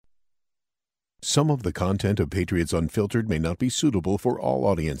Some of the content of Patriots Unfiltered may not be suitable for all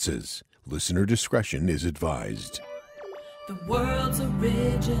audiences. Listener discretion is advised. The world's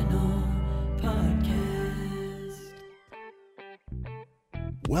original podcast.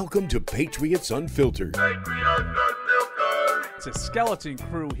 Welcome to Patriots Unfiltered. It's a skeleton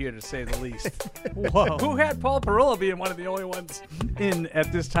crew here, to say the least. Whoa. Who had Paul Perillo being one of the only ones in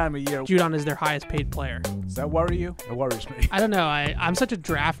at this time of year? Judon is their highest paid player. Does that worry you? It worries me. I don't know. I'm such a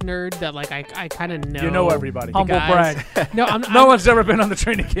draft nerd that I kind of know. You know everybody. Humble brag. No, no one's ever been on the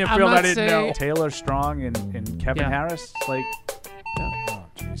training camp I'm field not I didn't know. saying- Taylor Strong and Kevin Harris. Like, oh,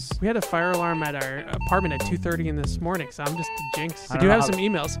 jeez. We had a fire alarm at our apartment at 2:30 in this morning, so I'm just a jinx. I We don't do know have how- some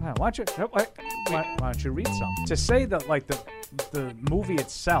emails. Why don't you read some? To say that, like, the movie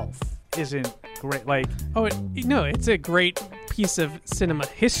itself isn't great. Like, No, it's a great piece of cinema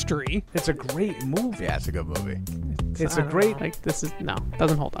history. it's a great movie. Yeah, it's a good movie. It's I a don't great... know,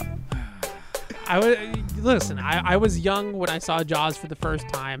 doesn't hold up. I was young when I saw Jaws for the first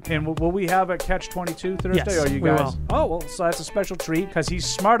time. And will we have a Catch-22 Thursday? Yes, or you we guys? will. Oh, well, so that's a special treat because he's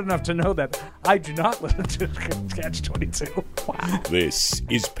smart enough to know that I do not listen to Catch-22. Wow. This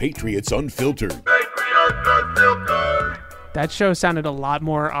is Patriots Unfiltered. That show sounded a lot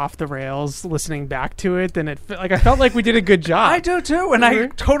more off the rails listening back to it than I felt like we did a good job. I do too, and I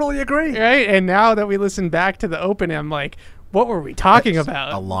totally agree. Right? And now that we listen back to the opening, I'm like, what were we talking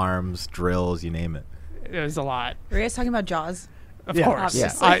about? Alarms, drills, you name it. It was a lot. Were you guys talking about Jaws? Of Yeah. course.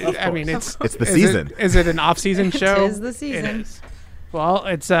 Yeah. I mean, it's It's the season. Is it an off-season show? It is the season. It is. Well,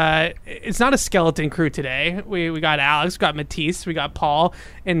 it's not a skeleton crew today. We got Alex, we got Matisse, we got Paul,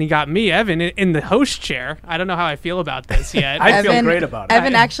 and you got me, Evan, in the host chair. I don't know how I feel about this yet. I feel great about it.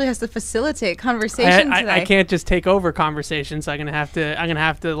 Evan actually has to facilitate conversation today. I can't just take over conversations. So I'm gonna have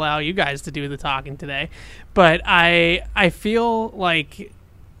to allow you guys to do the talking today. But I feel like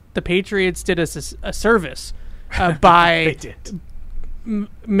the Patriots did us a service by They did.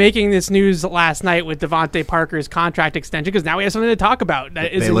 making this news last night with DeVante Parker's contract extension, because now we have something to talk about.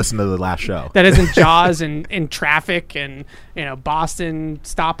 They listened to the last show. That isn't Jaws and traffic and Boston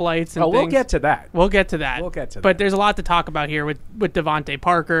stoplights and Oh, things. we'll get to that. We'll get to that. But But there's a lot to talk about here with DeVante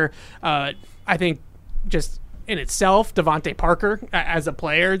Parker. I think just in itself, DeVante Parker as a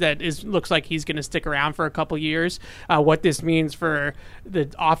player that looks like he's going to stick around for a couple years. What this means for the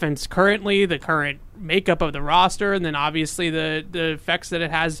offense currently, the current makeup of the roster, and then obviously the effects that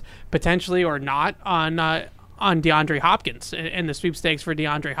it has potentially or not on DeAndre Hopkins and the sweepstakes for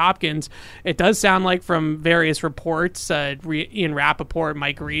DeAndre Hopkins. It does sound like from various reports, Ian Rappaport,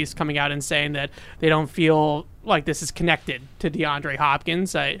 Mike Reese coming out and saying that they don't feel like this is connected to DeAndre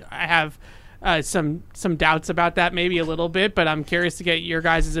Hopkins. I have some doubts about that, maybe a little bit, but I'm curious to get your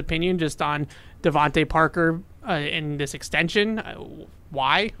guys' opinion just on DeVante Parker in this extension.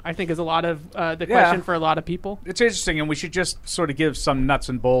 Why, I think, is a lot of the question for a lot of people. It's interesting, and we should just sort of give some nuts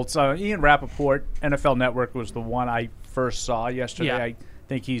and bolts. Ian Rappaport, NFL Network, was the one I first saw yesterday. Yeah. I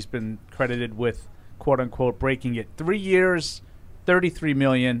think he's been credited with, quote-unquote, breaking it. 3 years, $33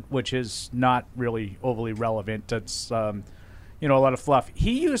 million, which is not really overly relevant. It's a lot of fluff.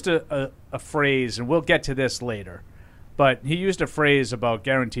 He used a phrase, and we'll get to this later, but he used a phrase about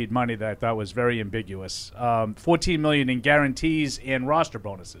guaranteed money that I thought was very ambiguous. $14 million in guarantees and roster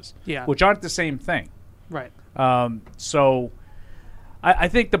bonuses, which aren't the same thing. Right. So I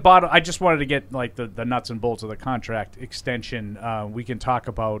think the bottom. I just wanted to get like the nuts and bolts of the contract extension. We can talk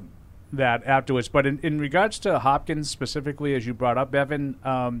about that afterwards. But in regards to Hopkins specifically, as you brought up, Evan,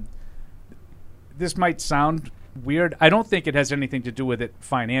 this might sound weird. I don't think it has anything to do with it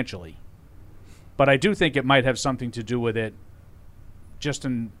financially, but I do think it might have something to do with it just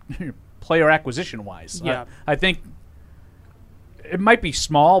in player acquisition wise. Yeah. I think it might be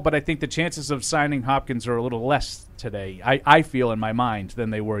small, but I think the chances of signing Hopkins are a little less today, I feel in my mind, than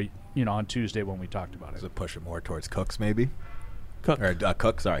they were on Tuesday when we talked about Does it. it push it more towards Cooks, maybe? Cook. Or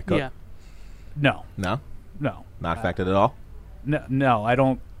Cook. Yeah. No. No? No. Not affected at all? No, I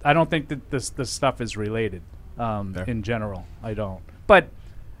don't think that this stuff is related in general. I don't. But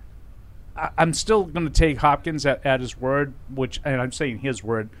I'm still going to take Hopkins at his word, and I'm saying his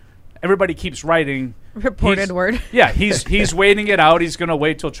word. Everybody keeps writing Reported word. Yeah, he's waiting it out. He's going to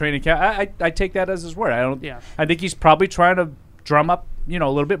wait till training camp. I take that as his word. I think he's probably trying to drum up a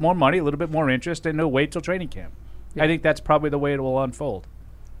little bit more money, a little bit more interest, and he'll wait till training camp. Yeah. I think that's probably the way it will unfold.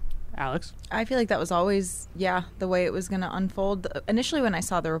 Alex? I feel like that was always, the way it was going to unfold. Initially, when I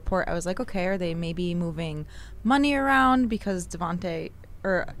saw the report, I was like, okay, are they maybe moving money around because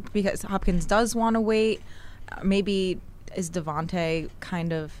because Hopkins does want to wait? Maybe is DeVante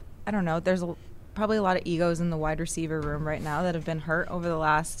kind of, I don't know, there's probably a lot of egos in the wide receiver room right now that have been hurt over the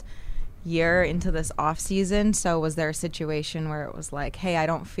last year into this off season. So was there a situation where it was like, hey, I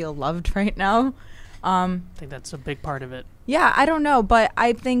don't feel loved right now? I think that's a big part of it. Yeah, I don't know, but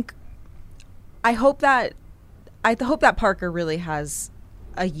I hope that Parker really has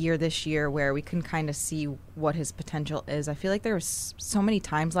a year this year where we can kind of see what his potential is. I feel like there was so many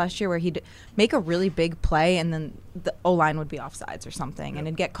times last year where he'd make a really big play and then the O-line would be offsides or something and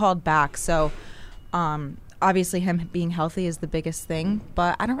it'd get called back. So obviously him being healthy is the biggest thing,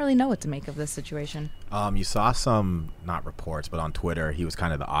 but I don't really know what to make of this situation. You saw some, not reports, but on Twitter, he was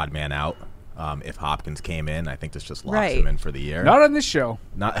kind of the odd man out. If Hopkins came in, I think this just locks him in for the year. Not on this show.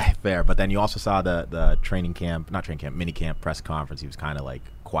 Not fair. But then you also saw the mini camp press conference. He was kind of like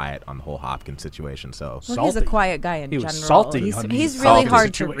quiet on the whole Hopkins situation. So well, he's a quiet guy in general. He was salty. He's really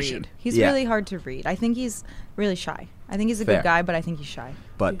hard situation. to read. He's really hard to read. I think he's really shy. I think he's a good guy, but I think he's shy.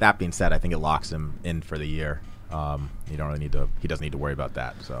 But that being said, I think it locks him in for the year. You don't really need to. He doesn't need to worry about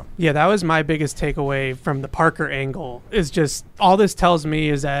that. So yeah, that was my biggest takeaway from the Parker angle. Is just all this tells me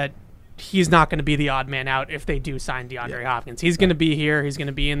is that he's not going to be the odd man out if they do sign DeAndre Hopkins. He's going to be here. He's going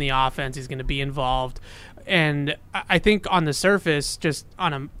to be in the offense. He's going to be involved. And I think on the surface, just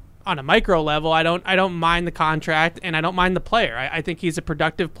on a micro level, I don't mind the contract and I don't mind the player. I think he's a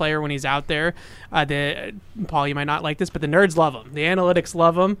productive player when he's out there. Paul, you might not like this, but the nerds love him. The analytics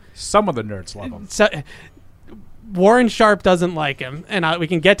love him. Some of the nerds love him. So, Warren Sharp doesn't like him, and we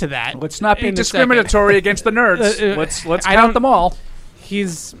can get to that. Let's not be discriminatory against the nerds. Let's count them all.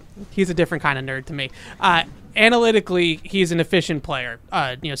 He's a different kind of nerd to me. Analytically, he's an efficient player.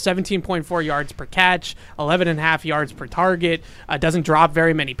 17.4 yards per catch, 11.5 yards per target. Doesn't drop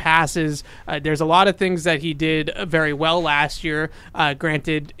very many passes. There's a lot of things that he did very well last year.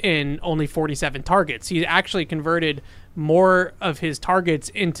 Granted, in only 47 targets, he actually converted more of his targets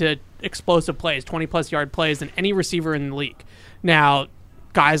into explosive plays, 20-plus yard plays, than any receiver in the league. Now,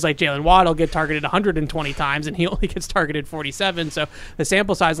 guys like Jalen Waddle get targeted 120 times, and he only gets targeted 47, so the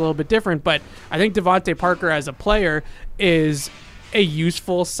sample size is a little bit different. But I think DeVante Parker as a player is a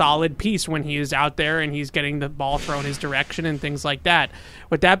useful, solid piece when he is out there and he's getting the ball thrown his direction and things like that.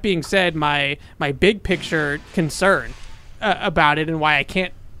 With that being said, my big picture concern about it and why I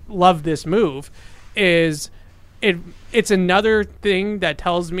can't love this move is it's another thing that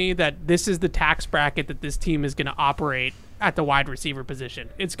tells me that this is the tax bracket that this team is going to operate at the wide receiver position.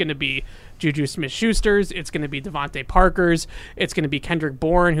 It's going to be Juju Smith-Schuster's. It's going to be DeVante Parker's. It's going to be Kendrick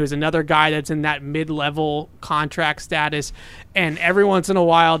Bourne, who's another guy that's in that mid-level contract status. And every once in a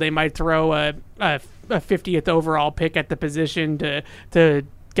while, they might throw a 50th overall pick at the position to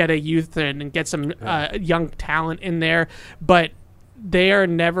get a youth and get some young talent in there. But they are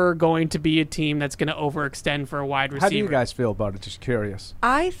never going to be a team that's going to overextend for a wide receiver. How do you guys feel about it? Just curious.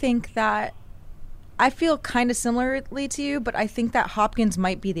 I think that I feel kind of similarly to you, but I think that Hopkins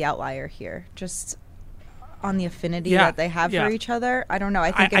might be the outlier here, just on the affinity that they have for each other. I don't know.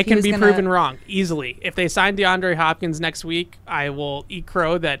 I think I can be proven wrong easily. If they sign DeAndre Hopkins next week, I will eat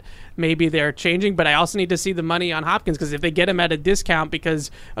crow that maybe they're changing, but I also need to see the money on Hopkins, because if they get him at a discount because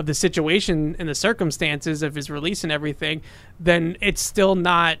of the situation and the circumstances of his release and everything, then it's still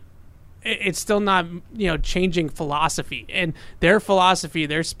not changing philosophy. And their philosophy,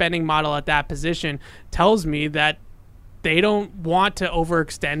 their spending model at that position tells me that they don't want to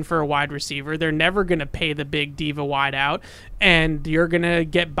overextend for a wide receiver. They're never going to pay the big diva wide out, and you're going to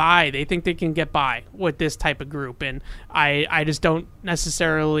get by. They think they can get by with this type of group, and I just don't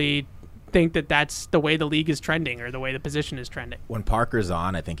necessarily think that that's the way the league is trending or the way the position is trending. When Parker's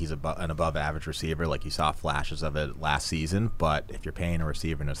on, I think he's an above-average receiver. Like you saw flashes of it last season, but if you're paying a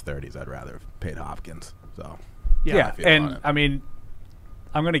receiver in his 30s, I'd rather have paid Hopkins. So yeah, and I mean,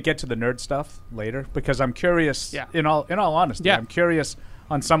 I'm going to get to the nerd stuff later because I'm curious. Yeah. In all honesty, I'm curious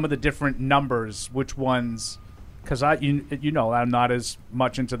on some of the different numbers, which ones, because I'm not as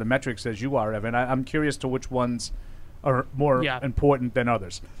much into the metrics as you are, Evan. I'm curious to which ones are more important than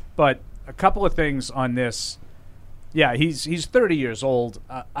others. But a couple of things on this. Yeah, he's 30 years old.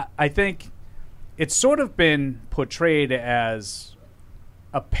 I think it's sort of been portrayed as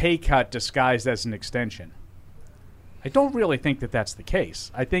a pay cut disguised as an extension. I don't really think that that's the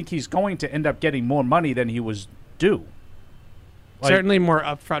case. I think he's going to end up getting more money than he was due. Certainly more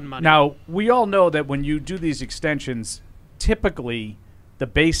upfront money. Now, we all know that when you do these extensions, typically the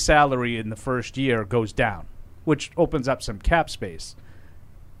base salary in the first year goes down, which opens up some cap space.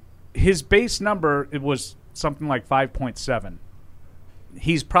 His base number, it was something like 5.7.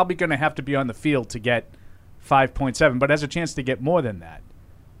 He's probably going to have to be on the field to get 5.7, but has a chance to get more than that.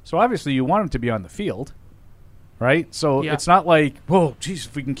 So obviously you want him to be on the field. Right? So it's not like, whoa, geez,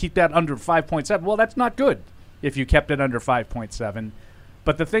 if we can keep that under 5.7. Well, that's not good if you kept it under 5.7.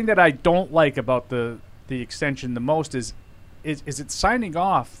 But the thing that I don't like about the extension the most is it signing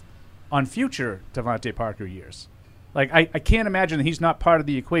off on future DeVante Parker years. Like, I can't imagine that he's not part of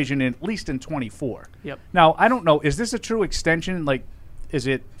the equation, at least in 24. Yep. Now, I don't know. Is this a true extension? Like, is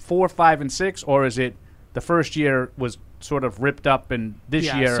it 4, 5, and 6, or is it the first year was sort of ripped up, and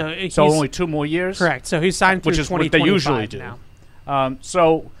this year, so only 2 more years? Correct. So he's signed through which is what they usually do. Now.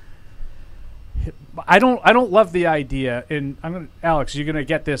 So I don't love the idea. And Alex, you're gonna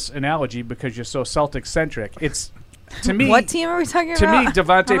get this analogy because you're so Celtic centric. It's to me. What team are we talking to about? me,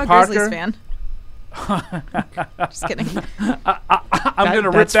 DeVante I'm a Parker. Grizzlies fan. Just kidding. I'm going to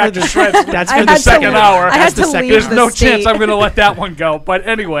rip that's that for to the- shreds. that's I for the had to second leave- hour. I had That's the to second leave There's the no state. chance I'm going to let that one go. But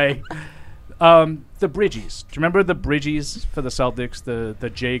anyway, the Bridgies. Do you remember the Bridgies for the Celtics? The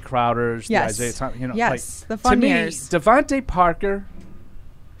Jay Crowders, Yes. the Isaiah Thomas, Yes, the to fun me, years. DeVante Parker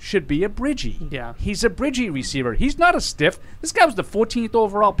should be a Bridgie. Yeah. He's a Bridgie receiver. He's not a stiff. This guy was the 14th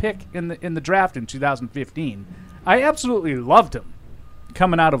overall pick in the draft in 2015. I absolutely loved him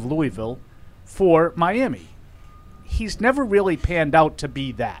coming out of Louisville for Miami. He's never really panned out to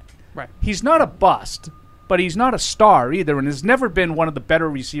be that. Right. He's not a bust, but he's not a star either, and has never been one of the better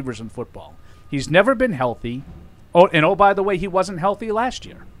receivers in football. He's never been healthy. Oh, by the way, he wasn't healthy last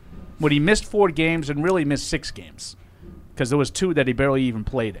year when he missed 4 games and really missed 6 games because there was 2 that he barely even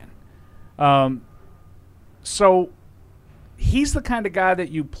played in. So he's the kind of guy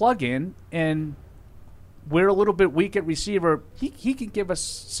that you plug in, and we're a little bit weak at receiver. He can give us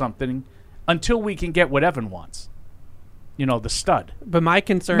something until we can get what Evan wants. The stud. But my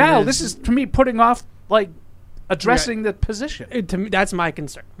concern Now, is, this is, to me, putting off, addressing the position. to me, that's my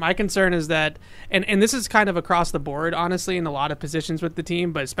concern. My concern is that, and this is kind of across the board, honestly, in a lot of positions with the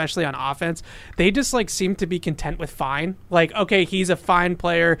team, but especially on offense, they just seem to be content with fine. Okay, he's a fine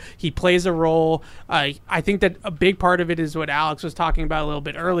player. He plays a role. I think that a big part of it is what Alex was talking about a little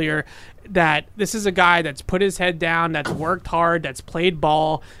bit earlier, that this is a guy that's put his head down, that's worked hard, that's played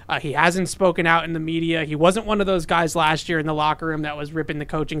ball. He hasn't spoken out in the media. He wasn't one of those guys last year in the locker room that was ripping the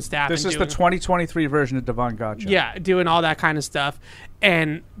coaching staff. This is the 2023 version of Devon Gotcha. Yeah, doing all that kind of stuff.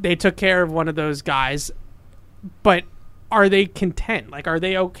 And they took care of one of those guys. But are they content? Are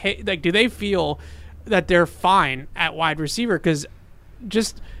they okay? Do they feel that they're fine at wide receiver? Because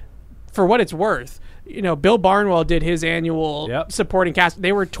just for what it's worth, Bill Barnwell did his annual supporting cast.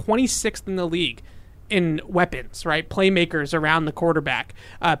 They were 26th in the league in weapons, right? Playmakers around the quarterback.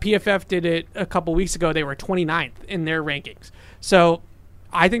 PFF did it a couple weeks ago. They were 29th in their rankings. So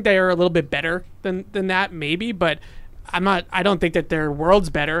I think they are a little bit better than that, maybe, but I don't think that their world's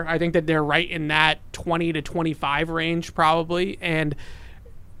better. I think that they're right in that 20 to 25 range probably. And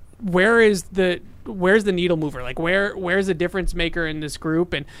where's the needle mover? Where's the difference maker in this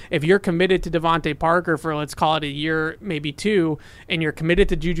group? And if you're committed to DeVante Parker for, let's call it a year, maybe 2, and you're committed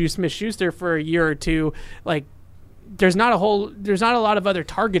to Juju Smith-Schuster for a year or 2, there's not a lot of other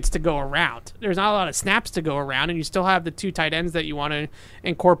targets to go around. There's not a lot of snaps to go around, and you still have the 2 tight ends that you want to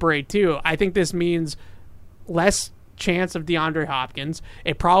incorporate too. I think this means less chance of DeAndre Hopkins.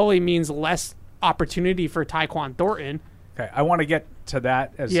 It probably means less opportunity for Tyquan Thornton. Okay, I want to get to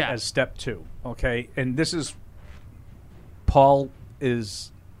that as step 2. Okay, and this is Paul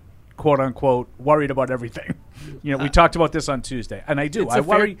is quote unquote worried about everything. We talked about this on Tuesday, and I do. I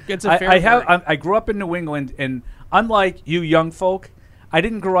worry. It's a fair worry. I grew up in New England, and unlike you young folk, I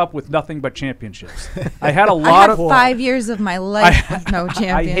didn't grow up with nothing but championships. I had a lot of 5 years of my life with no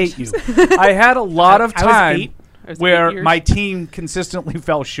championships. I hate you. I had a lot of I was time 8. I was 8 where years. my team consistently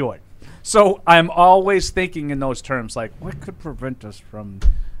fell short. So I'm always thinking in those terms, what could prevent us from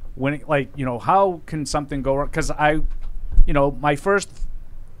winning? How can something go wrong? Because my first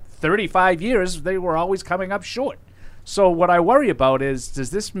 35 years, they were always coming up short. So what I worry about is, does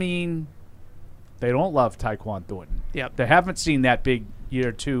this mean they don't love Tyquan Thornton? Yep. They haven't seen that big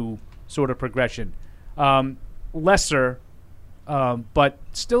year 2 sort of progression. Lesser, but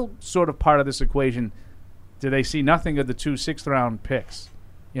still sort of part of this equation. Do they see nothing of the 2 6th-round picks?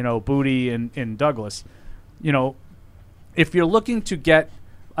 Booty and Douglas. If you're looking to get,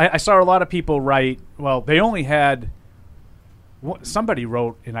 I saw a lot of people write, well, they only had, somebody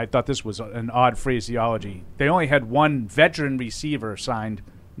wrote, and I thought this was an odd phraseology, they only had 1 veteran receiver signed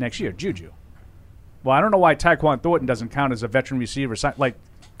next year, Juju. Well, I don't know why Tyquan Thornton doesn't count as a veteran receiver.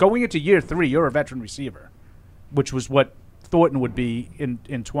 Going into year 3, you're a veteran receiver, which was what Thornton would be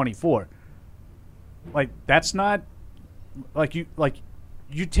in 24. That's not,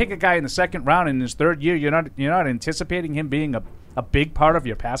 you take a guy in the 2nd round in his 3rd year, you're not anticipating him being a big part of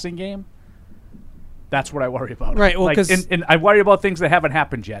your passing game. That's what I worry about. Right. Well, and I worry about things that haven't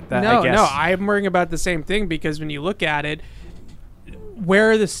happened yet. I guess. No, I'm worrying about the same thing because when you look at it,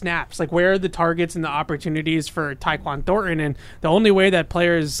 where are the snaps? Like, where are the targets and the opportunities for Tyquan Thornton? And the only way that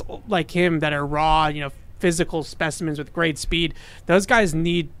players like him that are raw, physical specimens with great speed, those guys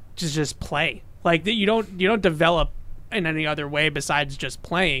need to just play. Like, you don't develop in any other way besides just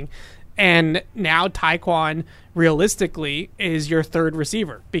playing. And now Tyquan, realistically, is your third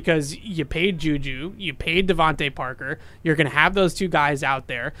receiver because you paid Juju, you paid DeVante Parker. You're going to have those two guys out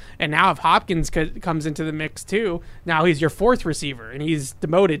there. And now if Hopkins comes into the mix too, now he's your fourth receiver, and he's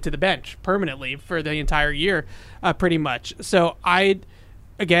demoted to the bench permanently for the entire year, pretty much. So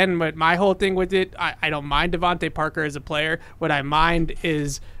again, my whole thing with it, I don't mind DeVante Parker as a player. What I mind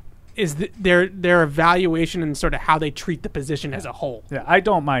is their evaluation and sort of how they treat the position as a whole. Yeah, I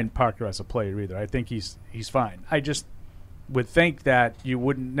don't mind Parker as a player either. I think he's fine. I just would think that you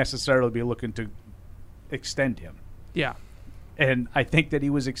wouldn't necessarily be looking to extend him. Yeah. And I think that he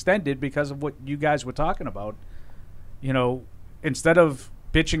was extended because of what you guys were talking about. Instead of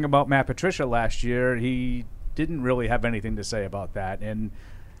bitching about Matt Patricia last year, he didn't really have anything to say about that. And,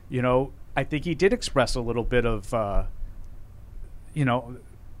 I think he did express a little bit of, I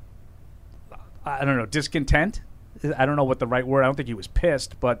don't know, discontent. I don't know what the right word. I don't think he was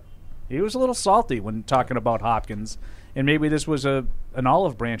pissed, but he was a little salty when talking about Hopkins. And maybe this was an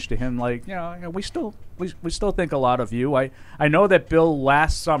olive branch to him. Like, we still think a lot of you. I know that Bill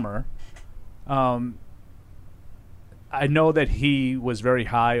last summer, I know that he was very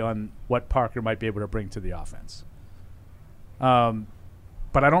high on what Parker might be able to bring to the offense.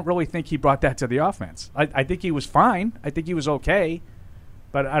 But I don't really think he brought that to the offense. I think he was fine. I think he was okay.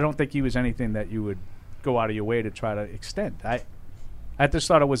 But I don't think he was anything that you would go out of your way to try to extend. I just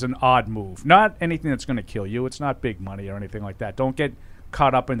thought it was an odd move. Not anything that's going to kill you. It's not big money or anything like that. Don't get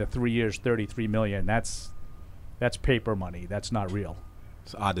caught up in the 3 years, $33 million. That's paper money. That's not real.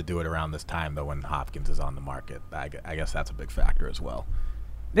 It's odd to do it around this time, though, when Hopkins is on the market. I guess that's a big factor as well.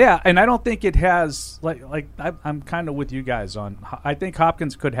 Yeah, and I don't think it has I'm kind of with you guys on. I think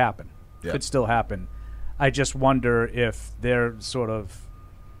Hopkins could happen. Yep. Could still happen. I just wonder if they're sort of.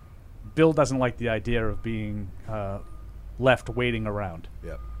 Bill doesn't like the idea of being left waiting around.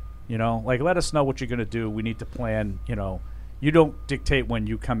 Yep. Let us know what you're going to do. We need to plan. You don't dictate when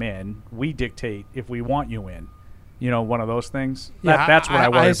you come in. We dictate if we want you in. One of those things. Yeah, that's what I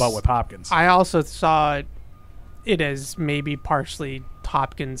worry about with Hopkins. I also saw it as maybe partially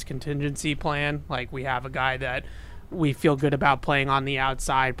Hopkins' contingency plan. Like, we have a guy that we feel good about playing on the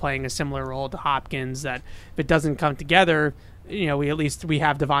outside, playing a similar role to Hopkins, that if it doesn't come together, we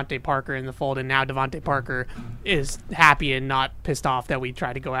have DeVante Parker in the fold, and now DeVante Parker is happy and not pissed off that we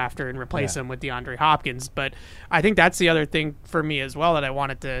try to go after and replace him with DeAndre Hopkins. But I think that's the other thing for me as well that I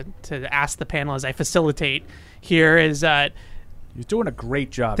wanted to ask the panel as I facilitate here is that you're doing a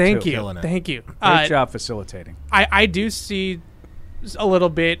great job. Thank too. you. Thank you. Great job facilitating. I do see a little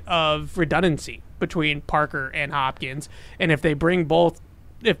bit of redundancy between Parker and Hopkins, and if they bring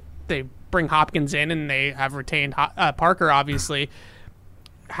Hopkins in and they have retained Parker, obviously,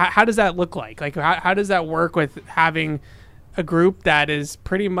 how does that look like? Like, how does that work with having a group that is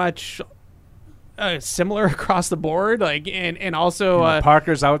pretty much similar across the board? Like, and also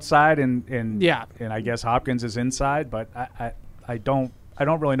Parker's outside and yeah, and I guess Hopkins is inside, but I don't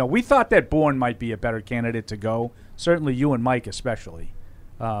really know. We thought that Bourne might be a better candidate to go. Certainly, you and Mike especially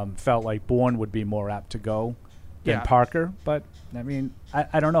felt like Bourne would be more apt to go than Parker, but I mean,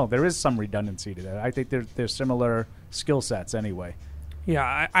 I don't know. There is some redundancy to that. I think they're similar skill sets anyway.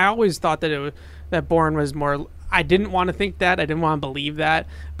 Yeah, I always thought that that Bourne was more. I didn't want to think that. I didn't want to believe that.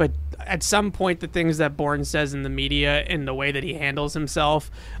 But at some point, the things that Bourne says in the media and the way that he handles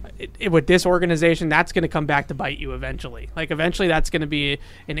himself, with this organization, that's going to come back to bite you eventually. Like, eventually that's going to be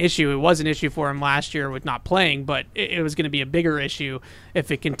an issue. It was an issue for him last year with not playing, but it was going to be a bigger issue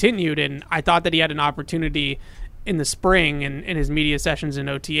if it continued. And I thought that he had an opportunity in the spring and in his media sessions and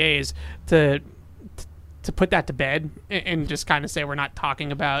OTAs to put that to bed and just kind of say we're not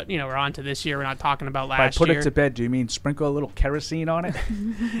talking about, we're on to this year, we're not talking about last year. By put it to bed, do you mean sprinkle a little kerosene on it?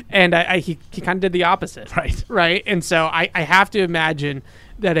 And he kind of did the opposite. Right? And so I have to imagine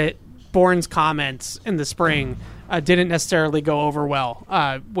that Bourne's comments in the spring didn't necessarily go over well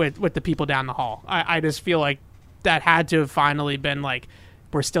with the people down the hall. I just feel like that had to have finally been like,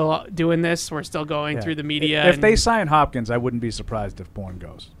 we're still doing this. We're still going through the media. If they sign Hopkins, I wouldn't be surprised if Bourne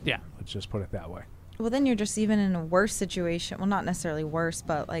goes. Yeah. Let's just put it that way. Well, then you're just even in a worse situation. Well, not necessarily worse,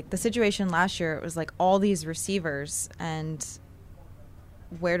 but like the situation last year, it was like all these receivers, and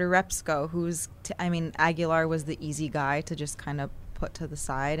where do reps go? Aguilar was the easy guy to just kind of put to the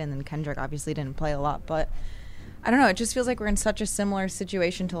side, and then Kendrick obviously didn't play a lot, but I don't know. It just feels like we're in such a similar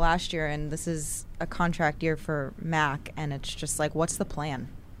situation to last year, and this is a contract year for Mac, and it's just like, what's the plan?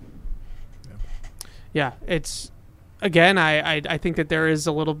 Yeah, it's again. I think that there is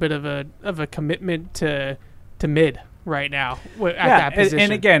a little bit of a commitment to mid right now at that position.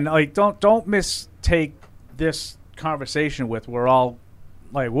 And again, like don't mistake this conversation with we're all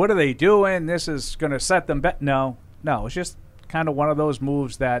like, what are they doing? This is going to set them back. No, it's just kind of one of those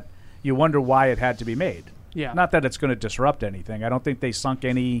moves that you wonder why it had to be made. Yeah, not that it's going to disrupt anything. I don't think they sunk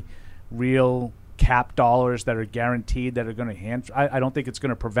any real cap dollars that are guaranteed that are going to I don't think it's going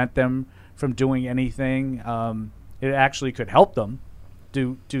to prevent them from doing anything. It actually could help them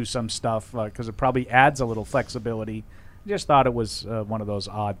do some stuff because it probably adds a little flexibility. I just thought it was one of those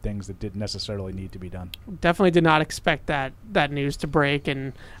odd things that didn't necessarily need to be done. Definitely did not expect that news to break,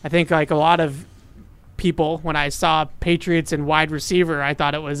 and I think like a lot of people, when I saw Patriots and wide receiver, I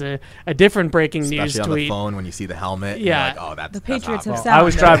thought it was a different breaking news tweet. Especially on the phone when you see the helmet. Yeah. You're like, oh, that's the Patriots that's have I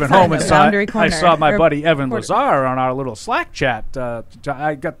was driving home and I saw my buddy Evan Lazar on our little Slack chat.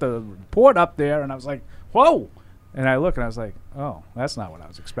 I got the report up there, and I was like, whoa. And I look, and I was like, oh, that's not what I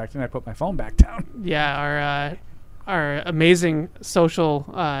was expecting. I put my phone back down. Yeah, our amazing social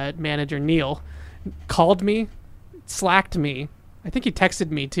manager, Neil, called me, Slacked me. I think he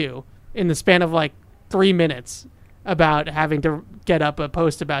texted me, too, in the span of like 3 minutes about having to get up a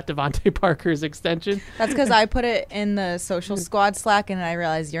post about DeVante Parker's extension. That's because I put it in the social squad Slack, and I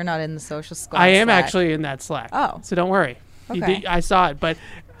realized you're not in the social squad I am Slack. actually in that Slack. Oh. So don't worry. Okay. I saw it, but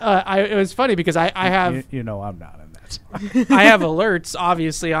it was funny because I have... You know I'm not in that. I have alerts,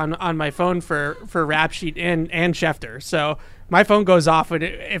 obviously, on my phone for Rap Sheet and Schefter. So my phone goes off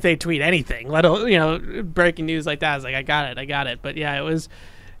if they tweet anything, breaking news like that. I was like, I got it. But yeah,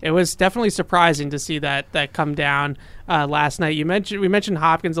 it was definitely surprising to see that come down last night. We mentioned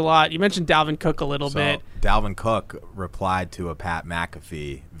Hopkins a lot. You mentioned Dalvin Cook a little bit. Dalvin Cook replied to a Pat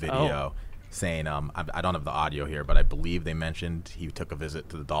McAfee video saying, I don't have the audio here, but I believe they mentioned he took a visit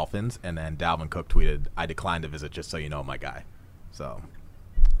to the Dolphins, and then Dalvin Cook tweeted, I declined to visit just so you know, my guy. So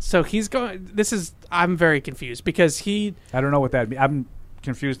he's going. I'm very confused because I don't know what that means. I'm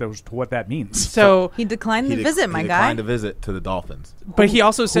confused as to what that means. So he declined the visit, my guy. He declined to visit to the Dolphins. But he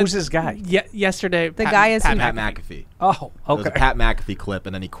also said, who's his guy? Yesterday, the guy is Pat McAfee. Oh, okay. It was a Pat McAfee clip,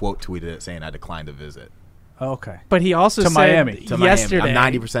 and then he quote tweeted it saying, I declined to visit. Okay. But he also said Miami. yesterday.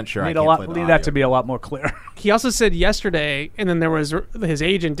 I'm 90% sure I can't play the need audio. that to be a lot more clear. He also said yesterday, and then there was his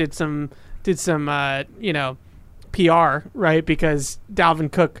agent did some PR, right? Because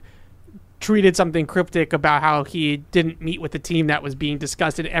Dalvin Cook tweeted something cryptic about how he didn't meet with the team that was being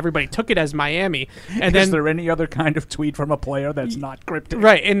discussed, and everybody took it as Miami. And is there any other kind of tweet from a player that's not cryptic?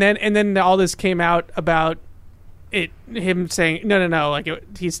 Right, and then all this came out about him saying no,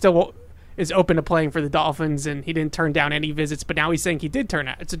 he still is open to playing for the Dolphins, and he didn't turn down any visits. But now he's saying he did turn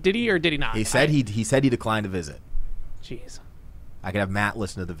out. So did he or did he not? He said he declined to visit. Jeez. I could have Matt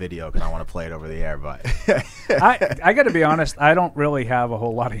listen to the video because I want to play it over the air, but I got to be honest. I don't really have a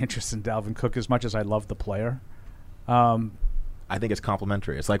whole lot of interest in Dalvin Cook as much as I love the player. I think it's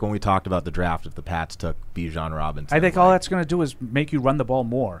complimentary. It's like when we talked about the draft if the Pats took Bijan Robinson. I think all that's going to do is make you run the ball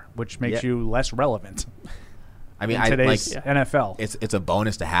more, which makes you less relevant. I mean, in today's NFL. It's a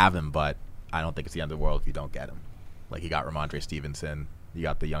bonus to have him, but I don't think it's the end of the world if you don't get him. Like, you got Ramondre Stevenson, you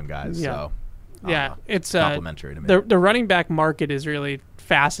got the young guys, so it's complimentary to me. The running back market is really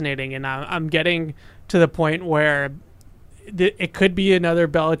fascinating, and I'm getting to the point where it could be another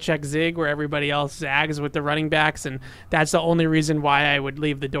Belichick zig where everybody else zags with the running backs, and that's the only reason why I would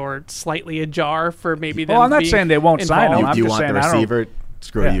leave the door slightly ajar for maybe them. Well, I'm not saying they won't sign him. Do you just want saying, the receiver?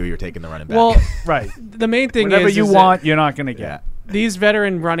 Screw you, you're taking the running back. Well, right. The main thing whatever is you want, you're not going to get. Yeah. These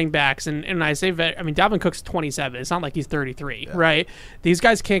veteran running backs, and I say Dalvin Cook's 27. It's not like he's 33, right? These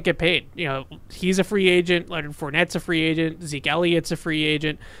guys can't get paid. He's a free agent. Leonard Fournette's a free agent. Zeke Elliott's a free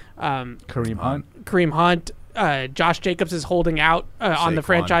agent. Kareem Hunt. Josh Jacobs is holding out on the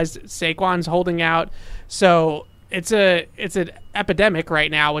franchise. Saquon's holding out. So it's an epidemic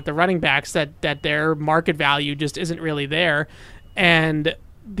right now with the running backs that their market value just isn't really there, and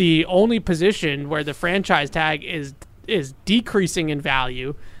the only position where the franchise tag is decreasing in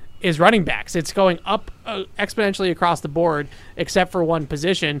value is running backs. It's going up exponentially across the board, except for one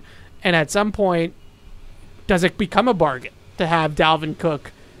position. And at some point, does it become a bargain to have Dalvin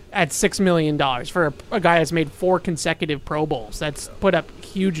Cook at $6 million for a guy that's made 4 consecutive Pro Bowls? That's put up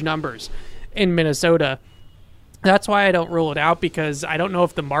huge numbers in Minnesota. That's why I don't rule it out, because I don't know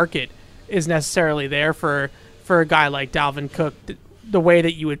if the market is necessarily there for a guy like Dalvin Cook the way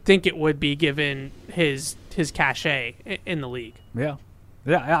that you would think it would be given his cachet in the league. Yeah.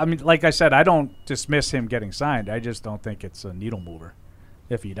 Yeah, I mean, like I said, I don't dismiss him getting signed. I just don't think it's a needle mover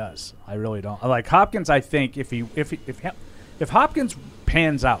if he does. I really don't. Like Hopkins, I think if Hopkins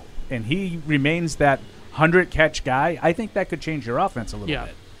pans out and he remains that 100-catch guy, I think that could change your offense a little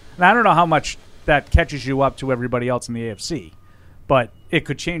bit. And I don't know how much that catches you up to everybody else in the AFC, but it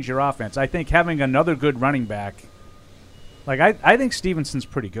could change your offense. I think having another good running back, like I think Stevenson's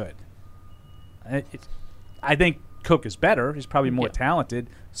pretty good. I think Cook is better. He's probably more talented.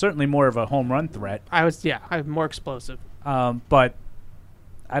 Certainly more of a home run threat. I'm more explosive. But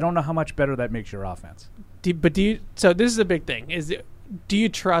I don't know how much better that makes your offense. So this is a big thing. Do you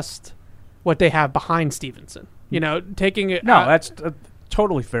trust what they have behind Stevenson? Taking it. No, that's a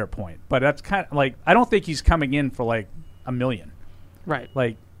totally fair point. But that's kind of like, I don't think he's coming in for like $1 million. Right.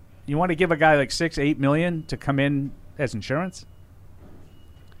 Like, you want to give a guy like $6-8 million to come in as insurance?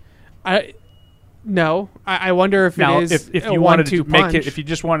 No, I wonder if now, it is if a you wanted to make punch. it, if you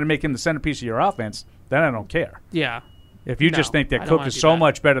just wanted to make him the centerpiece of your offense, then I don't care. Yeah. If you just think that Cook is so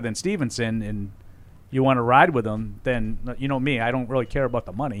much better than Stevenson and you want to ride with him, then you know me, I don't really care about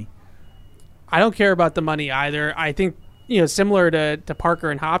the money. I don't care about the money either. I think similar to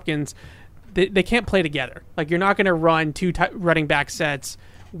Parker and Hopkins, they can't play together. Like you're not going to run two running back sets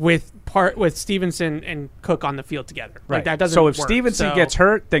with Stevenson and Cook on the field together. Right. Like that doesn't. So if work. Stevenson gets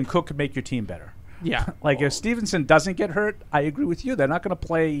hurt, then Cook could make your team better. Yeah. Like if Stevenson doesn't get hurt, I agree with you. They're not going to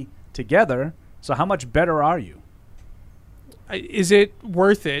play together. So how much better are you? Is it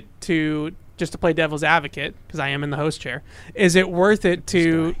worth it to just to play devil's advocate, because I am in the host chair? Is it worth it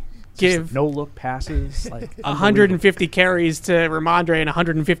to give no look passes, like 150 carries to Ramondre and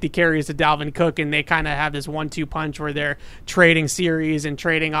 150 carries to Dalvin Cook, and they kind of have this 1-2 punch where they're trading series and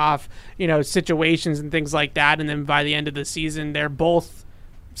trading off, situations and things like that, and then by the end of the season, they're both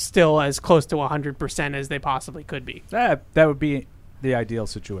still as close to 100% as they possibly could be. That would be the ideal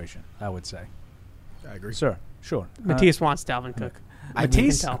situation, I would say. I agree. Sure. Matisse wants Dalvin Cook.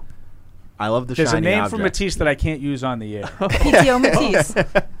 Matisse? I love the There's a shiny name object. for Matisse that I can't use on the air. PTO Matisse.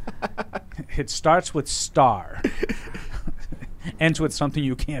 It starts with star. Ends with something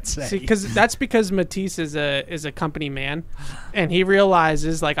you can't say. Because Matisse is a company man, and he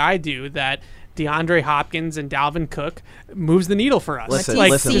realizes, like I do, that DeAndre Hopkins and Dalvin Cook moves the needle for us.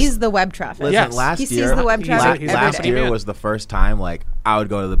 Matisse sees the web traffic. Listen, Yes. last He year, sees the web traffic last every day. year was the first time like I would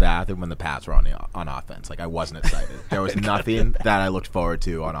go to the bathroom when the Pats were on offense. Like I wasn't excited. There was nothing that I looked forward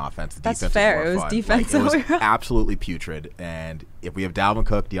to on offense. The That's defense fair. Was more It was fun. defense Like, it all was around. absolutely putrid. And if we have Dalvin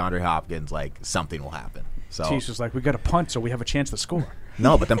Cook, DeAndre Hopkins, like something will happen. So Matisse was like, we got to punt so we have a chance to score.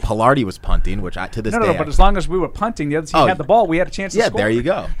 no, but then Pilardi was punting, which to this day. No, but as long as we were punting, the other team had the ball, we had a chance to score.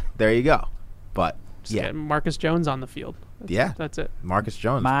 Yeah, there you go. But Get Marcus Jones on the field. That's it. Marcus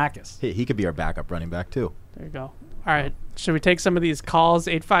Jones. Marcus. He could be our backup running back too. There you go. All right. Should we take some of these calls?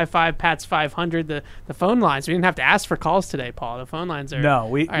 855-PATS-500. The phone lines. We didn't have to ask for calls today, Paul. The phone lines are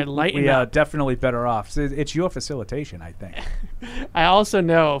we lighting are up. definitely better off. So it's your facilitation, I think. I also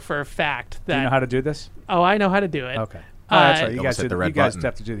know for a fact that... Do you know how to do this? Oh, I know how to do it. Okay. That's right. You Almost guys, hit the red you guys button.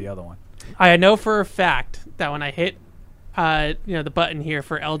 have to do the other one. I know for a fact that when I hit the button here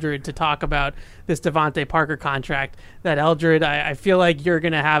for Eldred to talk about this DeVante Parker contract, that Eldred, I feel like you're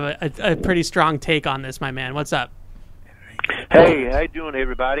going to have a pretty strong take on this, my man. What's up? Hey, how you doing,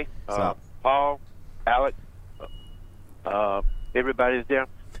 everybody? What's up? Paul, Alex, everybody's there.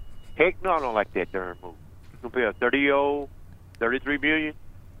 Heck no, I don't like that darn move. Compare a 30-year-old, $33 million.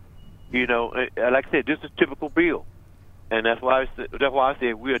 Like I said, this is typical Bill, and that's why I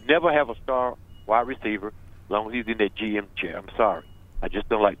said we'll never have a star wide receiver as long as he's in that GM chair. I'm sorry, I just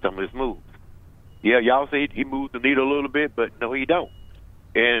don't like some of his moves. Yeah, y'all say he moves the needle a little bit, but no, he don't.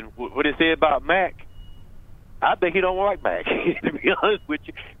 And what they say about Mac, I think he don't like Mac, to be honest with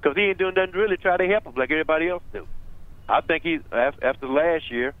you, because he ain't doing nothing to really try to help him like everybody else do. I think he, after last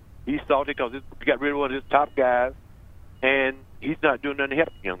year, he's salty because he got rid of one of his top guys, and he's not doing nothing to help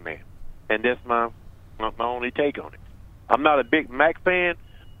the young man. And that's my only take on it. I'm not a big Mac fan,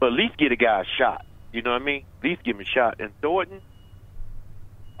 but at least get a guy a shot. You know what I mean? At least give him a shot. And Thornton,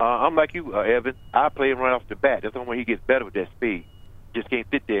 I'm like you, Evan. I play him right off the bat. That's the only way he gets better with that speed. Just can't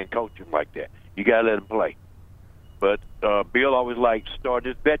sit there and coach him like that. You got to let him play. But Bill always liked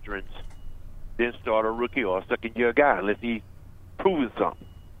starting his veterans, then start a rookie or a second-year guy unless he's proven something.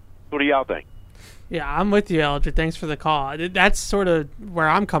 What do y'all think? Yeah, I'm with you, Eldred. Thanks for the call. That's sort of where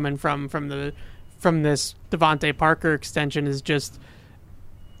I'm coming from this DeVante Parker extension. Is just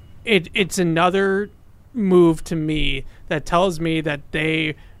it's another move to me that tells me that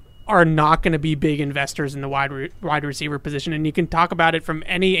they are not going to be big investors in the wide receiver position. And you can talk about it from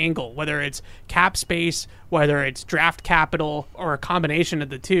any angle, whether it's cap space, whether it's draft capital, or a combination of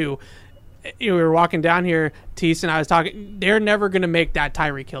the two. We were walking down here, Tease and I was talking, they're never going to make that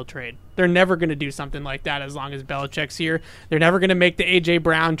Tyreek Hill trade. They're never going to do something like that as long as Belichick's here. They're never going to make the A.J.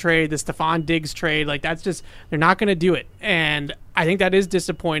 Brown trade, the Stephon Diggs trade. Like, that's just, they're not going to do it. And I think that is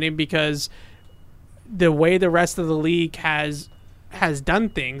disappointing because the way the rest of the league has done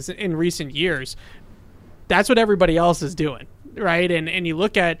things in recent years, that's what everybody else is doing, right? And you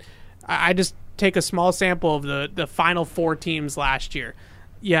look at, I just take a small sample of the final 4 teams last year.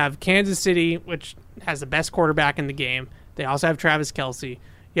 You have Kansas City, which has the best quarterback in the game. They also have Travis Kelce.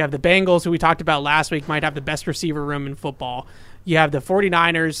 You have the Bengals, who we talked about last week, might have the best receiver room in football. You have the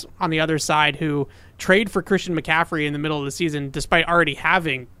 49ers on the other side, who trade for Christian McCaffrey in the middle of the season, despite already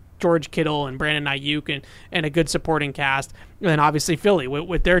having George Kittle and Brandon Ayuk and a good supporting cast. And then obviously Philly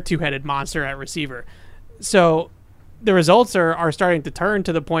with their two-headed monster at receiver. So the results are starting to turn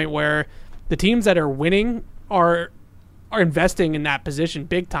to the point where the teams that are winning are investing in that position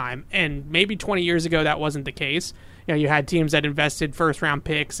big time. And maybe 20 years ago that wasn't the case. You know, you had teams that invested first-round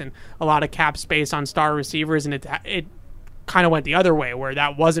picks and a lot of cap space on star receivers, and it kind of went the other way where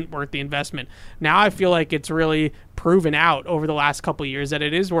that wasn't worth the investment. Now I feel like it's really proven out over the last couple of years that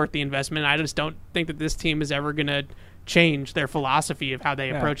it is worth the investment. I just don't think that this team is ever going to change their philosophy of how they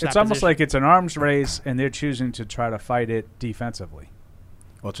approach that It's almost position. like it's an arms race, and they're choosing to try to fight it defensively.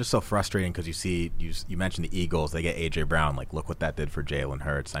 Well, it's just so frustrating because you mentioned the Eagles. They get A.J. Brown. Like, look what that did for Jalen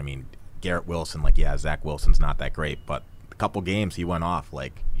Hurts. I mean, Garrett Wilson, Zach Wilson's not that great, but a couple games he went off.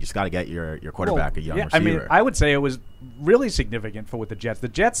 Like, you just got to get your quarterback a young receiver. I mean, I would say it was really significant for with the Jets. The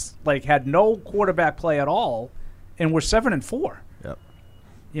Jets, had no quarterback play at all and were 7-4. Yep.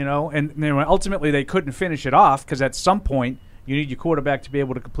 You know, and ultimately they couldn't finish it off because at some point you need your quarterback to be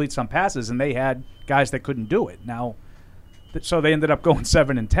able to complete some passes, and they had guys that couldn't do it. Now, so they ended up going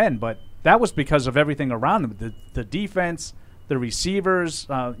 7-10, but that was because of everything around them. The defense, the receivers,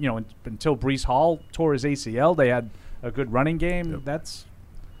 until Breece Hall tore his ACL, they had a good running game. Yep.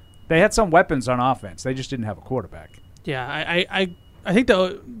 They had some weapons on offense. They just didn't have a quarterback. Yeah, I think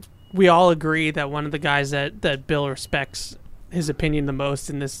though we all agree that one of the guys that Bill respects his opinion the most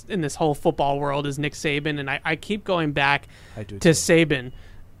in this whole football world is Nick Saban, and I keep going back to Saban.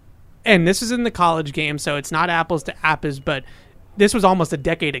 And this is in the college game, so it's not apples to apples, but this was almost a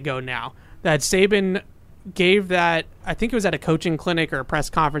decade ago now that Saban gave that, I think it was at a coaching clinic or a press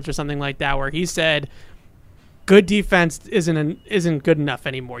conference or something like that, where he said, good defense isn't good enough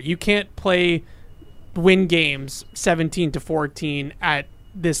anymore. You can't win games 17-14 at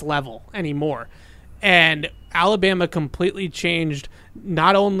this level anymore. And Alabama completely changed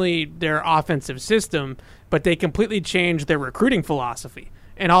not only their offensive system, but they completely changed their recruiting philosophy.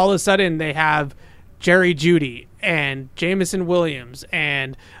 And all of a sudden they have Jerry Jeudy and Jamison Williams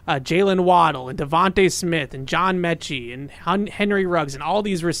and Jalen Waddle and DeVante Smith and John Mechie and Henry Ruggs and all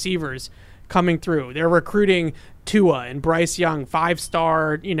these receivers coming through. They're recruiting Tua and Bryce Young,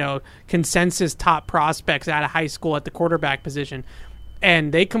 5-star, consensus top prospects out of high school at the quarterback position.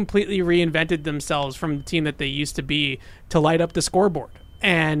 And they completely reinvented themselves from the team that they used to be to light up the scoreboard.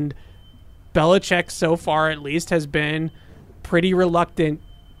 And Belichick, so far at least, has been pretty reluctant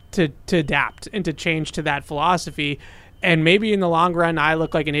to adapt and to change to that philosophy. And maybe in the long run, I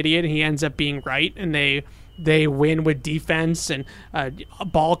look like an idiot and he ends up being right, and they win with defense and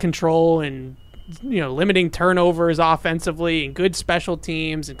ball control and limiting turnovers offensively and good special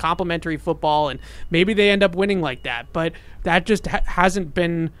teams and complementary football, and maybe they end up winning like that. But that just hasn't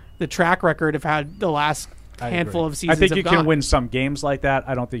been the track record of how the last handful of seasons I think have you gone. Can win some games like that.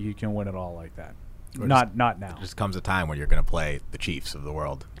 I don't think you can win it all like that. Not now. There just comes a time when you're going to play the Chiefs of the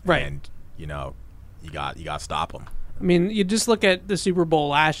world, right? And you got to stop them. I mean, you just look at the Super Bowl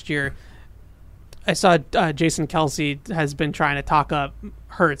last year. I saw Jason Kelce has been trying to talk up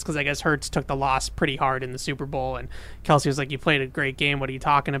Hurts because I guess Hurts took the loss pretty hard in the Super Bowl, and Kelce was like, "You played a great game. What are you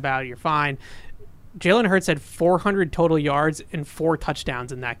talking about? You're fine." Jalen Hurts had 400 total yards and 4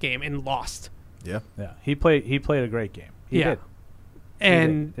 touchdowns in that game and lost. Yeah. He played a great game. He did.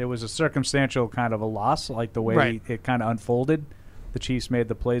 And it was a circumstantial kind of a loss, like the way it kind of unfolded. The Chiefs made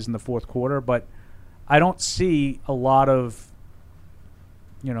the plays in the fourth quarter, but I don't see a lot of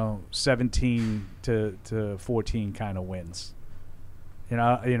 17 to 14 kind of wins.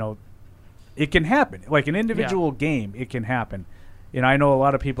 It can happen. Like an individual game, it can happen. I know a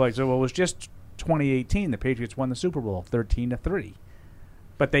lot of people say, well, it was just 2018. The Patriots won the Super Bowl 13-3.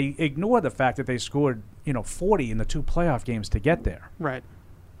 But they ignore the fact that they scored, 40 in the 2 playoff games to get there. Right.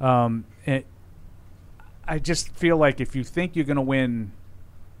 And I just feel like if you think you're going to win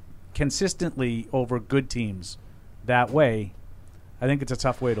consistently over good teams that way, I think it's a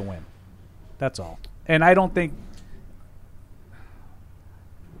tough way to win. That's all. And I don't think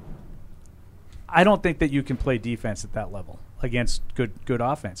that you can play defense at that level against good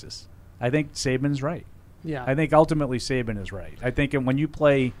offenses. I think Saban's right. Yeah. I think ultimately Saban is right. I think when you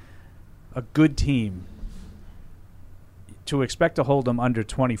play a good team, to expect to hold them under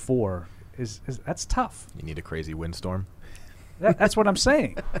 24 is that's tough. You need a crazy windstorm. That's what I'm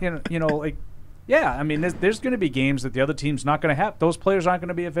saying. Yeah. I mean, there's going to be games that the other team's not going to have. Those players aren't going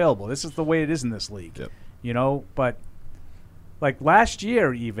to be available. This is the way it is in this league. Yep. But like last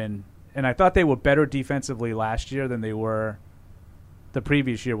year even, and I thought they were better defensively last year than they were the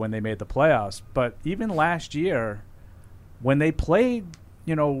previous year when they made the playoffs. But even last year, when they played,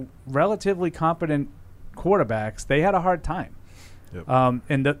 relatively competent quarterbacks, they had a hard time. Yep.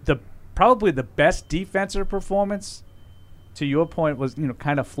 And the probably the best defensive performance, to your point, was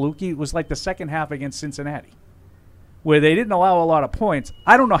kind of fluky. It was like the second half against Cincinnati, where they didn't allow a lot of points.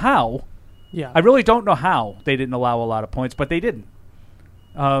 I don't know how. Yeah. I really don't know how they didn't allow a lot of points, but they didn't.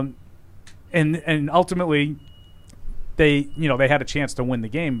 And ultimately, they had a chance to win the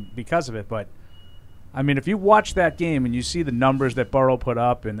game because of it. But I mean, if you watch that game and you see the numbers that Burrow put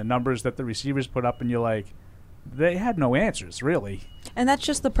up and the numbers that the receivers put up, and you're like, they had no answers, really. And that's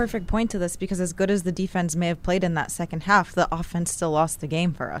just the perfect point to this, because as good as the defense may have played in that second half, the offense still lost the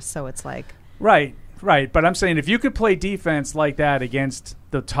game for us. So it's like... Right. But I'm saying if you could play defense like that against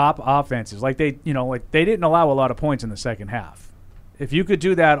the top offenses, like they didn't allow a lot of points in the second half. If you could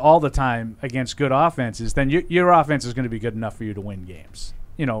do that all the time against good offenses, then your offense is going to be good enough for you to win games,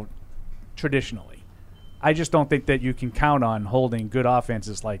 traditionally. I just don't think that you can count on holding good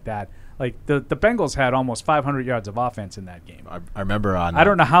offenses like that. Like the Bengals had almost 500 yards of offense in that game. I remember on... I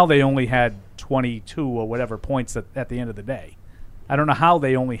don't know how they only had 22 or whatever points at the end of the day. I don't know how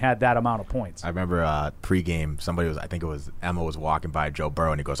they only had that amount of points. I remember pregame, Emma was walking by Joe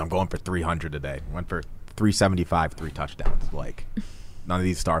Burrow, and he goes, "I'm going for 300 today." Went for 375, 3 touchdowns. Like, none of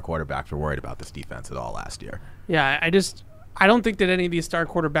these star quarterbacks were worried about this defense at all last year. Yeah, I don't think that any of these star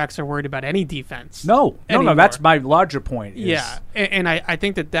quarterbacks are worried about any defense. No, that's my larger point. Yeah, and I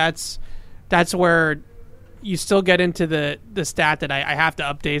think that's where you still get into the stat that I have to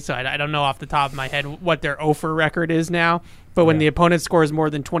update, so I don't know off the top of my head what their 0-for record is now. But when the opponent scores more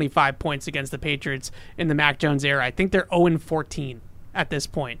than 25 points against the Patriots in the Mac Jones era, I think they're 0-14 at this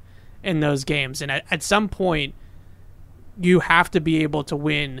point in those games. And at some point, you have to be able to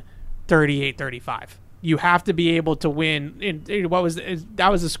win 38-35. You have to be able to win. That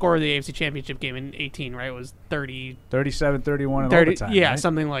was the score of the AFC Championship game in 18, right? It was 37-31 in overtime. Yeah, right?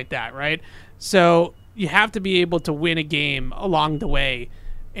 Something like that, right? So you have to be able to win a game along the way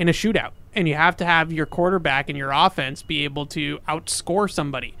in a shootout. And you have to have your quarterback and your offense be able to outscore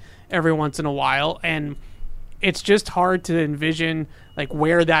somebody every once in a while. And it's just hard to envision like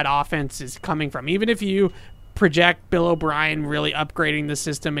where that offense is coming from. Even if you project Bill O'Brien really upgrading the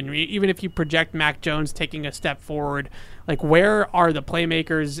system, and even if you project Mac Jones taking a step forward, like where are the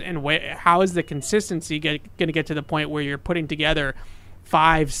playmakers, and how is the consistency going to get to the point where you're putting together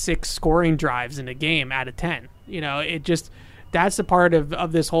 5-6 scoring drives in a game out of 10? That's the part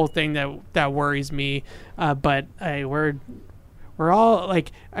of this whole thing that worries me. But we're all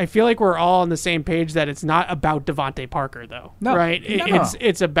like, I feel like we're all on the same page that it's not about DeVante Parker, though. No, right?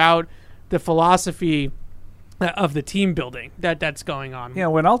 It's about the philosophy of the team building that's going on.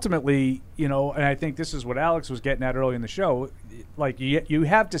 When ultimately, and I think this is what Alex was getting at early in the show, like you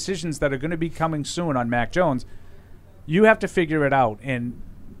have decisions that are going to be coming soon on Mac Jones. You have to figure it out, and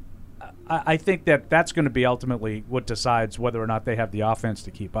I think that's going to be ultimately what decides whether or not they have the offense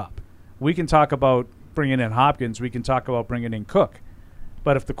to keep up. We can talk about bringing in Hopkins. We can talk about bringing in Cook.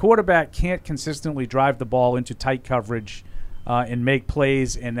 But if the quarterback can't consistently drive the ball into tight coverage and make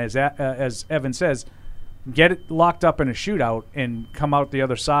plays, and as Evan says, get it locked up in a shootout and come out the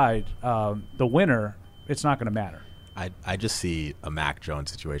other side, the winner, it's not going to matter. I just see a Mac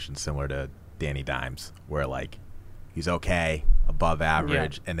Jones situation similar to Danny Dimes, where like he's okay, above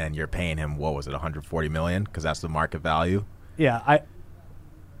average, and then you're paying him, what was it, $140 million, because that's the market value. Yeah,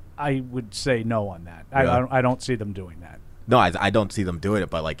 I would say no on that. Yeah. I don't see them doing that. No, I don't see them doing it,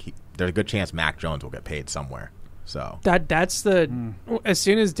 but like there's a good chance Mac Jones will get paid somewhere. So that's the as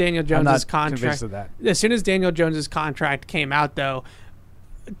soon as Daniel Jones's contract, as soon as Daniel Jones's contract came out, though,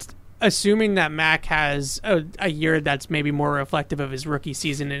 assuming that Mac has a year that's maybe more reflective of his rookie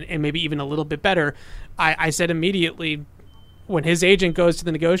season and maybe even a little bit better, I said immediately when his agent goes to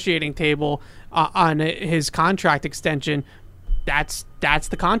the negotiating table on his contract extension, that's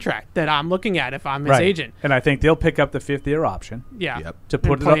the contract that I'm looking at if I'm his Right. agent. And I think they'll pick up the 5th-year option Yeah, Yep. to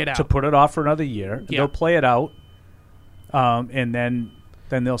put And play it it up, out. to put it off for another year. Yeah. They'll play it out, and then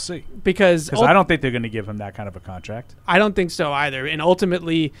they'll see. because Because I don't think they're going to give him that kind of a contract. I don't think so either. And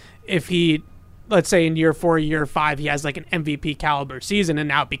ultimately, if he, let's say in year 4, year 5, he has like an MVP caliber season, and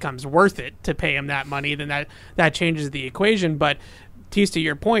now it becomes worth it to pay him that money, then that changes the equation. But Tease, to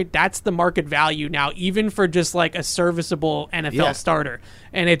your point, that's the market value now, even for just like a serviceable NFL starter.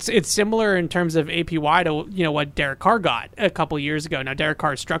 And it's similar in terms of APY to what Derek Carr got a couple years ago. Now Derek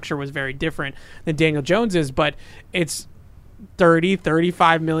Carr's structure was very different than Daniel Jones's, but it's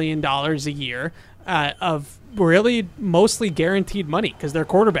 $35 million a year of really mostly guaranteed money because they're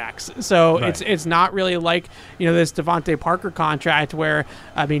quarterbacks. So Right. it's not really like this DeVante Parker contract where,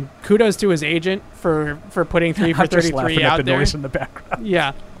 I mean, kudos to his agent for putting 3 for I'm just 33 laughing out at the there. noise in the background.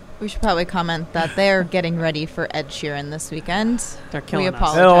 Yeah, We should probably comment that they're getting ready for Ed Sheeran this weekend. they're killing us.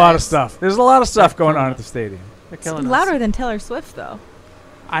 apologize. There's a lot of stuff. There's a lot of stuff going on at the stadium. They're It's killing us. louder than Taylor Swift, though.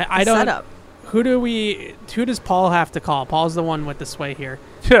 I The don't. setup. Who does Paul have to call? Paul's the one with the sway here.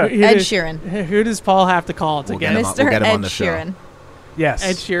 Yeah. Who Ed does- Sheeran. Who does Paul have to call to We'll get get it? him on- Mr. we'll get him Ed on the show. Sheeran. Yes.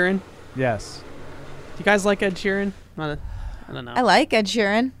 Ed Sheeran. Do Yes. you guys like Ed Sheeran? I don't know. I like Ed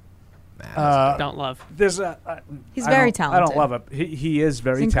Sheeran. Don't love. There's He's I very don't- I don't talented. love it. He is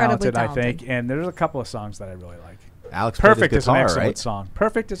very He's incredibly talented, I think, talented. and there's a couple of songs that I really like. Alex played his Perfect is an guitar, excellent right? song.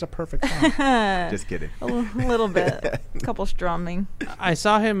 Perfect is a perfect song. Just kidding. A little bit. A couple strumming. I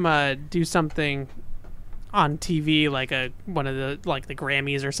saw him do something on TV, like one of the the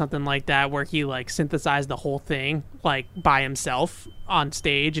Grammys or something like that, where he like synthesized the whole thing like by himself on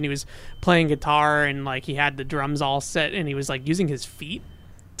stage, and he was playing guitar and like he had the drums all set, and he was like using his feet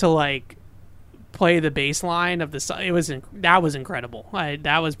to like play the bass line of the song. That was incredible.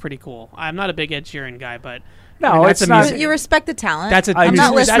 That was pretty cool. I'm not a big Ed Sheeran guy, but No, I mean, that's it's a not- music- You respect the talent. That's a- I I'm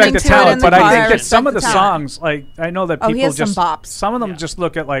not respect listening the to it talent, in the but car. I think that some of the respect talent. songs, like I know that Oh, he people has some just bops. some of them Yeah. just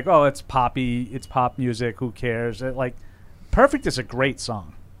look at like, oh, it's poppy, it's pop music. Who cares? Like, Perfect is a great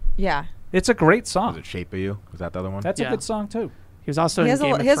song. Yeah. It's a great Was song. it Shape of You? Was that the other one? That's Yeah. a good song too. he was also He in has,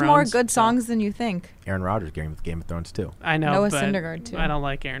 Game of he has more Thrones, good so- songs than you think. Aaron Rodgers, Game of Thrones too. I know, Noah but Syndergaard, too. I don't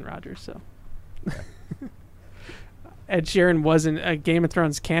like Aaron Rodgers, so. Ed Sheeran was in a Game of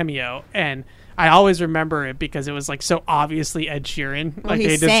Thrones cameo, and I always remember it because it was like so obviously Ed Sheeran. Well, like he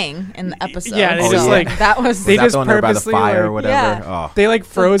they just sang in the episode. Yeah, they Oh, just yeah. like that was Was They that just the one there by the purposely, fire or like- whatever? Yeah. Oh. they like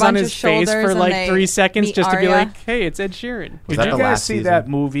froze on bunch his of face shoulders for and like they 3 seconds meet just to be Arya. like, "Hey, it's Ed Sheeran." Was Did that you the guys last see season? that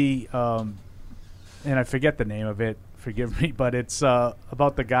movie? And I forget the name of it. Forgive me, but it's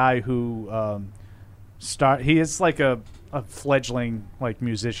about the guy who He is like a fledgling like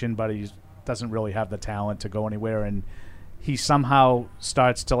musician, but he doesn't really have the talent to go anywhere, and he somehow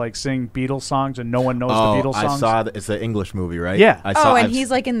starts to like sing Beatles songs, and no one knows the Beatles I songs. saw it's an English movie, right? Yeah. I saw, Oh, and I've- he's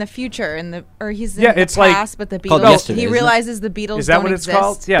like in the future, or he's in Yeah, the it's like- past, but the Called Beatles. Yesterday, He isn't it? realizes the Beatles Is that don't what it's exist.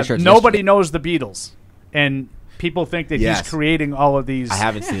 called? Yeah. Pretty sure it's Nobody Yesterday. knows the Beatles, and people think that Yes. he's creating all of these. I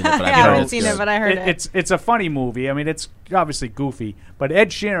haven't seen it, but I I've haven't heard it's seen good. it, but I heard it. It's a funny movie. I mean, it's obviously goofy, but Ed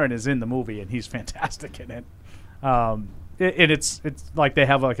Sheeran is in the movie, and he's fantastic in it. And it's like they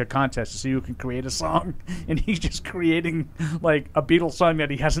have like a contest to see who can create a song, and he's just creating like a Beatles song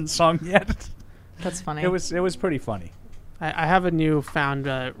that he hasn't sung yet. That's funny. It was pretty funny. I have a newfound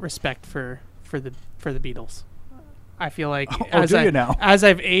respect for the Beatles. I feel like you now? as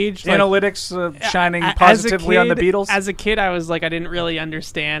I've aged, like, Analytics shining as a positively on the kid- Beatles. As a kid, I was like, I didn't really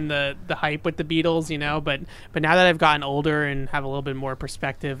understand the hype with the Beatles, but now that I've gotten older and have a little bit more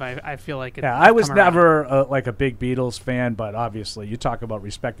perspective, I feel like yeah, I've I was come around. never like a big Beatles fan, but obviously you talk about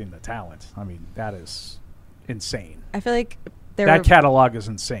respecting the talent. I mean, that is insane. I feel like That catalog is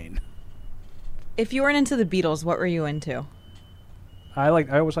insane. if you weren't into the Beatles, what were you into? I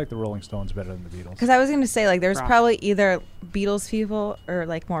always like the Rolling Stones better than the Beatles. Because I was going to say, like, there's Rock. probably either Beatles people or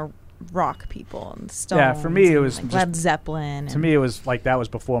like more rock people and Stones. Yeah, for me, it and, was like, just- Led Zeppelin. To me, it was like that was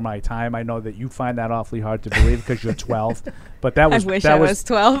before my time. I know that you find that awfully hard to believe because you're 12, but that I was wish that I was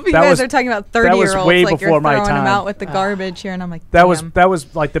 12. You that guys was- are talking about that was 30-year-olds. way Like, you're before my throwing them time. out with the garbage here, and I'm like, that was damn.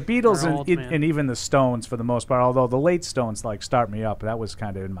 like the Beatles We're old, man. and even the Stones for the most part. Although the late Stones like start me up, that was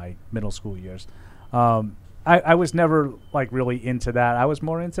kind of in my middle school years. I was never like really into that. I was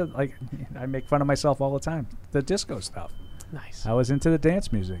more into like I make fun of myself all the time. The disco stuff. Nice, I was into the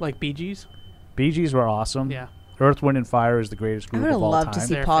dance music. like Bee Gees. Bee Gees were awesome. Yeah, Earth, Wind, and Fire is the greatest I group would have of all loved time. to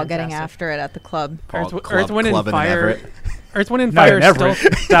see They're Paul getting fantastic. after it at the club. Called Earth, Wind, and Club in Fire. Everett. Earth, Wind, and No, Fire. in Everett,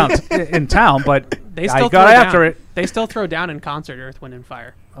 down in town, but They still I got throw after down. it. They still throw down in concert. Earth, Wind, and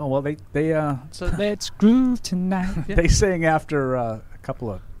Fire. Oh well, they So let's groove tonight. They sang after a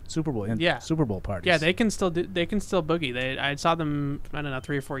couple of Super Bowl Super Bowl parties. Yeah, they can still boogie. I saw them, I don't know,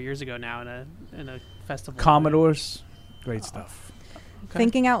 3 or 4 years ago now in a festival. Commodores, great stuff. Okay.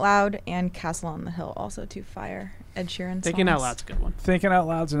 Thinking Out Loud and Castle on the Hill, also 2 fire Ed Sheeran songs. Thinking Out Loud's a good one. Thinking Out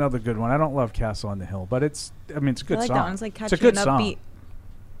Loud's another good one. I don't love Castle on the Hill, but it's a good song. That one. It's like catchy it's a good and song. upbeat.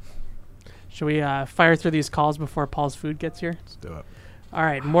 Should we fire through these calls before Paul's food gets here? Let's do it. All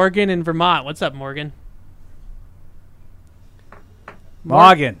right, Morgan in Vermont. What's up, Morgan?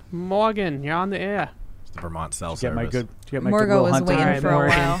 Morgan, you're on the air. It's the Vermont cell Get my service. Morgan was waiting for a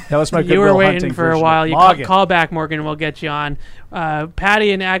while. That was my good You were Will waiting Hunting for a version. while. You Morgan. call back, Morgan. We'll get you on.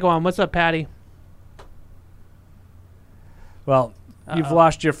 Patty and Agawam. What's up, Patty? Well, you've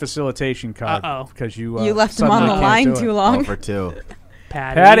lost your facilitation card because you left him on the line too long. For 2.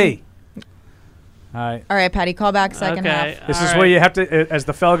 Patty. All right, Patty, call back second half. This is where you have to, as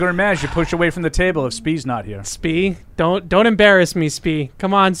the Felger match, you push away from the table if Spee's not here. Spee, don't embarrass me, Spee.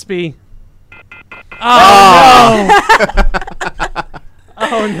 Come on, Spee. Oh, no.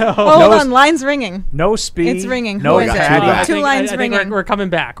 Oh, no. Hold on, line's ringing. No Spee. It's ringing. No Who is it? Patty. Two lines I ringing. think we're coming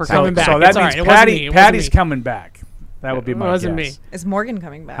back. We're coming back. So that It's means all right. Patty's coming back. That would be my guess. It wasn't me. Is Morgan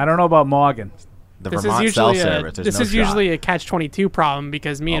coming back? I don't know about Morgan. This is usually a catch-22 problem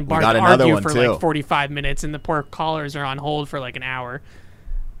because me and Bart argue for like 45 minutes and the poor callers are on hold for like an hour.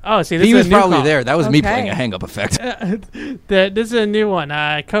 Oh, see, this he is was a new probably call. there. That was me playing a hang-up effect. This is a new one.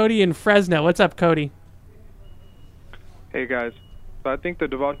 Cody in Fresno. What's up, Cody? Hey, guys. So I think the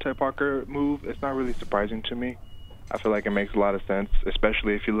DeVante Parker move is not really surprising to me. I feel like it makes a lot of sense,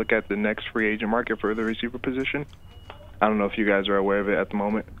 especially if you look at the next free agent market for the receiver position. I don't know if you guys are aware of it at the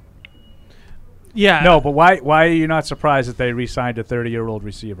moment. Yeah. No, but why are you not surprised that they re-signed a 30-year-old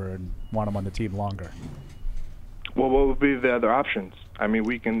receiver and want him on the team longer? Well, what would be the other options? I mean,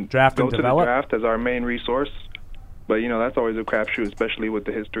 we can draft go and to develop? the draft as our main resource, but, that's always a crapshoot, especially with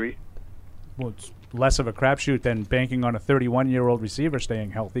the history. Well, it's less of a crapshoot than banking on a 31-year-old receiver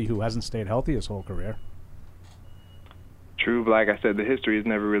staying healthy who hasn't stayed healthy his whole career. True, but like I said, the history has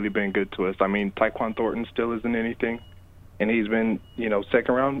never really been good to us. I mean, Tyquan Thornton still isn't anything, and he's been,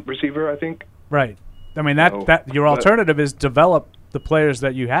 second-round receiver, I think. Right. I mean, that your alternative is develop the players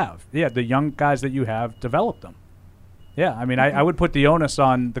that you have. Yeah, the young guys that you have, develop them. Yeah, I mean, I would put the onus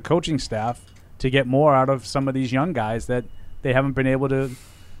on the coaching staff to get more out of some of these young guys that they haven't been able to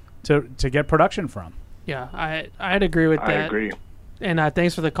get production from. Yeah, I'd agree with that. I agree. And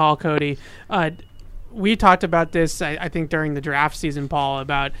thanks for the call, Cody. We talked about this, I think, during the draft season, Paul,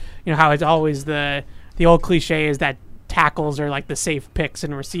 about how it's always the old cliche is that tackles are like the safe picks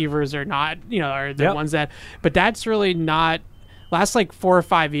and receivers are not, are the ones that. But that's really not. Last like 4 or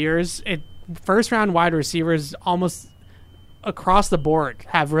 5 years, first round wide receivers almost across the board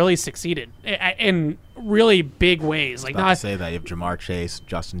have really succeeded in really big ways. Like, not to say that you have Jamar Chase,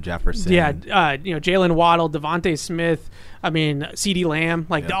 Justin Jefferson. Yeah, Jalen Waddle, DeVante Smith. I mean, CeeDee Lamb.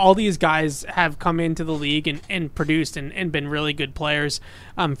 All these guys have come into the league and produced and been really good players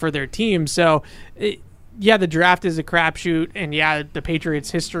for their team. So. The draft is a crapshoot, and the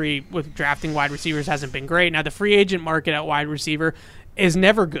Patriots' history with drafting wide receivers hasn't been great. Now, the free agent market at wide receiver is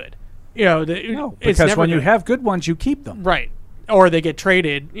never good. Because when you have good ones, you keep them, right? Or they get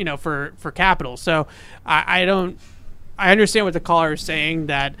traded, for capital. So I understand what the caller is saying,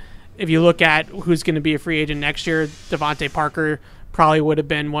 that if you look at who's going to be a free agent next year, DeVante Parker probably would have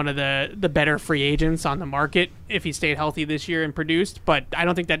been one of the better free agents on the market if he stayed healthy this year and produced. But I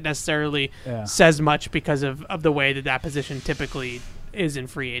don't think that necessarily says much because of the way that position typically is in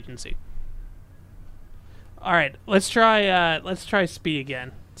free agency. All right, let's try Spee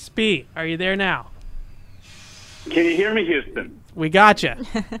again. Spee, are you there now? Can you hear me, Houston? We got you.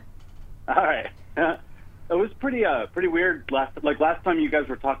 All right. It was pretty weird last time you guys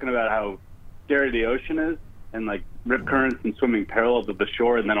were talking about how scary the ocean is and rip currents and swimming parallel to the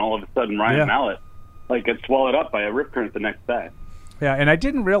shore, and then all of a sudden Ryan Mallett gets swallowed up by a rip current the next day. Yeah, and I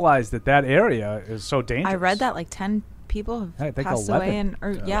didn't realize that area is so dangerous. I read that 10 people have passed 11.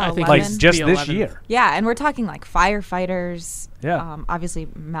 away, I think 11. just this 11. year. Yeah, and we're talking firefighters. Yeah. Obviously,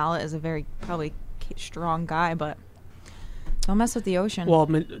 Mallett is a very probably strong guy, but don't mess with the ocean. Well,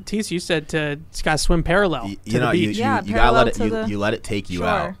 Matisse, you said it's got to swim parallel to the beach. You gotta let it. You let it take you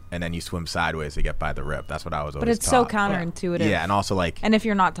out, and then you swim sideways to get by the rip. That's what I was always. But it's taught. so counterintuitive. Yeah, and also and if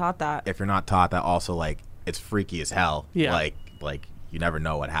you're not taught that, also it's freaky as hell. Yeah. Like you never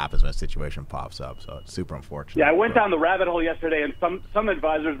know what happens when a situation pops up, so it's super unfortunate. Yeah, I went down the rabbit hole yesterday, and some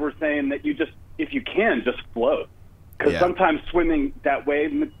advisors were saying that if you can, just float, because sometimes swimming that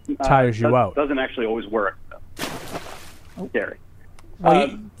way tires you out. Doesn't actually always work. So. Scary.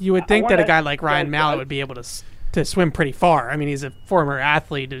 Well, you would think that a guy like Ryan Mallett would be able to to swim pretty far. I mean, he's a former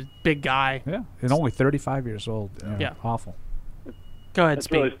athlete, a big guy. Yeah, and only 35 years old. Yeah. Awful. Go ahead, That's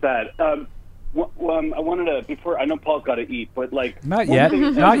Speed. really sad. I wanted to, before, I know Paul's got to eat, but like... Not one yet. thing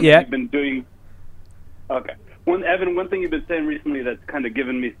Not Evan, yet. You've been doing... Okay. Evan, one thing you've been saying recently that's kind of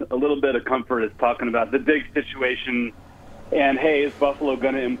given me a little bit of comfort is talking about the Diggs situation and, hey, is Buffalo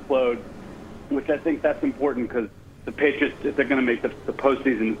going to implode? Which I think that's important because the Patriots, if they're going to make the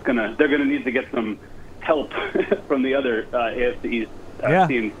postseason, they're going to need to get some help from the other AFC East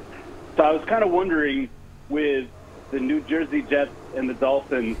teams. So I was kind of wondering, with the New Jersey Jets and the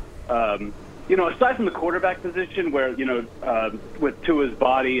Dolphins, aside from the quarterback position where, with Tua's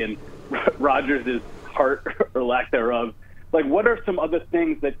body and Rodgers' heart or lack thereof, like what are some other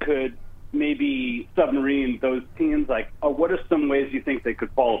things that could maybe submarine those teams? Like, what are some ways you think they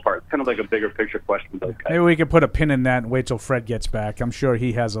could fall apart? It's kind of like a bigger picture question with those guys. Maybe we could put a pin in that and wait till Fred gets back. I'm sure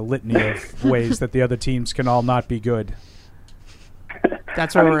he has a litany of ways that the other teams can all not be good.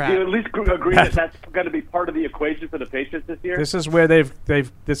 That's where we're at. Do you at least agree that that's going to be part of the equation for the Patriots this year? This is where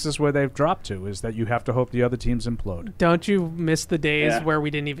they've dropped to, is that you have to hope the other teams implode. Don't you miss the days where we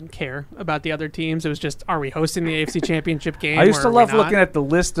didn't even care about the other teams? It was just, are we hosting the AFC Championship game? I used to or are love we not? looking at the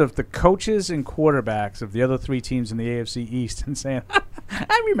list of the coaches and quarterbacks of the other three teams in the AFC East and saying,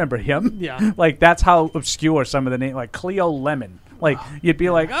 I remember him. Yeah. Like, that's how obscure some of the names, like Cleo Lemon. Like, you'd be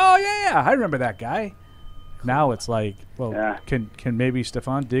like, oh, yeah, I remember that guy. Now it's like, well, can maybe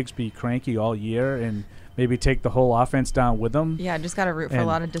Stephon Diggs be cranky all year and maybe take the whole offense down with him? Yeah, just got to root for a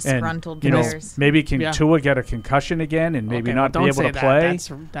lot of disgruntled and, players. Maybe can Tua get a concussion again and maybe not be able to that. play? That's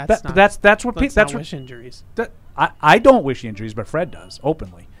what let's that's not wish injuries. I don't wish injuries, but Fred does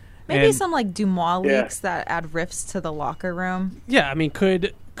openly. Maybe and, some like Dumois leaks that add rifts to the locker room. Yeah, I mean,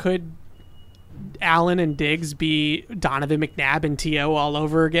 could Allen and Diggs be Donovan McNabb and T.O. all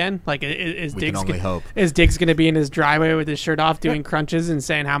over again? Like, is We Diggs can only hope. Is Diggs going to be in his driveway with his shirt off doing crunches and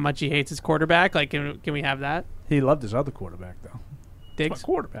saying how much he hates his quarterback? Like, can we have that? He loved his other quarterback, though. Diggs? It's my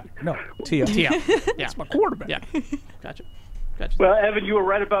quarterback. No, T.O. T.O. Yeah. It's my quarterback. Yeah. Gotcha. Well, Evan, you were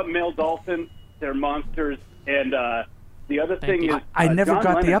right about male dolphins. They're monsters. And the other thing is, I never John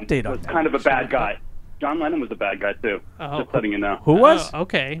got Lennon the update on was that. kind of a bad guy. John Lennon was a bad guy, too. Just letting you know. Who was?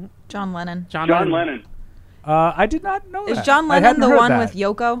 Okay. John Lennon. John Lennon. I did not know that. Is John I Lennon hadn't the heard one that. with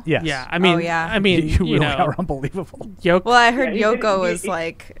Yoko? Yes. Yeah, I mean, you really know, are unbelievable. Yoko. Well, I heard Yoko was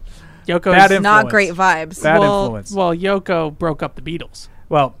like Yoko Bad is not influence. great vibes. Bad well, influence. Well, Yoko broke up the Beatles.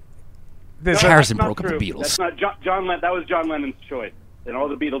 Well, Harrison That's broke not up the true. Beatles. That's not John. That was John Lennon's choice, and all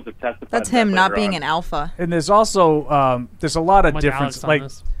the Beatles have testified. That's to that him not later being on. an alpha. and there's also there's a lot of What's difference. Alex on Like,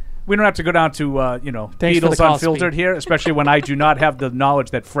 this? we don't have to go down to Thanks for the Beatles call, Unfiltered Speed. here, especially when I do not have the knowledge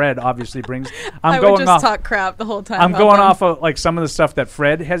that Fred obviously brings. I I'm would going just off. talk crap the whole time. I'm about going them. off of like some of the stuff that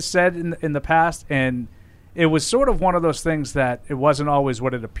Fred has said in the past, and it was sort of one of those things that it wasn't always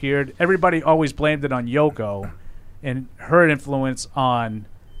what it appeared. Everybody always blamed it on Yoko and her influence on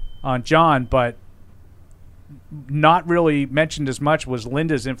John, but not really mentioned as much was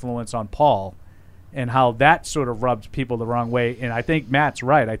Linda's influence on Paul and how that sort of rubbed people the wrong way. And I think Matt's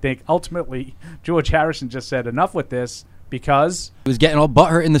right. I think ultimately George Harrison just said enough with this because He was getting all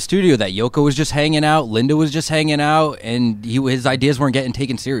butthurt in the studio that Yoko was just hanging out, Linda was just hanging out, and his ideas weren't getting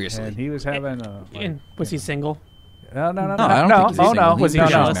taken seriously. and he was having a And was he single? No, I don't think he's single. Was he He's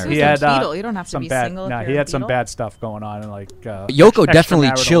jealous? married. He He's a had Beatle. You don't have to some be bad. single if No, you're he a had some Beatle. bad stuff going on, and like Yoko definitely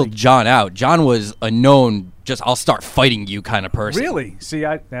extramarital. chilled John out. John was a known, just I'll start fighting you kind of person. Really? See,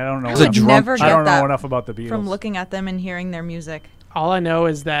 I don't know. He was a I'd drunk never I get don't know that enough about the Beatles. from looking at them and hearing their music. All I know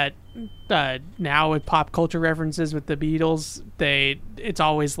is that now with pop culture references with the Beatles, it's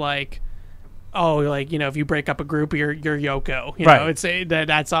always like, oh, like, if you break up a group, you're Yoko. You Right. know, it's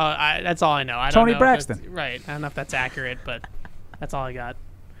that's all. That's all I know. I don't Toni know if Braxton. that's- Right. I don't know if that's accurate, but that's all I got.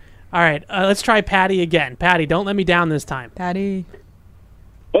 All right, let's try Patty again. Patty, don't let me down this time. Patty.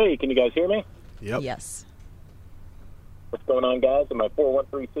 Hey, can you guys hear me? Yep. Yes. What's going on, guys? And my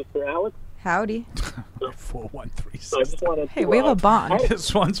 413 sister, Alex. Howdy. 413 So I just wanted Hey, to, we have a bond.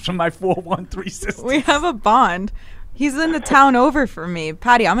 This one's from my 413 sister. We have a bond. He's in the town over from me.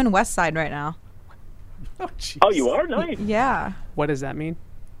 Patty, I'm in West Side right now. Oh, jeez. Oh, you are? Nice. Yeah. What does that mean?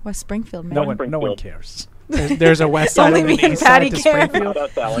 West Springfield, man. No one cares. There's a west side Only of me the and east side Patty to care. Springfield.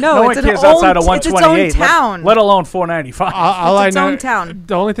 That's Alex. No, No it's one an cares own, outside of it's its 128, own town. let alone 495. All I its know, own town.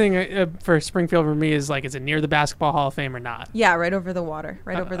 The only thing for Springfield for me is like, is it near the Basketball Hall of Fame or not? Yeah, right over the water.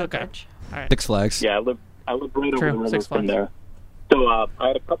 Right over the okay. bridge. All right. Six Flags. Yeah, I live right True, over the river Six from Flags. there. So I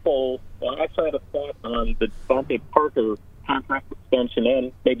had a couple. Well, I actually had a thought on the DeVante Parker contract extension,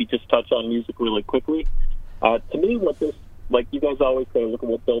 and maybe just touch on music really quickly. To me, what this, like you guys always say, look at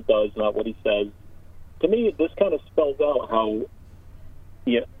what Bill does, not what he says. to me, this kind of spells out how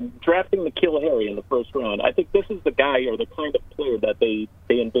drafting N'Keal Harry in the first round, I think this is the guy or the kind of player that they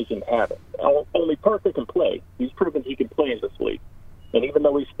envision having. Only Parker can play. He's proven he can play in this league. And even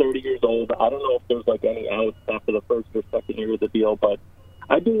though he's 30 years old, I don't know if there's like any outs after the first or second year of the deal, but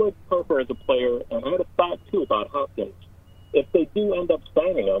I do like Parker as a player, and I had a thought, too, about Hopkins. If they do end up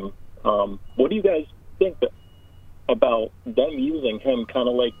signing him, what do you guys think about them using him kind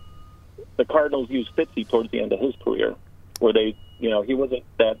of like the Cardinals used Fitzy towards the end of his career, where they, he wasn't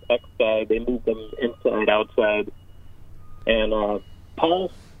that X guy. They moved him inside, outside. And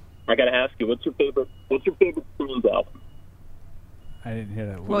Paul, I got to ask you, what's your favorite Stones album? I didn't hear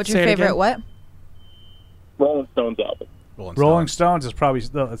that. What's your favorite what? Rolling Stones album. Rolling Stones is probably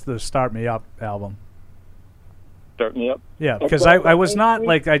the Start Me Up album. Start Me Up? Yeah, because I was not,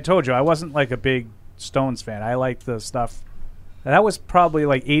 like I told you, I wasn't like a big Stones fan. I liked the stuff. That was probably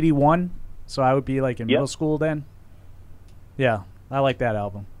like 81, so I would be like in middle school then. Yeah, I like that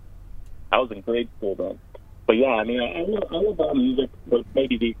album. I was in grade school then. But yeah, I mean, I love all music, with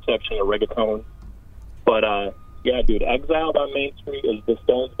maybe the exception of reggaeton. But yeah, dude, Exiled on Main Street is the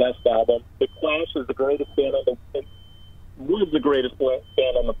Stones' best album. The Clash is the greatest band was the greatest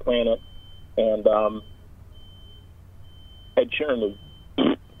band on the planet. And Ed Sheeran is,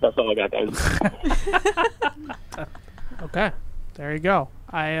 that's all I got, guys. Okay, there you go.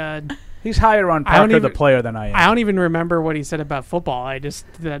 He's higher on Parker the player than I am. I don't even remember what he said about football. I just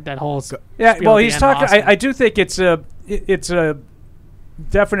that whole well, he's talking. I do think it's a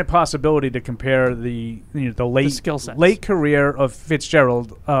definite possibility to compare the late career of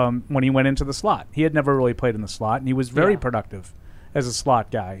Fitzgerald when he went into the slot. He had never really played in the slot, and he was very productive as a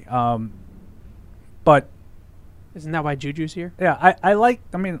slot guy. But isn't that why Juju's here? Yeah, I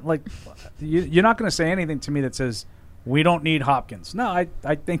mean, you're not going to say anything to me that says we don't need Hopkins. No,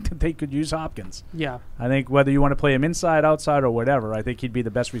 I think that they could use Hopkins. Yeah. I think whether you want to play him inside, outside, or whatever, I think he'd be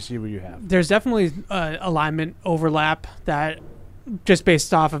the best receiver you have. There's definitely alignment overlap that just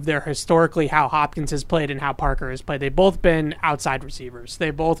based off of their historically how Hopkins has played and how Parker has played. They've both been outside receivers.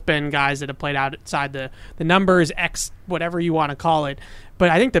 They've both been guys that have played outside the numbers, X, whatever you want to call it. But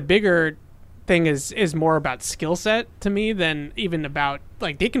I think the bigger thing is more about skill set to me than even about,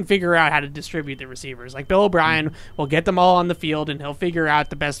 like, they can figure out how to distribute the receivers. Like, Bill O'Brien will get them all on the field, and he'll figure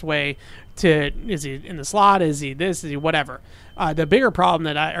out the best way to, is he in the slot, is he this, is he whatever. The bigger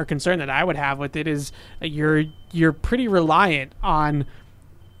problem or concern that I would have with it is you're pretty reliant on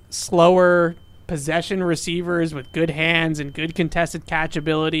slower possession receivers with good hands and good contested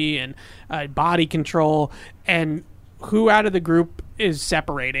catchability and body control, and who out of the group is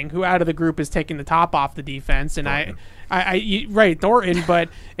separating, who out of the group is taking the top off the defense. And Thornton. Thornton, but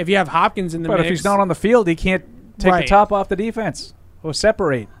if you have Hopkins in the mix. But if he's not on the field, he can't take the top off the defense or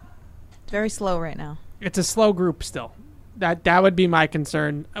separate. It's very slow right now. It's a slow group still. That would be my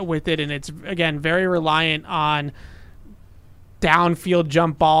concern with it, and it's, again, very reliant on downfield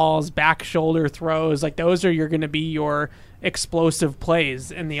jump balls, back shoulder throws. Like, those are going to be your explosive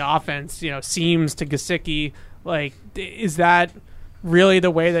plays in the offense. Seams to Gesicki. Like, is that really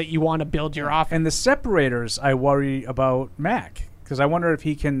the way that you want to build your offense? And the separators, I worry about Mac, because I wonder if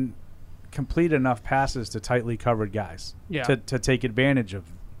he can complete enough passes to tightly covered guys to take advantage of,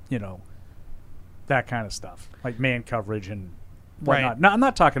 that kind of stuff, like man coverage and whatnot. Right. No, I'm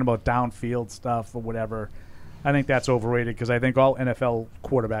not talking about downfield stuff or whatever. I think that's overrated, because I think all NFL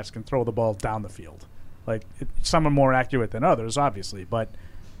quarterbacks can throw the ball down the field. Like, some are more accurate than others, obviously, but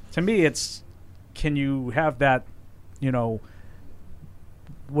to me, it's, can you have that,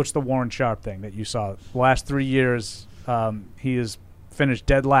 what's the Warren Sharp thing that you saw? The last 3 years, he has finished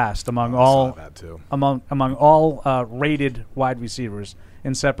dead last among all rated wide receivers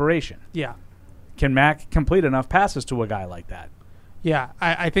in separation. Yeah. Can Mac complete enough passes to a guy like that? Yeah,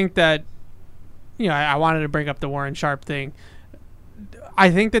 I think that, I wanted to bring up the Warren Sharp thing.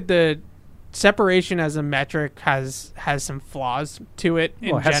 I think that the separation as a metric has some flaws to it in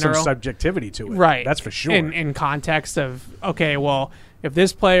general. It has some subjectivity to it. Right. That's for sure. In context of, okay, well, if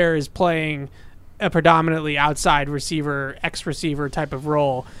this player is playing a predominantly outside receiver, X-receiver type of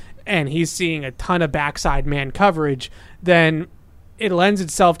role, and he's seeing a ton of backside man coverage, then it lends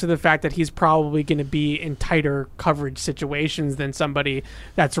itself to the fact that he's probably going to be in tighter coverage situations than somebody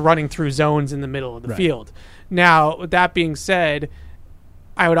that's running through zones in the middle of the field. Now, with that being said,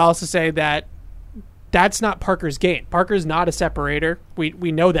 I would also say that that's not Parker's game. Parker's not a separator.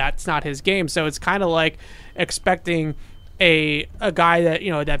 We know that's not his game. So it's kind of like expecting a guy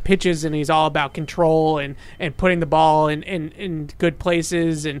that that pitches and he's all about control and putting the ball in good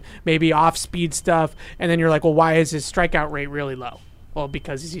places and maybe off speed stuff. And then you're like, well, why is his strikeout rate really low? Well,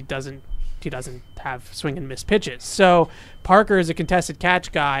 because he doesn't doesn't have swing and miss pitches. So Parker is a contested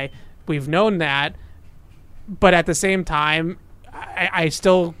catch guy. We've known that, but at the same time, I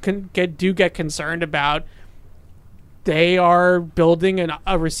still do get concerned about they are building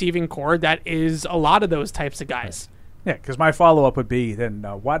a receiving core that is a lot of those types of guys. Yeah, because my follow-up would be, then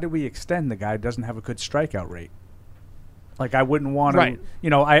why do we extend the guy who doesn't have a good strikeout rate? Like, I wouldn't want to, Right.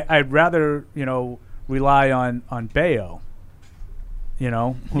 I'd rather, rely on Bayo,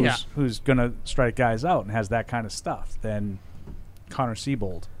 who's going to strike guys out and has that kind of stuff, than Connor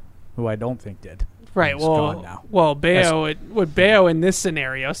Siebold, who I don't think did. Right. He's gone now. Well, Bayo in this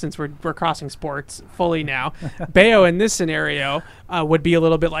scenario, since we're crossing sports fully now, Bayo in this scenario would be a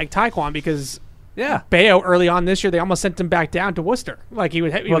little bit like Taekwon, because Bayo early on this year they almost sent him back down to Worcester. Like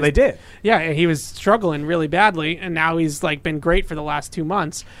they did. Yeah, and he was struggling really badly, and now he's like been great for the last 2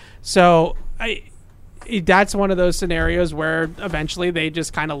 months. So that's one of those scenarios where eventually they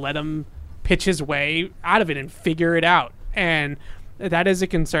just kind of let him pitch his way out of it and figure it out, and that is a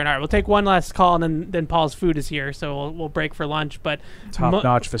concern. All right, we'll take one last call, and then Paul's food is here, so we'll break for lunch. But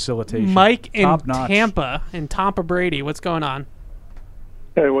top-notch facilitation. Mike in Top-notch. Tampa Brady, what's going on?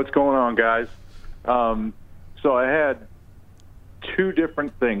 Hey, what's going on, guys? So I had two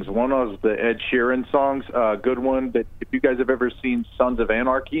different things. One was the Ed Sheeran songs, good one. That if you guys have ever seen Sons of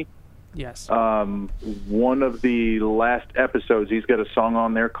Anarchy, yes. One of the last episodes, he's got a song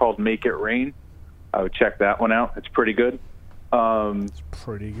on there called "Make It Rain." I would check that one out. It's pretty good. It's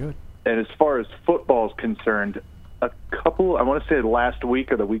pretty good. And as far as football is concerned, I want to say last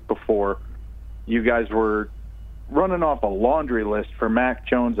week or the week before, you guys were running off a laundry list for Mac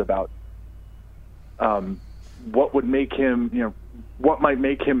Jones about what would make him, what might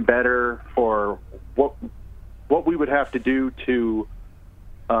make him better, or what we would have to do to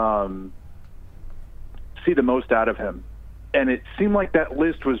see the most out of him. And it seemed like that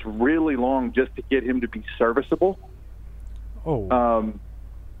list was really long just to get him to be serviceable. Oh.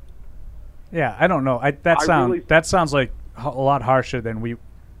 Yeah, I don't know. That sounds like a lot harsher than we.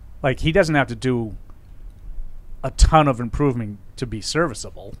 Like, he doesn't have to do a ton of improvement to be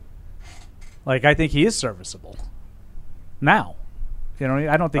serviceable. Like, I think he is serviceable now.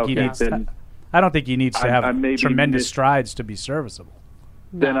 I don't think he needs. I don't think he needs to have tremendous strides to be serviceable.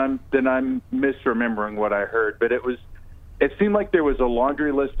 Then I'm misremembering what I heard, but it seemed like there was a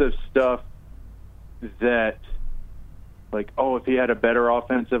laundry list of stuff that, like, if he had a better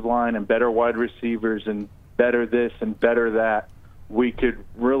offensive line and better wide receivers and better this and better that, we could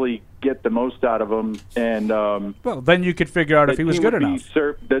really get the most out of him. And well, then you could figure out if he was good enough.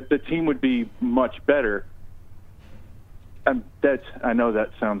 The team would be much better. And I know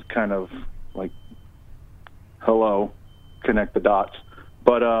that sounds kind of like, hello, connect the dots.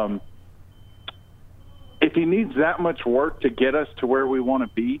 But if he needs that much work to get us to where we want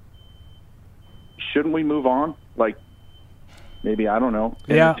to be, shouldn't we move on? Like, maybe, I don't know.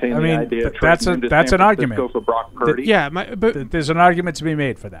 Yeah, I mean, that's an argument. For Brock Purdy. But there's an argument to be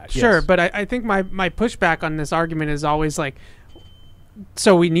made for that. Sure, yes. But I think my pushback on this argument is always like,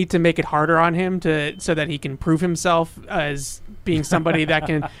 so we need to make it harder on him so that he can prove himself as being somebody that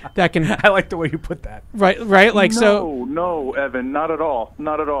can. I like the way you put that. Right. Like No, Evan, not at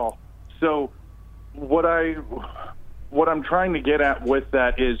all. So what I'm trying to get at with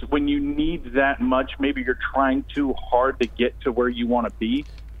that is, when you need that much, maybe you're trying too hard to get to where you want to be,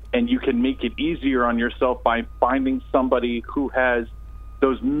 and you can make it easier on yourself by finding somebody who has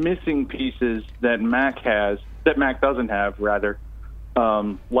those missing pieces that Mac doesn't have, rather.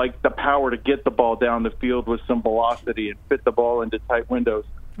 Like the power to get the ball down the field with some velocity and fit the ball into tight windows.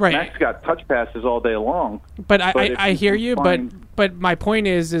 Right. Mac's got touch passes all day long. But I hear you, but my point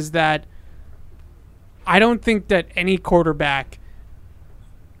is that I don't think that any quarterback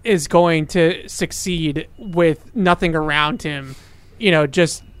is going to succeed with nothing around him,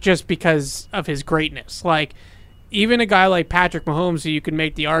 just because of his greatness. Like, even a guy like Patrick Mahomes, who you can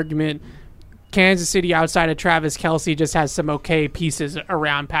make the argument, Kansas City outside of Travis Kelce just has some okay pieces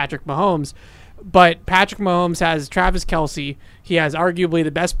around Patrick Mahomes. But Patrick Mahomes has Travis Kelce. He has arguably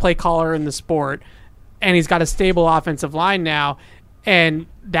the best play caller in the sport, and he's got a stable offensive line now, and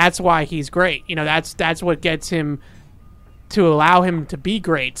that's why he's great. That's what gets him to allow him to be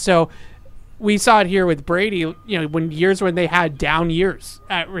great. So we saw it here with Brady. When they had down years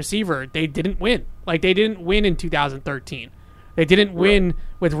at receiver, they didn't win. Like, they didn't win in 2013. They didn't win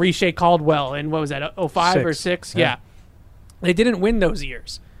with Riche Caldwell in, what was that, 05 or 6? Yeah. They didn't win those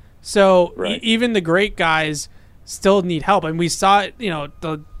years. So even the great guys still need help. And we saw it,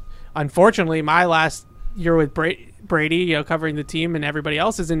 unfortunately, my last year with Brady, covering the team and everybody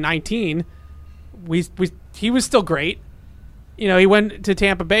else, is in 19. He was still great. he went to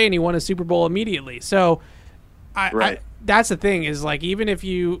Tampa Bay and he won a Super Bowl immediately. So that's the thing is, like, even if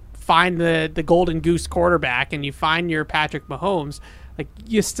you find the golden goose quarterback and you find your Patrick Mahomes, like,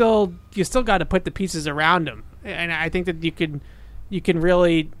 you still got to put the pieces around him. And I think that you can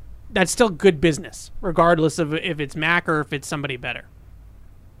really, that's still good business, regardless of if it's Mac or if it's somebody better.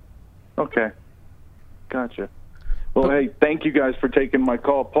 Okay. Gotcha. Well, hey, thank you guys for taking my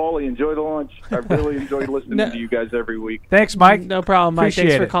call. Paulie, enjoy the lunch. I really enjoyed listening to you guys every week. Thanks, Mike. No problem, Mike. Appreciate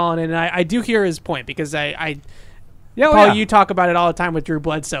Thanks for it. calling in. And I do hear his point, because Paul, you talk about it all the time with Drew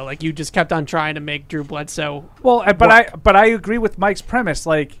Bledsoe. Like, you just kept on trying to make Drew Bledsoe. Well, but I agree with Mike's premise.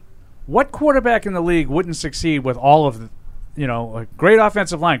 Like, what quarterback in the league wouldn't succeed with all of the, a great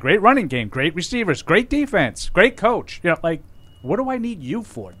offensive line, great running game, great receivers, great defense, great coach? Like, what do I need you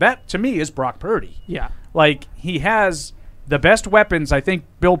for? That, to me, is Brock Purdy. Yeah. Like, he has the best weapons. I think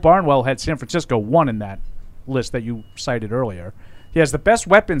Bill Barnwell had San Francisco 1 in that list that you cited earlier. He has the best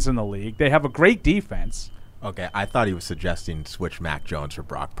weapons in the league. They have a great defense. Okay, I thought he was suggesting switch Mac Jones for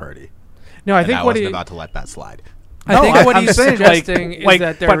Brock Purdy. No, I think I wasn't about to let that slide. I think what he's suggesting is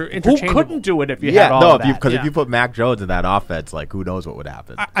that they're interchangeable. Who couldn't do it if you had all of that? Because if you put Mac Jones in that offense, like, who knows what would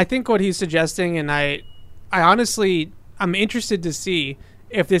happen? I think what he's suggesting, and I honestly, I'm interested to see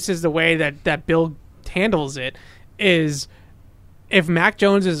if this is the way that Bill handles it, is if Mac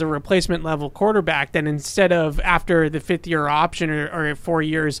Jones is a replacement level quarterback, then instead of after the 5th-year option or 4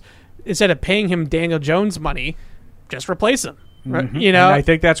 years, instead of paying him Daniel Jones money, just replace him. Right? Mm-hmm. And I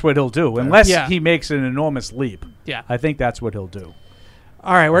think that's what he'll do, unless he makes an enormous leap. Yeah, I think that's what he'll do.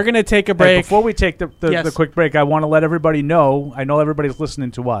 All right, we're going to take a break. Hey, before we take the quick break, I want to let everybody know, I know everybody's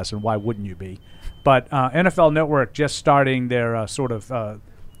listening to us, and why wouldn't you be? But NFL Network just starting their sort of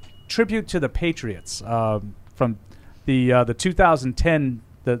tribute to the Patriots from the 2010,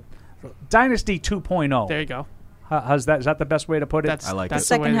 the Dynasty 2.0. There you go. How's that? Is that the best way to put it? I like the it.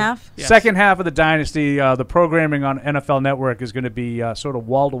 second half. Yes. Second half of the Dynasty. The programming on NFL Network is going to be sort of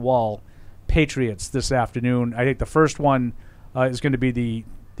wall-to-wall Patriots this afternoon. I think the first one is going to be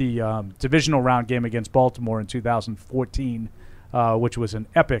the divisional round game against Baltimore in 2014, which was an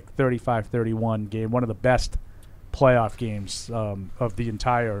epic 35-31 game, one of the best playoff games of the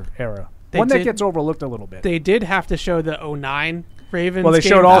entire era. One that gets overlooked a little bit. They did have to show the 09 Ravens. Well, they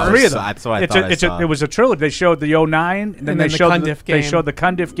showed all 3 of them. That's what I thought I saw. It was a trilogy. They showed the 09, and then they showed the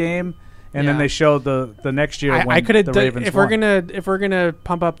Cundiff game, and then they showed the next year when the Ravens won. If we're gonna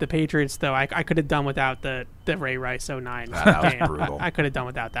pump up the Patriots, though, I could have done without the Ray Rice 09 that was game. brutal. I could have done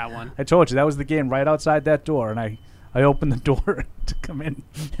without that one. I told you that was the game right outside that door, and I opened the door to come in,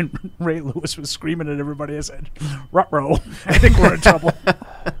 and Ray Lewis was screaming at everybody. I said, "Ruh-roh, I think we're in trouble."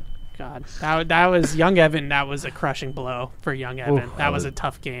 God, that was young Evan. That was a crushing blow for young Evan. That was a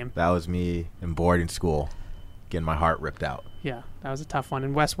tough game. That was me in boarding school, getting my heart ripped out. Yeah, that was a tough one.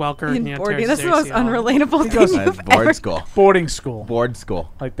 And Wes Welker, In boarding, that's the most unrelatable thing you've boarding school. Boarding school. Boarding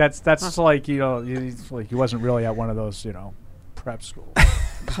school. Like that's like like he wasn't really at one of those prep schools.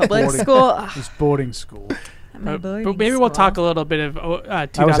 Public school. It was boarding school. But maybe we'll talk a little bit of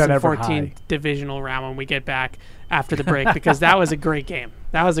 2014 divisional round when we get back after the break, because that was a great game.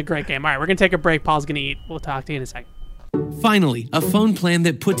 That was a great game. All right, we're going to take a break. Paul's going to eat. We'll talk to you in a second. Finally, a phone plan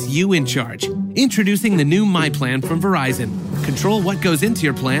that puts you in charge. Introducing the new My Plan from Verizon. Control what goes into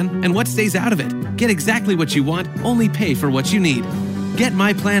your plan and what stays out of it. Get exactly what you want, only pay for what you need. Get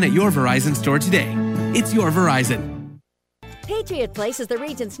My Plan at your Verizon store today. It's your Verizon. Patriot Place is the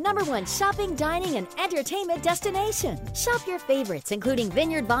region's #1 shopping, dining, and entertainment destination. Shop your favorites, including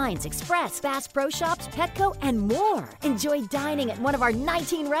Vineyard Vines, Express, Bass Pro Shops, Petco, and more. Enjoy dining at one of our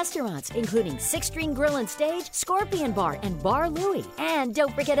 19 restaurants, including Six String Grill and Stage, Scorpion Bar, and Bar Louie. And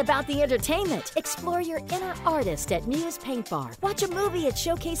don't forget about the entertainment. Explore your inner artist at Muse Paint Bar. Watch a movie at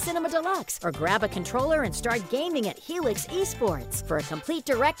Showcase Cinema Deluxe, or grab a controller and start gaming at Helix Esports. For a complete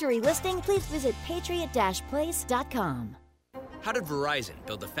directory listing, please visit patriot-place.com. How did Verizon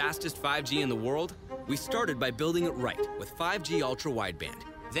build the fastest 5G in the world? We started by building it right with 5G Ultra Wideband.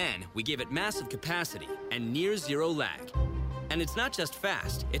 Then we gave it massive capacity and near zero lag. And it's not just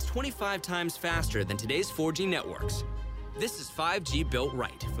fast, it's 25 times faster than today's 4G networks. This is 5G built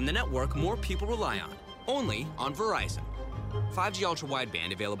right from the network more people rely on, only on Verizon. 5G Ultra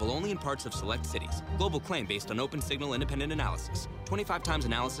Wideband available only in parts of select cities. Global claim based on open signal independent analysis. 25 times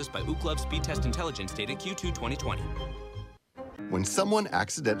analysis by Ookla Speed Test Intelligence data Q2 2020. When someone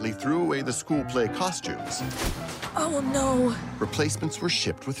accidentally threw away the school play costumes. Oh no. Replacements were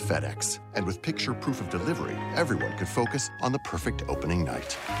shipped with FedEx. And with picture proof of delivery, everyone could focus on the perfect opening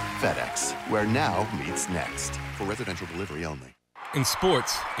night. FedEx, where now meets next. For residential delivery only. In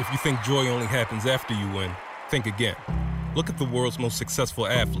sports, if you think joy only happens after you win, think again. Look at the world's most successful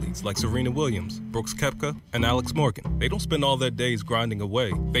athletes like Serena Williams, Brooks Koepka, and Alex Morgan. They don't spend all their days grinding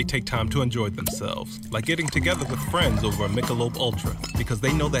away. They take time to enjoy themselves, like getting together with friends over a Michelob Ultra, because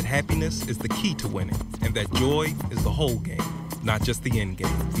they know that happiness is the key to winning, and that joy is the whole game, not just the end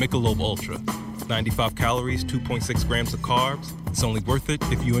game. Michelob Ultra. 95 calories, 2.6 grams of carbs. It's only worth it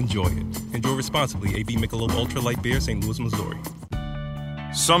if you enjoy it. Enjoy responsibly. AB Michelob Ultra Light Beer, St. Louis, Missouri.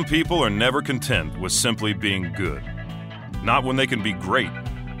 Some people are never content with simply being good. Not when they can be great.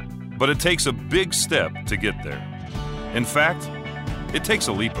 But it takes a big step to get there. In fact, it takes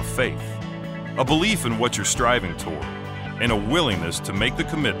a leap of faith, a belief in what you're striving toward, and a willingness to make the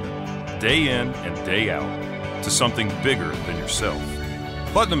commitment, day in and day out, to something bigger than yourself.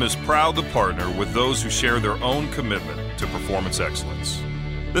 Putnam is proud to partner with those who share their own commitment to performance excellence.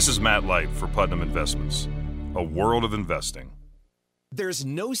 This is Matt Light for Putnam Investments, a world of investing. There's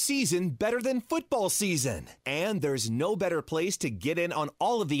no season better than football season, and there's no better place to get in on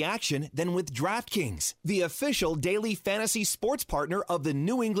all of the action than with DraftKings, the official daily fantasy sports partner of the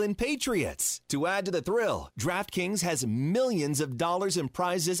New England Patriots. To add to the thrill, DraftKings has millions of dollars in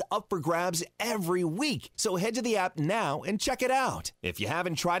prizes up for grabs every week, so head to the app now and check it out. If you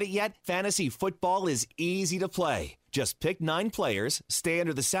haven't tried it yet, fantasy football is easy to play. Just pick 9 players, stay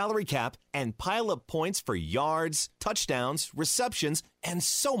under the salary cap, and pile up points for yards, touchdowns, receptions, and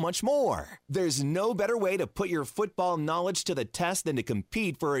so much more. There's no better way to put your football knowledge to the test than to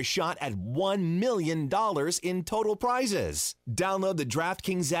compete for a shot at $1 million in total prizes. Download the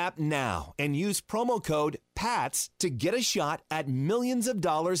DraftKings app now and use promo code PATS to get a shot at millions of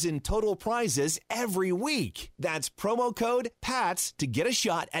dollars in total prizes every week. That's promo code PATS to get a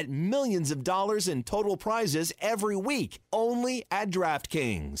shot at millions of dollars in total prizes every week, only at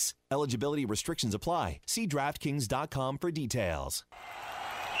DraftKings. Eligibility restrictions apply. See DraftKings.com for details.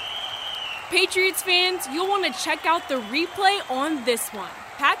 Patriots fans, you'll want to check out the replay on this one.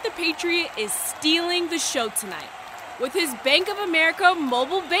 Pat the Patriot is stealing the show tonight with his Bank of America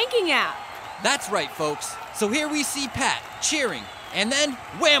mobile banking app. That's right, folks. So here we see Pat cheering, and then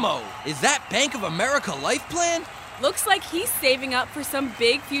whammo! Is that Bank of America life plan? Looks like he's saving up for some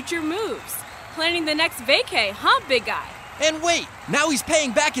big future moves. Planning the next vacay, huh, big guy? And wait, now he's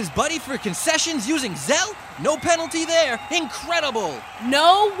paying back his buddy for concessions using Zelle? No penalty there. Incredible!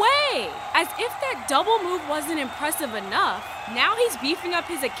 No way! As if that double move wasn't impressive enough, now he's beefing up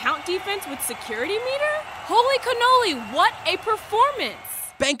his account defense with security meter? Holy cannoli, what a performance!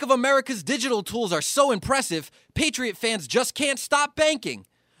 Bank of America's digital tools are so impressive, Patriot fans just can't stop banking.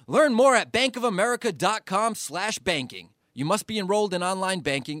 Learn more at bankofamerica.com/banking. You must be enrolled in online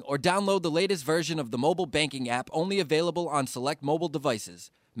banking or download the latest version of the mobile banking app, only available on select mobile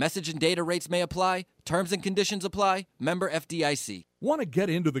devices. Message and data rates may apply. Terms and conditions apply. Member FDIC. Want to get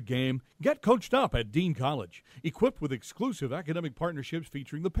into the game? Get coached up at Dean College. Equipped with exclusive academic partnerships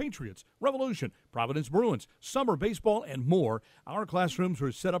featuring the Patriots, Revolution, Providence Bruins, summer baseball, and more, our classrooms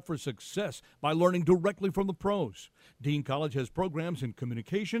are set up for success by learning directly from the pros. Dean College has programs in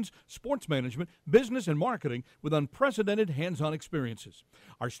communications, sports management, business, and marketing with unprecedented hands-on experiences.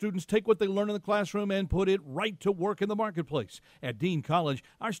 Our students take what they learn in the classroom and put it right to work in the marketplace. At Dean College,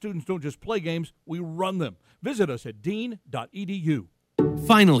 our students don't just play games, we run them. Visit us at dean.edu.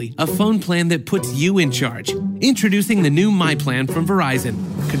 Finally, a phone plan that puts you in charge. Introducing the new My Plan from Verizon.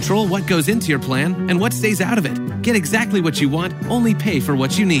 Control what goes into your plan and what stays out of it. Get exactly what you want, only pay for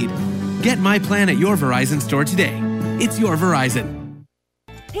what you need. Get My Plan at your Verizon store today. It's your Verizon.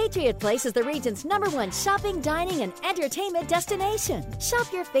 Patriot Place is the region's #1 shopping, dining, and entertainment destination.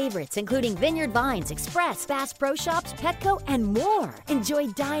 Shop your favorites, including Vineyard Vines, Express, Bass Pro Shops, Petco, and more. Enjoy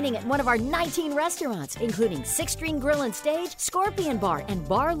dining at one of our 19 restaurants, including Six String Grill and Stage, Scorpion Bar, and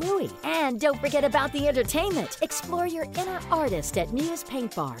Bar Louie. And don't forget about the entertainment. Explore your inner artist at Muse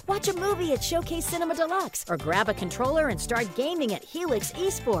Paint Bar. Watch a movie at Showcase Cinema Deluxe, or grab a controller and start gaming at Helix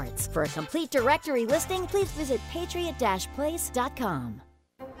Esports. For a complete directory listing, please visit patriot-place.com.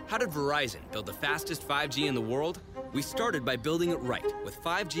 How did Verizon build the fastest 5G in the world? We started by building it right with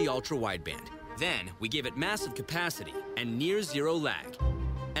 5G Ultra Wideband. Then we gave it massive capacity and near zero lag.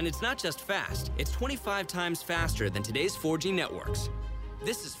 And it's not just fast, it's 25 times faster than today's 4G networks.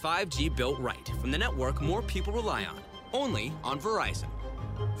 This is 5G built right from the network more people rely on, only on Verizon.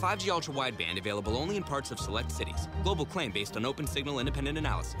 5G Ultra Wideband available only in parts of select cities. Global claim based on open signal independent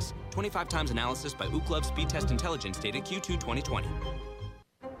analysis. 25 times analysis by Ookla Speed Test Intelligence data Q2 2020.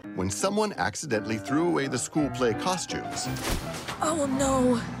 When someone accidentally threw away the school play costumes, Oh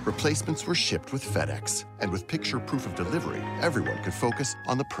no. replacements were shipped with FedEx. And with picture proof of delivery, everyone could focus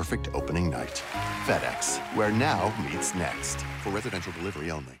on the perfect opening night. FedEx, where now meets next. For residential delivery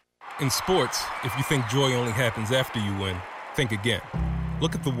only. In sports, if you think joy only happens after you win, think again.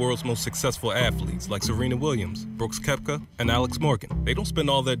 Look at the world's most successful athletes like Serena Williams, Brooks Koepka, and Alex Morgan. They don't spend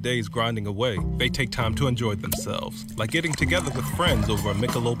all their days grinding away. They take time to enjoy themselves, like getting together with friends over a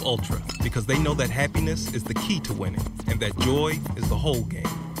Michelob Ultra, because they know that happiness is the key to winning, and that joy is the whole game,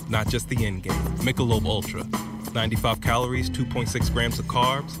 not just the end game. Michelob Ultra. 95 calories, 2.6 grams of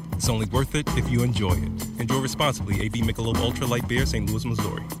carbs. It's only worth it if you enjoy it. Enjoy responsibly. AB Michelob Ultra Light Beer, St. Louis,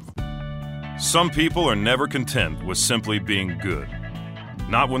 Missouri. Some people are never content with simply being good.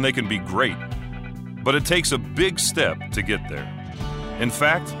 Not when they can be great. But it takes a big step to get there. In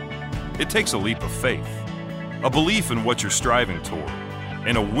fact, it takes a leap of faith, a belief in what you're striving toward,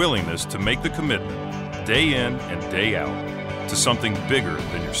 and a willingness to make the commitment, day in and day out, to something bigger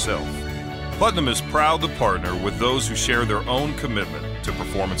than yourself. Putnam is proud to partner with those who share their own commitment to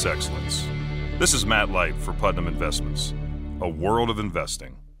performance excellence. This is Matt Light for Putnam Investments, a world of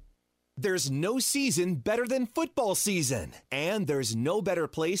investing. There's no season better than football season, and there's no better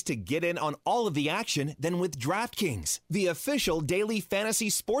place to get in on all of the action than with DraftKings, the official daily fantasy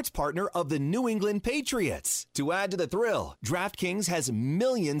sports partner of the New England Patriots. To add to the thrill, DraftKings has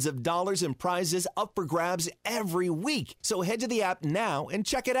millions of dollars in prizes up for grabs every week, so head to the app now and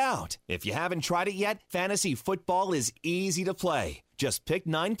check it out. If you haven't tried it yet, fantasy football is easy to play. Just pick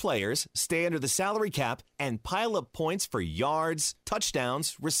 9 players, stay under the salary cap, and pile up points for yards,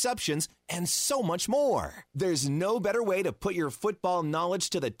 touchdowns, receptions, and so much more. There's no better way to put your football knowledge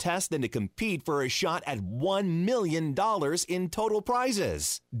to the test than to compete for a shot at $1 million in total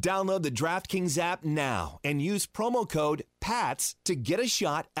prizes. Download the DraftKings app now and use promo code PATS to get a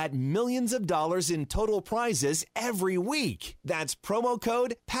shot at millions of dollars in total prizes every week. That's promo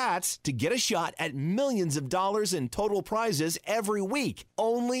code PATS to get a shot at millions of dollars in total prizes every week,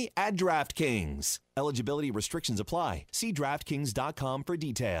 only at DraftKings. Eligibility restrictions apply. See DraftKings.com for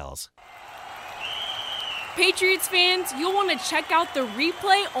details. Patriots fans, you'll want to check out the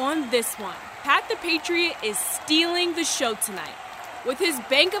replay on this one. Pat the Patriot is stealing the show tonight with his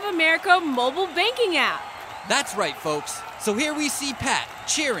Bank of America mobile banking app. That's right, folks. So here we see Pat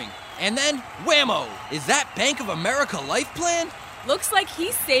cheering, and then whammo! Is that Bank of America life plan? Looks like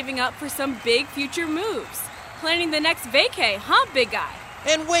he's saving up for some big future moves. Planning the next vacay, huh, big guy?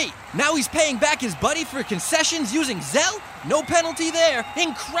 And wait, now he's paying back his buddy for concessions using Zelle? No penalty there.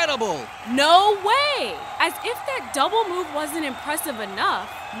 Incredible. No way. As if that double move wasn't impressive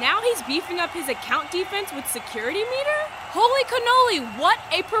enough, now he's beefing up his account defense with security meter? Holy cannoli, what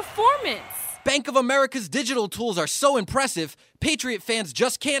a performance. Bank of America's digital tools are so impressive, Patriot fans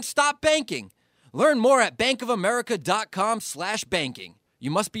just can't stop banking. Learn more at bankofamerica.com/banking. You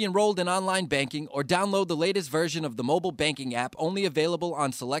must be enrolled in online banking or download the latest version of the mobile banking app, only available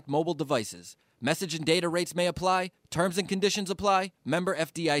on select mobile devices. Message and data rates may apply. Terms and conditions apply. Member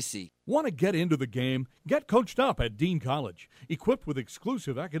FDIC. Want to get into the game? Get coached up at Dean College. Equipped with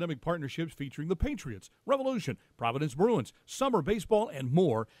exclusive academic partnerships featuring the Patriots, Revolution, Providence Bruins, summer baseball, and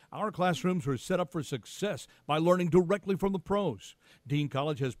more, our classrooms are set up for success by learning directly from the pros. Dean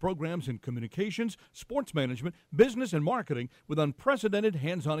College has programs in communications, sports management, business, and marketing with unprecedented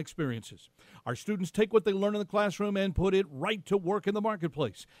hands-on experiences. Our students take what they learn in the classroom and put it right to work in the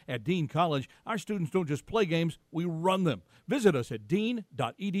marketplace. At Dean College, our students don't just play games, we run them. Visit us at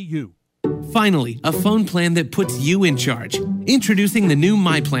dean.edu. Finally, a phone plan that puts you in charge. Introducing the new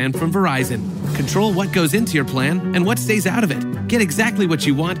My Plan from Verizon. Control what goes into your plan and what stays out of it. Get exactly what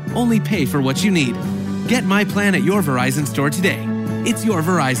you want, only pay for what you need. Get My Plan at your Verizon store today. It's your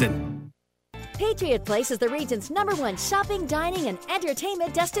Verizon. Patriot Place is the region's #1 shopping, dining, and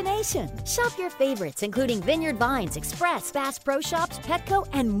entertainment destination. Shop your favorites, including Vineyard Vines, Express, Bass Pro Shops, Petco,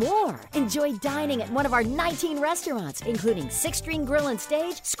 and more. Enjoy dining at one of our 19 restaurants, including Six String Grill and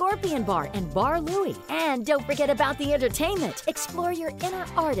Stage, Scorpion Bar, and Bar Louie. And don't forget about the entertainment. Explore your inner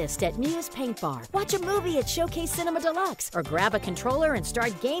artist at Muse Paint Bar. Watch a movie at Showcase Cinema Deluxe, or grab a controller and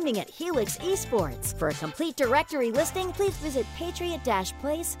start gaming at Helix Esports. For a complete directory listing, please visit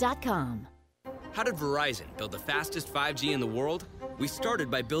patriot-place.com. How did Verizon build the fastest 5G in the world? We started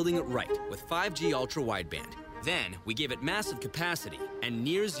by building it right with 5G ultra wideband. Then we gave it massive capacity and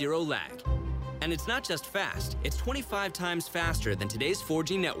near zero lag. And it's not just fast, it's 25 times faster than today's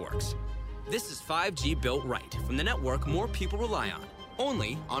 4G networks. This is 5G built right from the network more people rely on,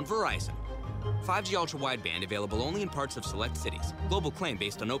 only on Verizon. 5G ultra wideband available only in parts of select cities. Global claim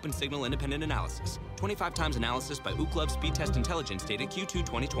based on open signal independent analysis. 25 times analysis by Ookla Speed Test Intelligence data Q2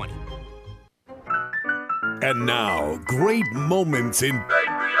 2020. And now, great moments in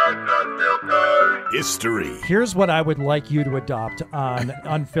history. Here's what I would like you to adopt on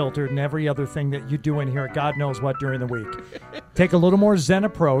Unfiltered and every other thing that you do in here, God knows what, during the week. take a little more Zen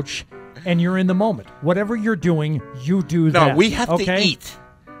approach, and you're in the moment. Whatever you're doing, you do that. No, we have to okay? eat.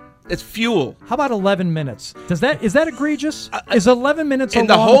 It's fuel. How about 11 minutes? Is that egregious? Is 11 minutes in a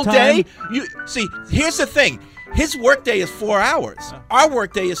the long whole time? day? You see, here's the thing. His workday is 4 hours. Our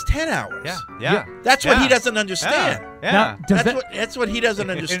workday is 10 hours. Yeah. That's what he doesn't understand. Now, does That's what he doesn't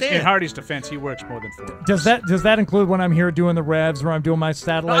understand. In Hardy's defense, he works more than 4. Does that include when I'm here doing the revs, where I'm doing my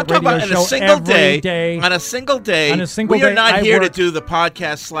satellite I'm talking radio about show on a single every day. On a single day. On a single we are day, not I here work- to do the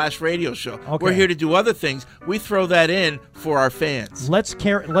podcast/radio show. Okay. We're here to do other things. We throw that in for our fans.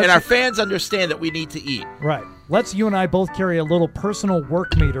 And our fans understand that we need to eat. Right. You and I both carry a little personal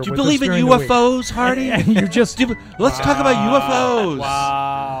work meter. Do you with believe us in during the week. UFOs, Hardy? And you just let's talk about UFOs.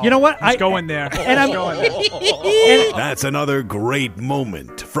 Wow. You know what? He's going there. And I'm going there. That's another great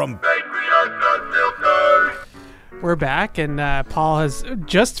moment from We're back, and Paul has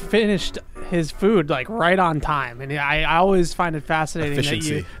just finished his food like right on time, and I always find it fascinating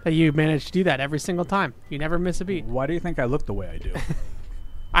Efficiency. that you manage to do that every single time. You never miss a beat. Why do you think I look the way I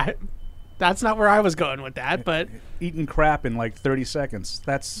do? That's not where I was going with that, but Eating crap in like 30 seconds.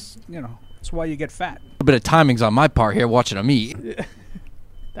 That's why you get fat. A bit of timing's on my part here watching them eat.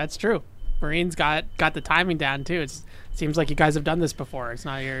 that's true. Marines got the timing down too. It seems like you guys have done this before. It's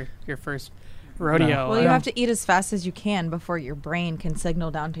not your first rodeo. Well, you have to eat as fast as you can before your brain can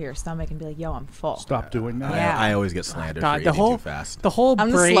signal down to your stomach and be like, "Yo, I'm full." Stop doing that. Yeah. I always get slandered God, for eating too fast. The whole I'm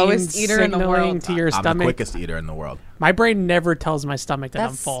the brain slowest eater in the signaling world. to your I'm stomach. the quickest eater in the world. My brain never tells my stomach that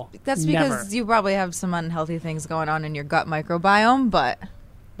I'm full. That's Never. because you probably have some unhealthy things going on in your gut microbiome, but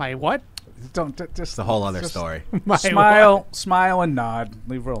my what? Don't just It's a whole other story. Smile and nod.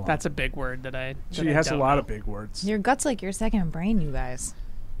 Leave her alone. That's a big word that I. She that I has a don't lot know. of big words. your gut's like your second brain, you guys.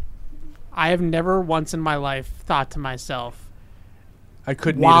 I have never once in my life thought to myself, I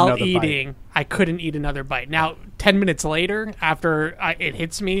couldn't while eat another eating, I couldn't eat another bite. Now, 10 minutes later, after it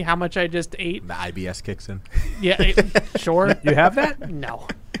hits me how much I just ate. The IBS kicks in. Yeah, sure. You have that? No.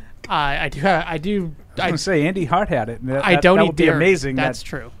 I do. I do. I was going to say Andy Hart had it. And I don't that eat would be dairy. amazing. That's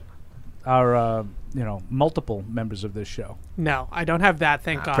true. Our multiple members of this show. No, I don't have that.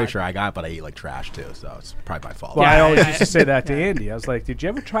 Thank I'm God. pretty sure I got it, but I eat like trash too, so it's probably my fault. Well, I always used to say that to Andy. I was like, "Did you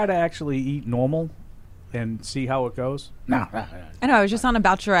ever try to actually eat normal and see how it goes?" No. I know. I was just on a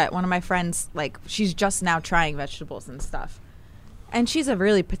bachelorette. One of my friends, she's just now trying vegetables and stuff, and she's a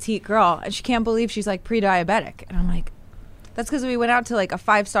really petite girl, and she can't believe she's pre-diabetic. And I'm like, that's because we went out to a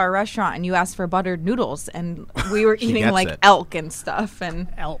 5-star restaurant, and you asked for buttered noodles, and we were eating gets it. elk and stuff, and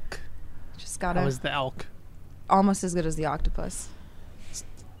elk. Just gotta. How was the elk? Almost as good as the octopus.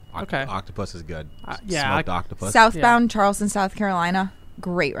 Okay. Octopus is good. Yeah, Smoked octopus. Southbound Charleston, South Carolina.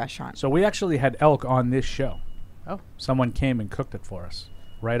 Great restaurant. So we actually had elk on this show. Oh. Someone came and cooked it for us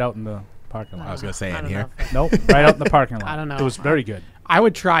right out in the parking lot. I was going to say in here. Nope, right out in the parking lot. I don't know. It was very good. I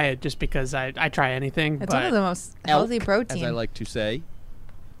would try it just because I try anything. It's but one of the most healthy protein. As I like to say.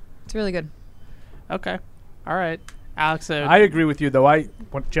 It's really good. Okay. All right. Alex, I agree with you, though.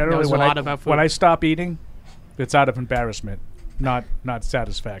 Generally knows a lot about food. when I stop eating, it's out of embarrassment, not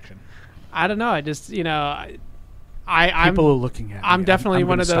satisfaction. I don't know. I just I'm People are looking at me. I'm definitely I'm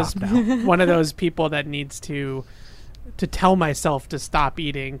one of gonna those stop now. one of those people that needs to tell myself to stop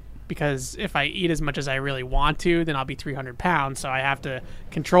eating, because if I eat as much as I really want to, then I'll be 300 pounds. So I have to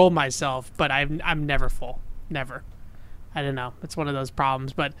control myself. But I'm never full. Never. I don't know. It's one of those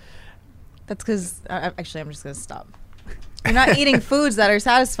problems. But that's because actually I'm just gonna stop. You're not eating foods that are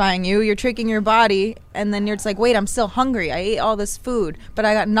satisfying you. You're tricking your body, and then you're just like, wait, I'm still hungry. I ate all this food, but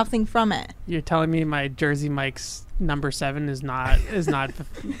I got nothing from it. You're telling me my Jersey Mike's number 7 is not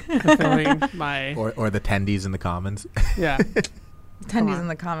fulfilling my or the tendies in the comments. Yeah. Tendies in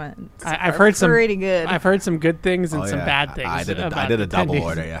the comments. I've heard some pretty good. I've heard some good things and some bad things. I did about a double tendies.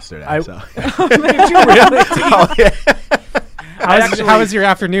 order yesterday. Did you really? Oh, yeah. How was your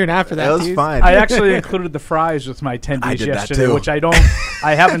afternoon after that? It was Tease? fine. I actually included the fries with my tendies did that yesterday, too. which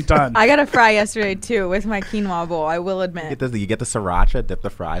I haven't done. I got a fry yesterday too with my quinoa bowl. I will admit. You get the sriracha, dip the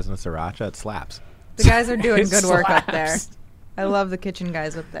fries in the sriracha. It slaps. The guys are doing It good work up there. slaps. I love the kitchen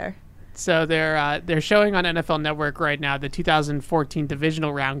guys up there. So they're showing on NFL Network right now the 2014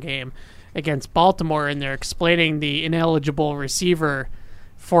 divisional round game against Baltimore, and they're explaining the ineligible receiver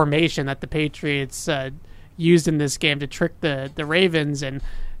formation that the Patriots used in this game to trick the Ravens. And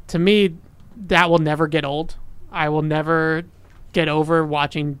to me, that will never get old. I will never get over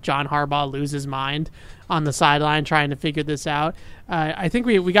watching John Harbaugh lose his mind on the sideline trying to figure this out. I think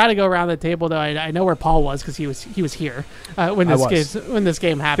we got to go around the table, though. I know where Paul was because he was here when this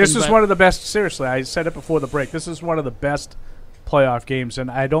game happened. This is one of the best. Seriously, I said it before the break. This is one of the best playoff games,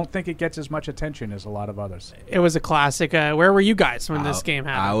 and I don't think it gets as much attention as a lot of others. It was a classic. Where were you guys when this game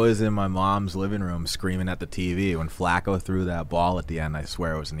happened? I was in my mom's living room screaming at the TV when Flacco threw that ball at the end. I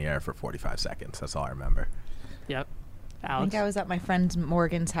swear it was in the air for 45 seconds. That's all I remember. Yep. I think I was at my friend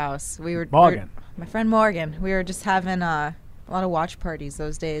Morgan's house. Morgan. My friend Morgan. We were just having a lot of watch parties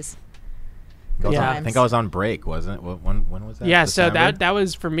those days. I think I was on break, wasn't it? When was that? Yeah, December? so that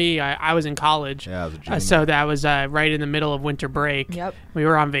was for me. I was in college. Yeah, I was a junior. So that was right in the middle of winter break. Yep. We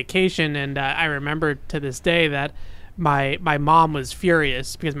were on vacation, and I remember to this day that my mom was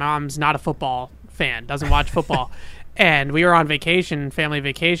furious because my mom's not a football fan, doesn't watch football. And we were on vacation, family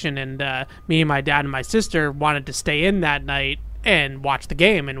vacation, and me and my dad and my sister wanted to stay in that night and watch the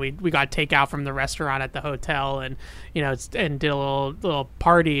game, and we got takeout from the restaurant at the hotel, and and did a little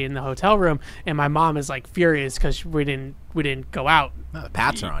party in the hotel room. And my mom is like furious because we didn't go out. No, the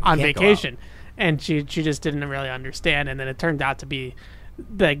Pats are on vacation, and she just didn't really understand. And then it turned out to be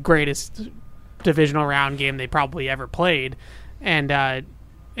the greatest divisional round game they probably ever played. And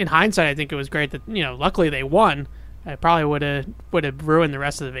in hindsight, I think it was great that luckily they won. I probably would have ruined the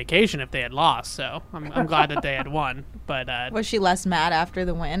rest of the vacation if they had lost. So I'm glad that they had won. But was she less mad after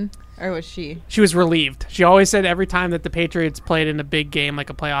the win, or was she? She was relieved. She always said every time that the Patriots played in a big game,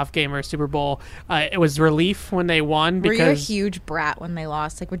 like a playoff game or a Super Bowl, it was relief when they won. Because were you a huge brat when they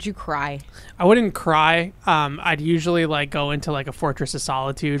lost? Like, would you cry? I wouldn't cry. I'd usually go into a fortress of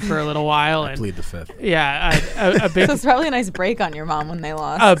solitude for a little while and plead the fifth. Yeah, a big. So it's probably a nice break on your mom when they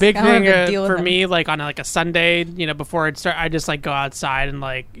lost. A big thing for me, on a Sunday, before I'd start, I'd just go outside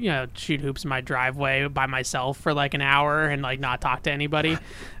and shoot hoops in my driveway by myself for an hour and not talk to anybody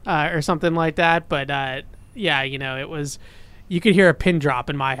or something like that. But it was. You could hear a pin drop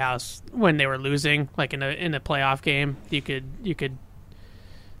in my house when they were losing, in a playoff game. You could.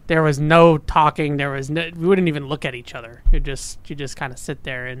 There was no talking. We wouldn't even look at each other. You just kind of sit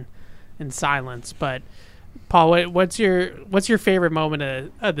there in silence. But Paul, what's your favorite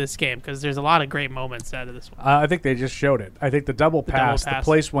moment of this game? Because there's a lot of great moments out of this one. I think they just showed it. I think the double pass, the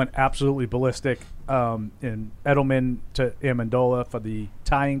place went absolutely ballistic. In Edelman to Amendola for the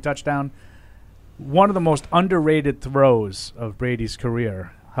tying touchdown. One of the most underrated throws of Brady's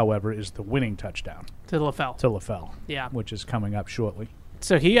career, however, is the winning touchdown to LaFell. Yeah, which is coming up shortly.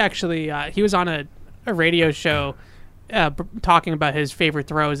 So he actually he was on a radio show talking about his favorite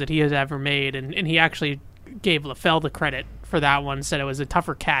throws that he has ever made, and he actually gave LaFell the credit for that one. Said it was a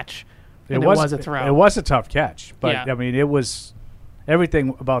tougher catch than it was a throw. It was a tough catch, but yeah. I mean, it was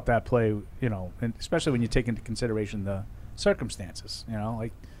everything about that play. And especially when you take into consideration the circumstances.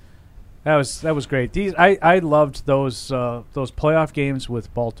 That was great. I loved those playoff games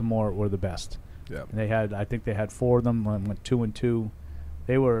with Baltimore were the best. Yeah, I think they had 4 of them and went 2-2.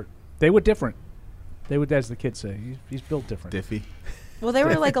 They were different. They would, as the kids say, he's built different. Diffy. Well, they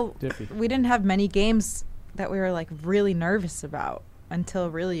were Diffy. We didn't have many games that we were really nervous about until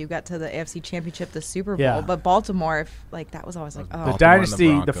really you got to the AFC Championship, the Super Bowl. Yeah. But Baltimore, that was always the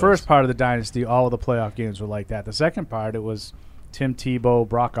dynasty. The first part of the dynasty, all of the playoff games were like that. The second part, it was Tim Tebow,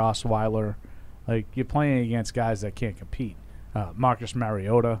 Brock Osweiler. You're playing against guys that can't compete. Marcus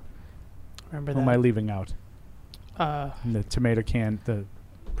Mariota. Remember Who that? am I leaving out? The tomato can, the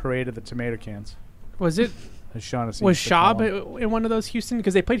parade of the tomato cans. Was it? Was Schaub in one of those Houston?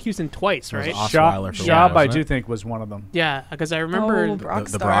 Because they played Houston twice, right? Schaub, I do think, was one of them. Yeah, because I remember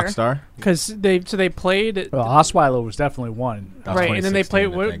the Brock Star. Because they played. Well, Osweiler was definitely one. Right, and then they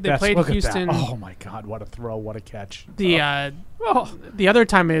played. They played Houston. Oh my God! What a throw! What a catch! The other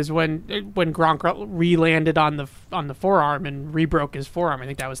time is when Gronk re-landed on the forearm and re-broke his forearm. I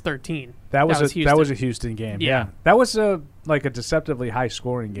think that was 13. That was a Houston game. Yeah. That was a deceptively high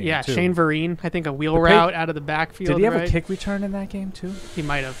scoring game. Yeah, too. Shane Vereen, I think a wheel route out of the backfield. Did he have a kick return in that game too? He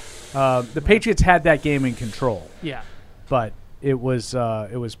might have. The Patriots had that game in control. Yeah, but it was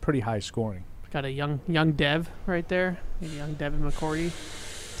pretty high scoring. Got a young Dev right there, young Devin McCourty.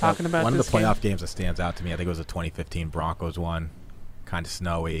 Talking about one of the this playoff games that stands out to me, I think it was a 2015 Broncos one, kind of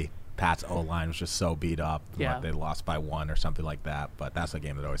snowy. Pat's O-line was just so beat up. Yeah. They lost by 1 or something like that, but that's a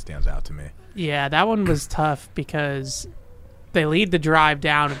game that always stands out to me. Yeah, that one was tough because they lead the drive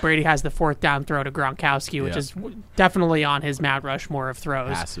down, and Brady has the 4th down throw to Gronkowski, which is definitely on his Mount Rushmore of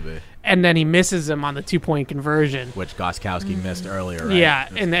throws. Has to be. And then he misses him on the 2-point conversion. Which Gostkowski missed earlier, right? Yeah,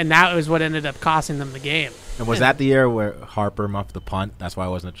 and that was what ended up costing them the game. And was that the year where Harper muffed the punt? That's why it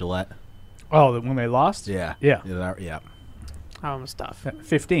wasn't Gillette? Oh, when they lost? Yeah. Yeah. Yeah. That one was tough.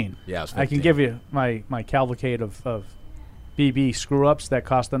 15. Yeah, it was 15. I can give you my cavalcade of BB screw-ups that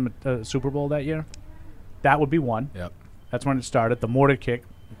cost them a Super Bowl that year. That would be one. Yep. That's when it started. The mortar kick.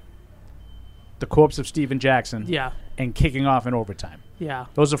 The corpse of Steven Jackson. Yeah. and kicking off in overtime. Yeah.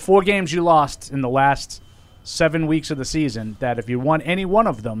 Those are 4 games you lost in the last 7 weeks of the season that if you won any one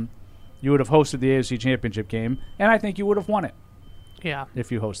of them, you would have hosted the AFC Championship game, and I think you would have won it. Yeah.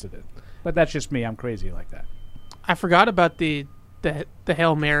 If you hosted it. But that's just me. I'm crazy like that. I forgot about the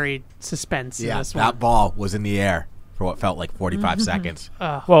Hail Mary suspense in this one. That ball was in the air for what felt like 45 seconds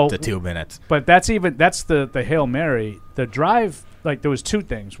to 2 minutes. But that's the Hail Mary. The drive, like, there was 2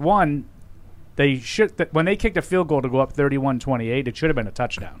 things. One, when they kicked a field goal to go up 31-28, it should have been a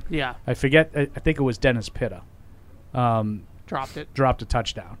touchdown. Yeah. I think it was Dennis Pitta. Dropped a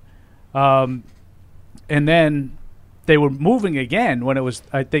touchdown. And then they were moving again when it was,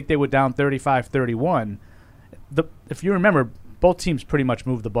 I think they were down 35-31. If you remember, both teams pretty much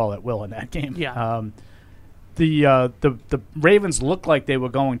moved the ball at will in that game. Yeah. The Ravens looked like they were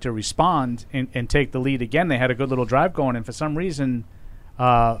going to respond and take the lead again. They had a good little drive going, and for some reason,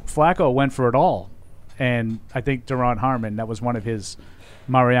 Flacco went for it all. And I think Duron Harmon, that was one of his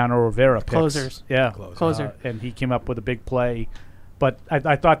Mariano Rivera picks. Closers. Yeah. Closer. And he came up with a big play. But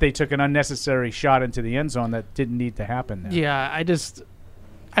I thought they took an unnecessary shot into the end zone that didn't need to happen there. Yeah, I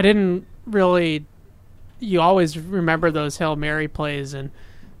didn't really. You always remember those Hail Mary plays, and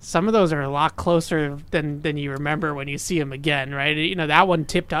some of those are a lot closer than you remember when you see them again, right? You know, that one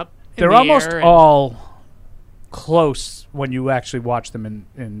tipped up. They're almost all close when you actually watch them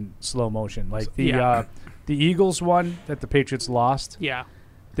in slow motion. Like the Eagles one that the Patriots lost. Yeah.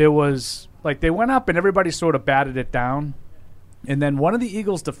 There was, like, they went up and everybody sort of batted it down. And then one of the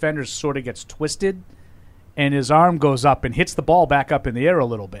Eagles defenders sort of gets twisted, and his arm goes up and hits the ball back up in the air a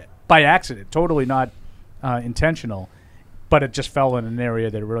little bit by accident, totally not intentional, but it just fell in an area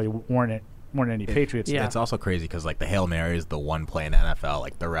that really weren't any Patriots. Yeah. It's also crazy because, like, the Hail Mary is the one play in the NFL.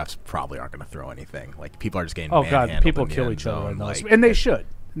 Like, the refs probably aren't going to throw anything. Like, people are just getting manhandled. People in the kill end each other zone, in those, like, and they should.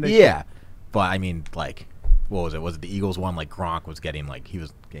 But I mean, like, what was it? Was it the Eagles one? Like, Gronk was getting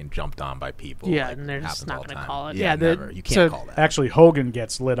jumped on by people. Yeah, like, and they're just not going to call it. Yeah, never. You can't call that. Actually, Hogan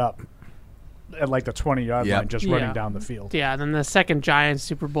gets lit up at like the 20-yard line, just running down the field. Yeah, and then the second Giants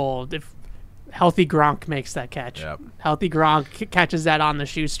Super Bowl, if healthy Gronk makes that catch, healthy Gronk catches that on the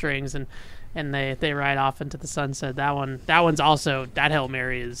shoestrings, and they ride off into the sunset. That one's also, that Hail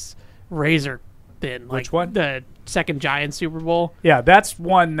Mary is razor thin. Like, which one? The second Giants Super Bowl. Yeah, that's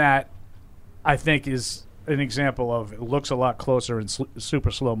one that I think is an example of, it looks a lot closer in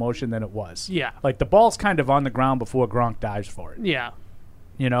super slow motion than it was. Yeah. Like, the ball's kind of on the ground before Gronk dives for it. Yeah.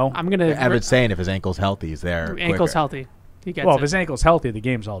 You know? I'm going to... Everett's saying if his ankle's healthy, he's there Ankle's quicker. healthy. He gets well, it. if his ankle's healthy, the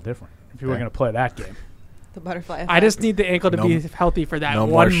game's all different. If you were going to play that game. The butterfly effect. I just need the ankle to be healthy for that no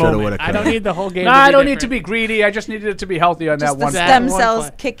one more moment. I don't need the whole game No, to be I don't need different. to be greedy. I just needed it to be healthy on Just that one. the stem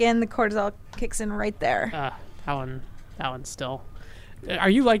cells kick in, the cortisol kicks in right there. That one still. Are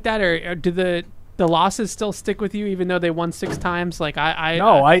you like that, or do the losses still stick with you even though they won 6 times? Like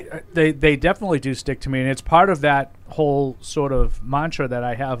they definitely do stick to me, and it's part of that whole sort of mantra that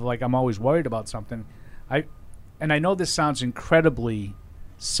I have. Like, I'm always worried about something. I know this sounds incredibly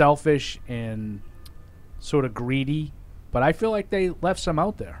selfish and sort of greedy, but I feel like they left some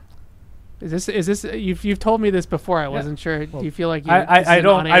out there. Is this you've told me this before? I wasn't sure. Well, do you feel like I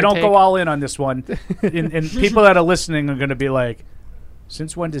don't go all in on this one, and people that are listening are going to be like,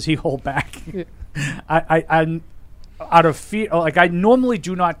 since when does he hold back? I'm out of fear. Like, I normally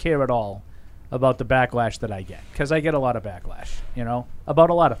do not care at all about the backlash that I get, because I get a lot of backlash, you know, about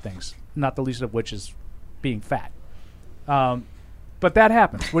a lot of things, not the least of which is being fat. But that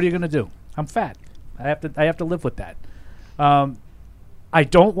happens. What are you going to do? I'm fat. I have to live with that. I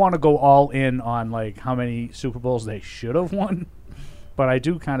don't want to go all in on, like, how many Super Bowls they should have won, but I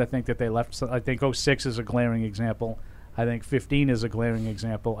do kind of think that they left. I think 06 is a glaring example. I think 15 is a glaring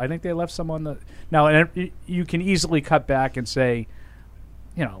example. I think they left some on the... Now, and you can easily cut back and say,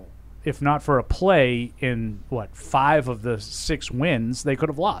 you know, if not for a play in, 5 of the 6 wins, they could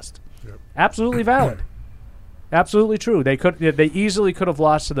have lost. Yep. Absolutely valid. Absolutely true. They easily could have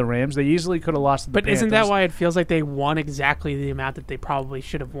lost to the Rams. They easily could have lost to the But Panthers. isn't that why it feels like they won exactly the amount that they probably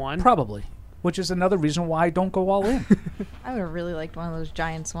should have won? Probably. Which is another reason why I don't go all in. I would have really liked one of those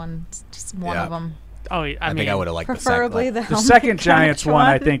Giants ones. Just one of them. Oh, I think I would have liked preferably the second Giants one.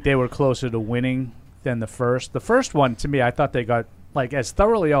 I think they were closer to winning than the first. The first one, to me, I thought they got, like, as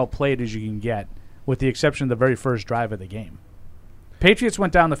thoroughly outplayed as you can get, with the exception of the very first drive of the game. Patriots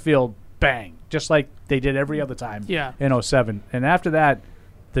went down the field, bang, just like they did every other time in 07. And after that,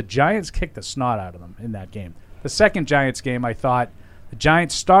 the Giants kicked the snot out of them in that game. The second Giants game, I thought the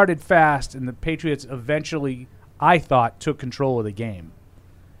Giants started fast, and the Patriots eventually, I thought, took control of the game.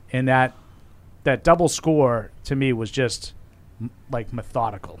 And that double score, to me, was just, like,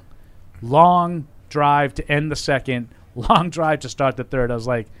 methodical. Long, drive to end the second, long drive to start the third. I was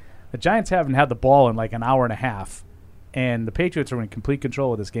like, the Giants haven't had the ball in like an hour and a half, and the Patriots are in complete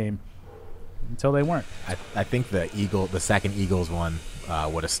control of this game until they weren't. I think the second Eagles one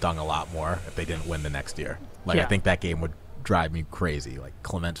would have stung a lot more if they didn't win the next year. Like, I think that game would drive me crazy. Like,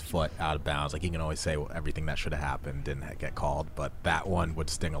 Clement's foot out of bounds. Like, you can always say everything that should have happened didn't get called, but that one would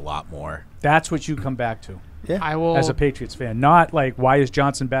sting a lot more. That's what you come back to. Yeah, I will, as a Patriots fan, not like why is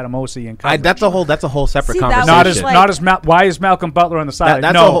Johnson Batamosi in coverage. That's a whole separate conversation. Why is Malcolm Butler on the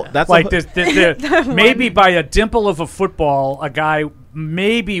sideline? Maybe by a dimple of a football, a guy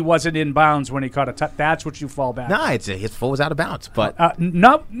maybe wasn't in bounds when he caught a that's what you fall back. No, his foot was out of bounds, but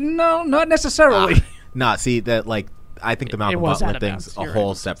no, not necessarily. See that I think the Malcolm Butler thing's a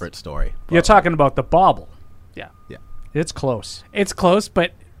whole separate story. You're talking about the bobble. Yeah. It's close. It's close,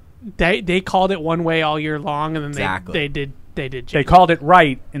 but they called it one way all year long, and then they did. They called it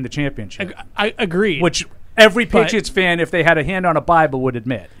right in the championship. I agree. Which every Patriots fan, if they had a hand on a Bible, would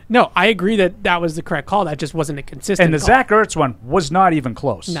admit. No, I agree that was the correct call. That just wasn't a consistent. And the call. Zach Ertz one was not even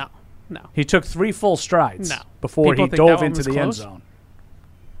close. No. He took 3 full strides before People he think dove that into the one was end close? zone.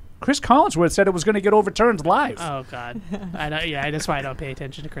 Chris Collinsworth said it was going to get overturned live. Oh God, that's why I don't pay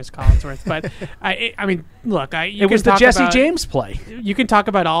attention to Chris Collinsworth. But I mean, look, it was the Jesse James play. You can talk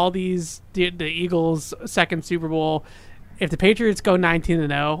about all these the Eagles' second Super Bowl. If the Patriots go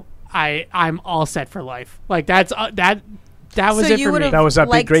 19-0, I'm all set for life. Like that was so it you for me. would That was a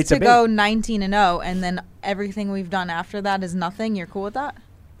big great to debate. go 19-0, and then everything we've done after that is nothing. You're cool with that?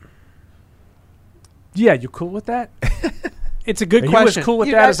 Yeah, you cool with that? It's a good Are question. You as cool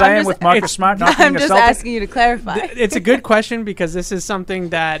with that as I am with Marcus Smart not being I'm a just Celtic? asking you to clarify. It's a good question because this is something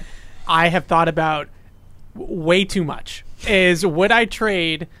that I have thought about way too much. Is would I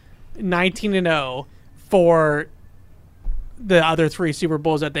trade 19-0 for the other 3 Super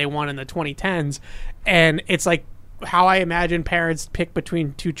Bowls that they won in the 2010s? And it's like how I imagine parents pick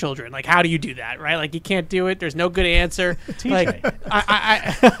between 2 children. Like, how do you do that, right? Like, you can't do it. There's no good answer. Like,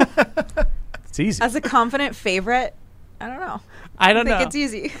 it's easy. As a confident favorite, I don't know. I don't know. I think it's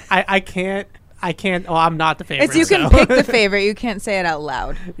easy. I can't. Well, I'm not the favorite. It's you can pick the favorite. You can't say it out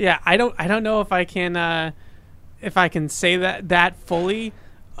loud. Yeah, I don't know if I can say that fully,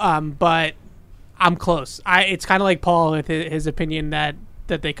 but I'm close. It's kind of like Paul with his opinion that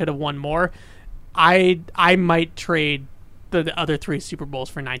they could have won more. I might trade the other 3 Super Bowls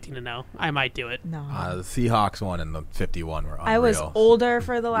for 19-0. I might do it. No. The Seahawks one and the 51 were unreal. I was older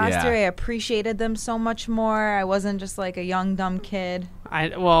for the last year. I appreciated them so much more. I wasn't just like a young dumb kid. I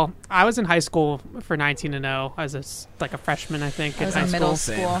was in high school for 19-0 as a freshman, I think. I was in middle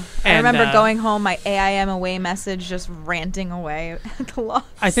school. And, I remember going home, my AIM away message, just ranting away at the loss.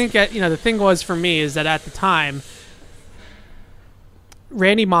 I think the thing was for me is that at the time,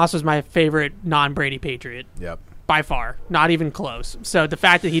 Randy Moss was my favorite non-Brady Patriot. Yep. By far, not even close. So the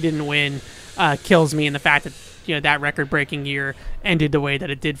fact that he didn't win kills me, and the fact that that record-breaking year ended the way that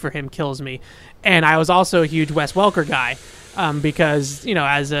it did for him kills me. And I was also a huge Wes Welker guy because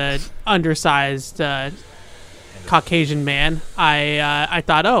as a undersized Caucasian man, I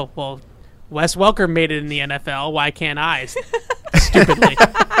thought, oh well, Wes Welker made it in the NFL. Why can't I? Stupidly,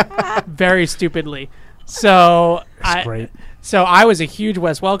 very stupidly. So great. So I was a huge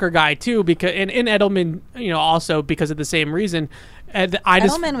Wes Welker guy too, because and Edelman, also because of the same reason.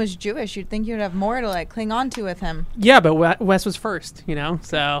 Edelman was Jewish. You'd think you'd have more to cling on to with him. Yeah, but Wes was first,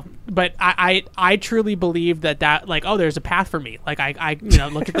 So, but I truly believe that there's a path for me. Like I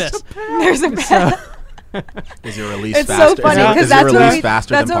look at this. There's a path. Is your release it's faster? So funny because that's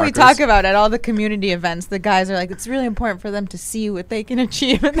what we talk Parker's? about at all the community events. The guys are like, it's really important for them to see what they can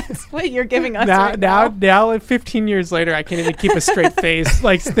achieve, and that's what you're giving us now, 15 years later, I can't even keep a straight face,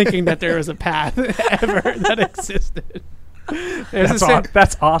 thinking that there was a path ever that existed.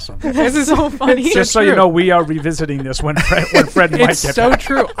 That's awesome. This is so funny. Just so you know, we are revisiting this when Fred and Mike It's get so back.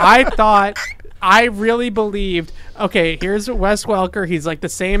 true. I really believed, okay, here's Wes Welker. He's the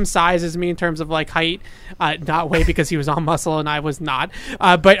same size as me in terms of height, not weight because he was all muscle and I was not,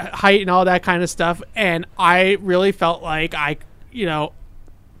 but height and all that kind of stuff. And I really felt like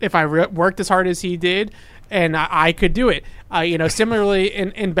if I worked as hard as he did, and I could do it. Similarly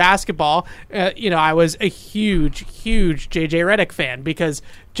in basketball, I was a huge J.J. Redick fan because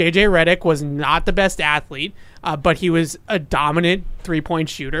J.J. Redick was not the best athlete, but he was a dominant three-point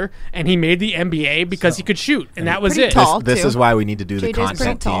shooter, and he made the NBA because he could shoot, and that was it. Tall, this is why we need to do the JJ's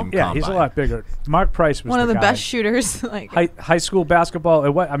content team. Yeah, he's a lot bigger. Mark Price was one of the guy. best shooters. High school basketball.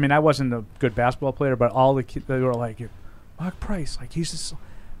 I wasn't a good basketball player, but all the kids, they were like, Mark Price, he's just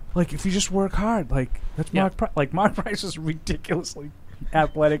if you just work hard, that's Mark Price. Mark Price is ridiculously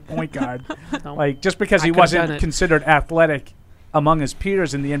athletic point guard. No. Like, just because I he could've done wasn't it. considered athletic among his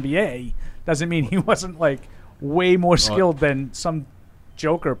peers in the NBA doesn't mean he wasn't, like, way more skilled than some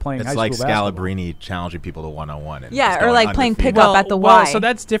joker playing high It's like school basketball. Scalabrini challenging people to one-on-one. and Yeah, just or going like playing undefeated. pickup at the Y. So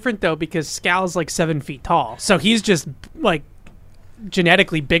that's different though because Scal's like 7 feet tall, so he's just like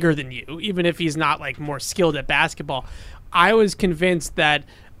genetically bigger than you, even if he's not like more skilled at basketball. I was convinced that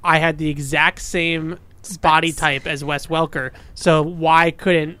I had the exact same body type as Wes Welker, so why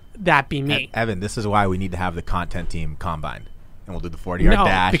couldn't that be me? Evan, this is why we need to have the content team combined. And we'll do the 40-yard No,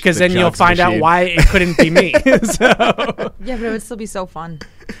 dash. because the then you'll jugs find out machine. why it couldn't be me. So, Yeah, but it would still be so fun.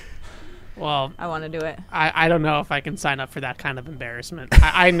 well, I want to do it. I don't know if I can sign up for that kind of embarrassment.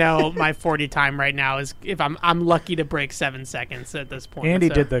 I know my 40 time right now is if I'm lucky to break 7 seconds at this point. Andy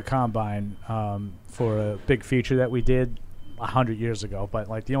so. did the combine for a big feature that we did 100 years ago, but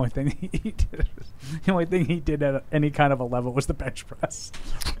like the only thing he did at any kind of a level was the bench press.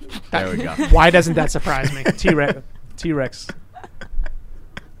 There we go. Why doesn't that surprise me? T-Rex.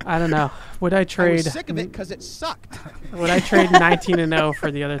 I don't know. Would I I trade? was sick of it because it sucked. Would I trade 19-0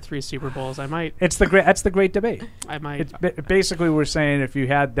 for the other 3 Super Bowls? I might. That's the great debate. I might. It's basically we're saying if you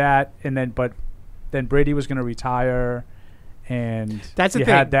had that and then Brady was going to retire, and That's the you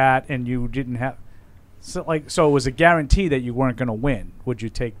thing. had that and you didn't have. So it was a guarantee that you weren't going to win. Would you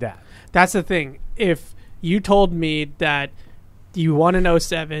take that? That's the thing. If you told me that you won in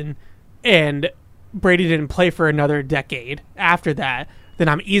 07 and Brady didn't play for another decade after that, then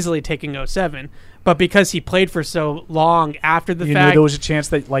I'm easily taking 07. But because he played for so long after the You fact, knew there was a chance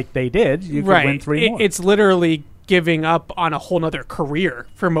that, like they did, you could win 3 more. It's literally giving up on a whole nother career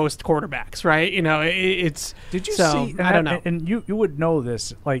for most quarterbacks, right? You know, it's. Did you so, see? I don't know. And you would know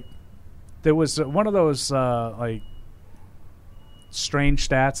this. Like, there was one of those like strange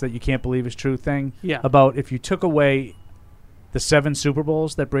stats that you can't believe is true thing. Yeah. About if you took away the 7 Super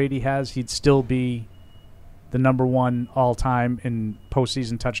Bowls that Brady has, he'd still be the number 1 all time in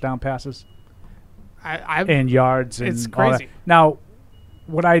postseason touchdown passes and yards. And it's all that. crazy. Now,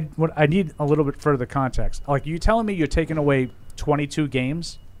 what I need a little bit further context. Like, you telling me you're taking away 22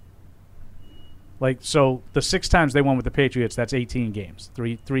 games? Like, so the 6 times they won with the Patriots, that's 18 games.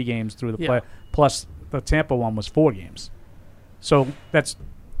 Three games through the play. Plus the Tampa one was 4 games. So that's,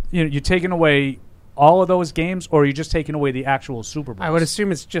 you're taking away all of those games, or are you just taking away the actual Super Bowls? I would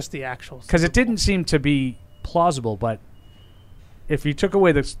assume it's just the actual. Because it didn't seem to be plausible, but if you took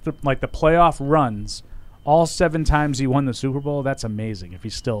away the playoff runs, all 7 times he won the Super Bowl, that's amazing. If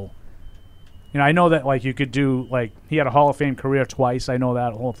he's still, I know that like you could do like he had a Hall of Fame career twice. I know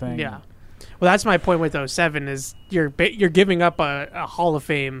that whole thing. Yeah. Well, that's my point with 07 is you're giving up a Hall of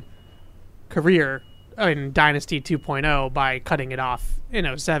Fame career in Dynasty 2.0 by cutting it off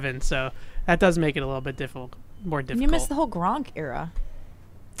in 07. So that does make it a little bit more difficult. You missed the whole Gronk era.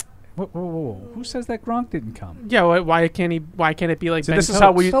 Whoa. Who says that Gronk didn't come? Yeah, why can't it be like So Ben this is Coates?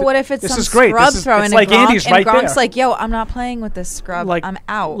 how we. But what if it's this some is great. scrub This is, throwing it's a like Gronk, Andy's and right Gronk's there. like, yo, I'm not playing with this scrub. I'm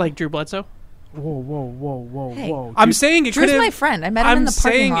out. Like Drew Bledsoe? Whoa. Hey, I'm saying it could Drew's my friend. I met him in the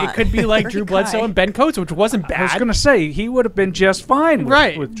parking lot. I'm saying it could be like Pretty Drew Bledsoe guy. and Ben Coates, which wasn't bad. I was going to say he would have been just fine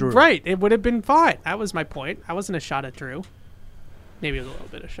with Drew. Right. It would have been fine. That was my point. I wasn't a shot at Drew. Maybe it was a little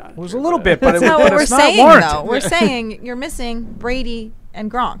bit of shot. It was a little bit, but That's not what we're it's not saying, warranted. though. We're saying you're missing Brady and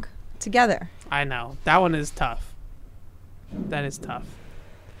Gronk together. I know. That one is tough. That is tough.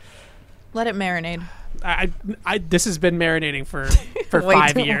 Let it marinate. This has been marinating for Way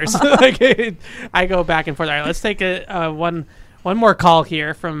 5 too years. long. I go back and forth. All right, let's take one more call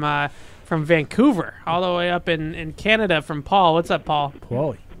here from Vancouver, all the way up in Canada from Paul. What's up, Paul?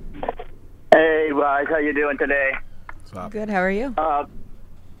 Paulie. Hey, guys, how you doing today? Good. How are you? All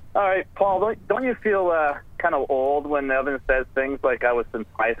right, Paul. Don't you feel kind of old when Evan says things like I was in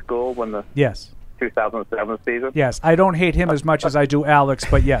high school when the Yes. 2007 season? Yes. I don't hate him as much as I do Alex,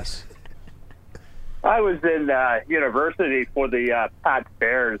 but yes. I was in university for the Pats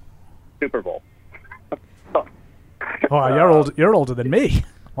Bears Super Bowl. Oh, you're older than me.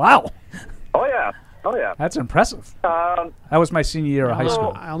 Wow. Oh yeah. That's impressive. That was my senior year of high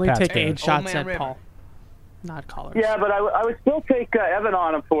school. I only Pats take Bears. age shots at Paul, not callers. Yeah, but I would still take Evan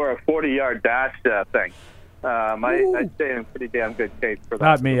on him for a 40-yard dash thing. I'd stay in pretty damn good shape for that.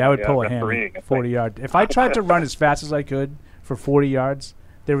 Not me. I would pull a refereeing hammy 40 yard. If I tried to run as fast as I could for 40 yards,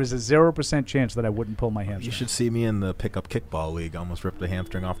 there was a 0% chance that I wouldn't pull my hamstring. You should see me in the pickup kickball league. Almost ripped the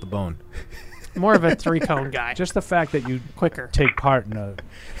hamstring off the bone. More of a 3-cone guy. Just the fact that you quicker take part in a.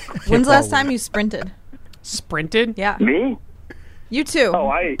 When's the last time you sprinted? Sprinted? Yeah. Me? You too.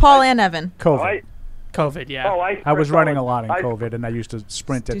 Oh, Paul and Evan. COVID. COVID, yeah. I was running a lot in COVID, and I used to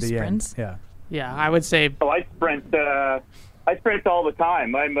sprint Do at the sprints? end. Yeah. Yeah, I would say. Oh, I sprint sprint all the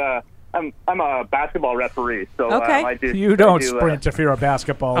time. I'm a basketball referee, so Okay. You don't sprint if you're a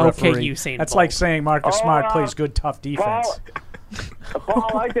basketball Okay, referee. Usain That's Bolt. like saying Marcus Smart plays good, tough defense.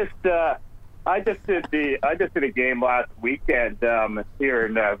 Paul, I just did a game last weekend here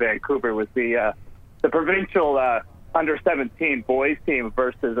in Vancouver. It was the provincial under 17 boys team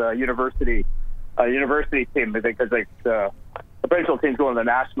versus a university team, because the provincial team's going to the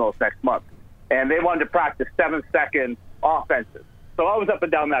nationals next month, and they wanted to practice 7-second offenses. So I was up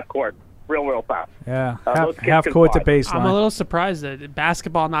and down that court real fast. Yeah, those kids half can court to fly. baseline. I'm a little surprised that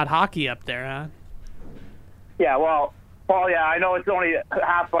basketball, not hockey, up there, huh? Yeah, well, Paul, yeah, I know it's only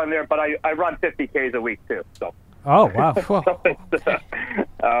half on there, but I run 50 Ks a week too. So. Oh wow!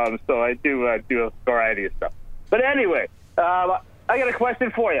 So I do a variety of stuff. But anyway, I got a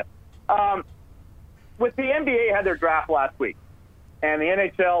question for you. With the NBA had their draft last week, and the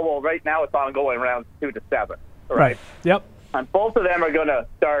NHL, well, right now it's ongoing rounds 2 to 7. Right. Yep. And both of them are going to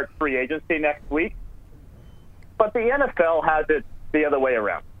start free agency next week. But the NFL has it the other way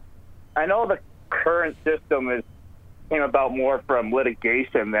around. I know the current system came about more from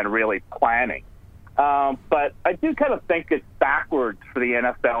litigation than really planning. But I do kind of think it's backwards for the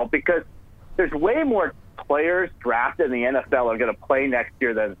NFL, because there's way more players drafted in the NFL are going to play next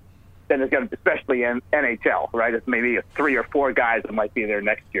year than is going to, especially in NHL, right? It's maybe 3 or 4 guys that might be there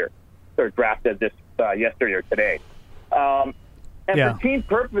next year. They're drafted this yesterday or today. And for team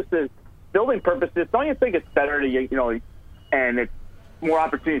purposes, building purposes, don't you think it's better to, and it's more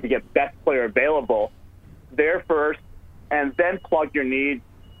opportunity to get best player available there first, and then plug your needs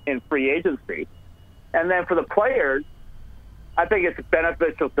in free agency? And then for the players, I think it's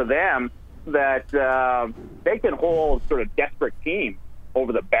beneficial to them that they can hold sort of desperate teams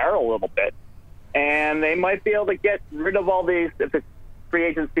over the barrel a little bit, and they might be able to get rid of all these, if the free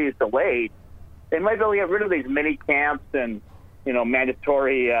agency is delayed, they might be able to get rid of these mini camps and,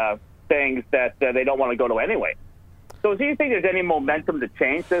 mandatory things that they don't want to go to anyway. So do you think there's any momentum to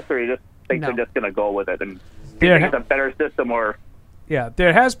change this, or you just think they're just going to go with it? And do you think it's a better system, or? Yeah,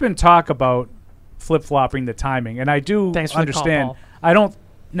 there has been talk about flip-flopping the timing, and I do understand. Call, I don't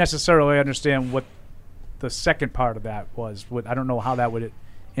necessarily understand what the second part of that was. I don't know how that would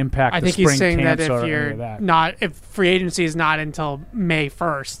impact the spring camps. I think he's saying that if you're if free agency is not until May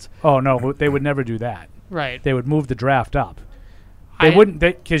 1st. Oh no, they would never do that. Right. They would move the draft up. They wouldn't,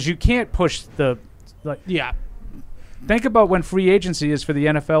 because you can't push the. Think about when free agency is for the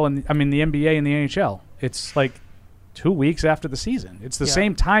NFL and the NBA and the NHL. It's like 2 weeks after the season. It's the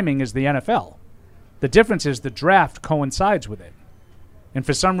same timing as the NFL. The difference is the draft coincides with it. And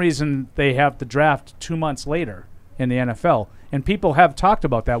for some reason, they have the draft 2 months later in the NFL. And people have talked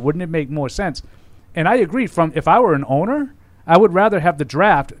about that. Wouldn't it make more sense? And I agree. If I were an owner, I would rather have the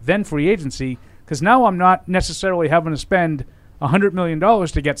draft than free agency, because now I'm not necessarily having to spend $100 million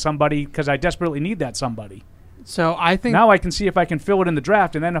to get somebody because I desperately need that somebody. So I think now I can see if I can fill it in the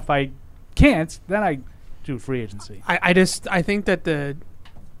draft, and then if I can't, then I do free agency. I think that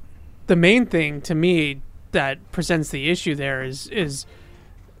the main thing to me that presents the issue there is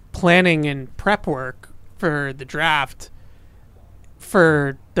planning and prep work for the draft.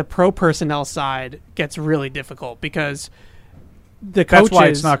 For the pro personnel side, gets really difficult because the coaches. That's why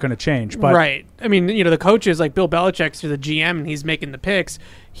it's not going to change. But right. I mean, the coaches like Bill Belichick's the GM and he's making the picks.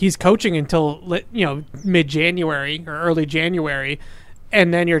 He's coaching until mid-January or early January,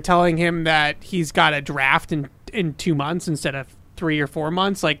 and then you're telling him that he's got a draft in 2 months instead of 3 or 4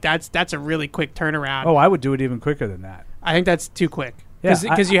 months. Like that's a really quick turnaround. Oh, I would do it even quicker than that. I think that's too quick.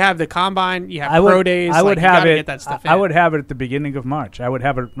 Because you have the combine, you have pro days. I would have it. Get that stuff in. I would have it at the beginning of March. I would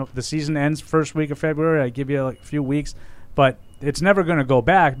have it. The season ends first week of February. I give you a few weeks, but it's never going to go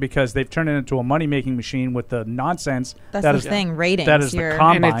back because they've turned it into a money-making machine with the nonsense. That's the thing. Ratings. That is the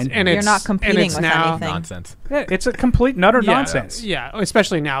combine. And you're not competing with anything. Nonsense. Yeah, it's a complete nutter nonsense. Yeah,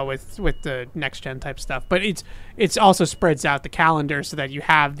 especially now with the next gen type stuff. But it's also spreads out the calendar so that you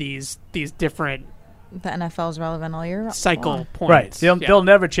have these different. The NFL's relevant all year. Cycle points. Right. They'll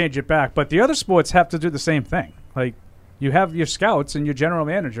never change it back. But the other sports have to do the same thing. Like, you have your scouts and your general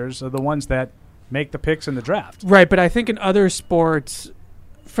managers are the ones that make the picks in the draft. Right, but I think in other sports,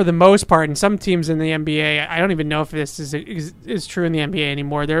 for the most part, and some teams in the NBA, I don't even know if this is true in the NBA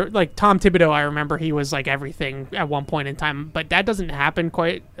anymore. They're like Tom Thibodeau. I remember he was like everything at one point in time, but that doesn't happen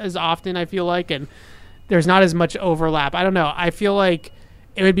quite as often, I feel like, and there's not as much overlap. I don't know. I feel like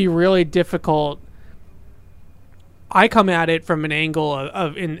it would be really difficult. I come at it from an angle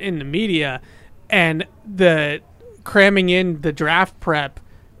of in the media and the cramming in the draft prep,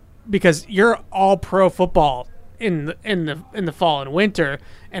 because you're all pro football in the fall and winter,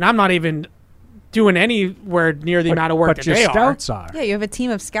 and I'm not even doing anywhere near the amount of work but that your they scouts are. Yeah, you have a team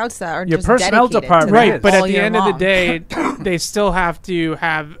of scouts that are Your just personnel dedicated department to right, that but all at the year end of the long. day, they still have to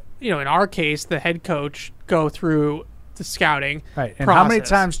have, in our case, the head coach go through the scouting Right. And process. how many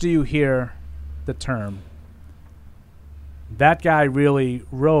times do you hear the term, that guy really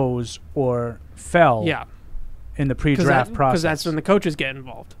rose or fell in the pre-draft process? Because that's when the coaches get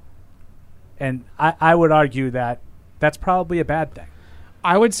involved. And I would argue that that's probably a bad thing.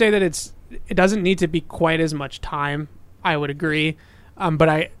 I would say that it doesn't need to be quite as much time. I would agree. But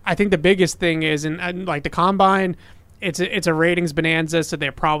I think the biggest thing is, and like the combine, it's a ratings bonanza, so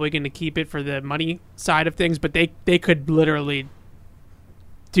they're probably going to keep it for the money side of things. But they could literally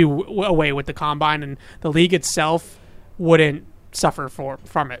do away with the combine, and the league itself wouldn't suffer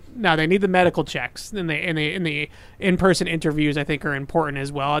from it. Now they need the medical checks, and the in-person interviews I think are important as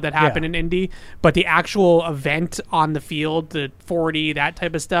well that happen in Indy. But the actual event on the field, the 40, that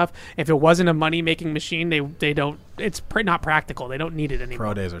type of stuff, if it wasn't a money-making machine, they don't. It's not practical. They don't need it anymore.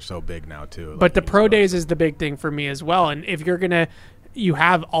 Pro days are so big now too. But the pro days is the big thing for me as well. And if you're gonna, you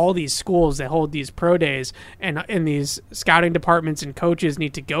have all these schools that hold these pro days, and these scouting departments and coaches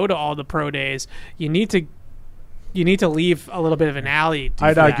need to go to all the pro days. You need to leave a little bit of an alley.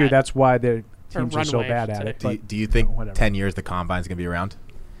 I'd argue that's why their Or teams are so runway, bad I at should it. say. Do you think 10 years the combine's going to be around?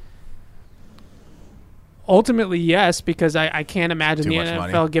 Ultimately, yes, because I can't imagine Too the much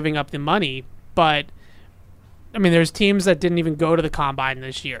NFL money. giving up the money. But I mean, there's teams that didn't even go to the combine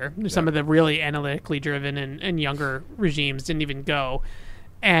this year. Some of the really analytically driven and younger regimes didn't even go.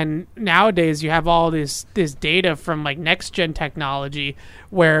 And nowadays, you have all this data from like next gen technology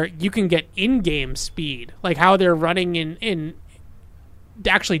where you can get in-game speed, like how they're running in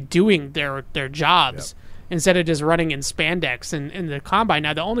actually doing their jobs instead of just running in spandex in the combine.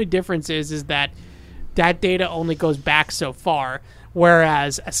 Now, the only difference is that data only goes back so far,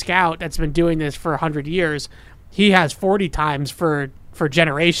 whereas a scout that's been doing this for 100 years, he has 40 times for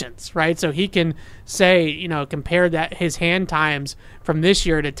generations, right? So he can say, compare that his hand times from this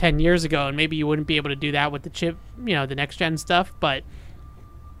year to 10 years ago, and maybe you wouldn't be able to do that with the chip, the next gen stuff. But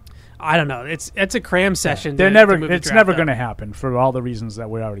I don't know. It's a cram session. They're to never. move the It's draft never up. going to happen for all the reasons that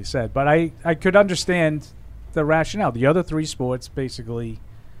we already said. But I could understand the rationale. The other three sports basically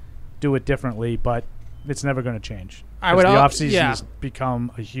do it differently, but it's never going to change. I would the al- offseason yeah. has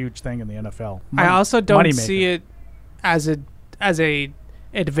become a huge thing in the NFL. I also don't money see maker. it as a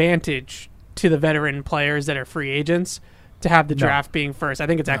advantage to the veteran players that are free agents to have the No. draft being first. I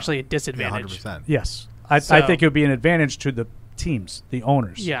think it's actually a disadvantage. 100%. Yes, I So- think it would be an advantage to the teams, the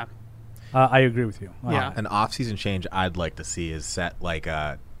owners. Yeah. I agree with you. An off-season change I'd like to see is set like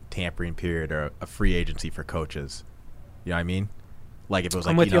a tampering period or a free agency for coaches. You know what I mean? Like if it was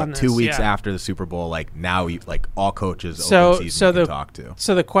I'm like with you on 2 this, weeks yeah. after the Super Bowl, like now like all coaches So open season you can talk to.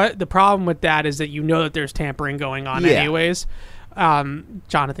 So the problem with that is that that there's tampering going on Yeah. anyways.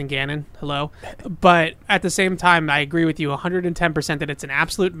 Jonathan Gannon, hello. But at the same time, I agree with you 110% that it's an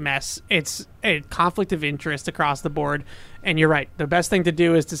absolute mess. It's a conflict of interest across the board. And you're right. The best thing to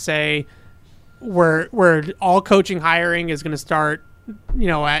do is to say we're all coaching hiring is going to start,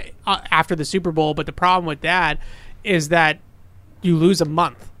 after the Super Bowl. But the problem with that is that you lose a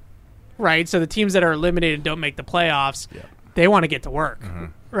month, right? So the teams that are eliminated and don't make the playoffs, they want to get to work,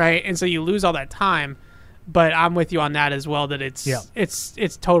 right? And so you lose all that time. But I'm with you on that as well, that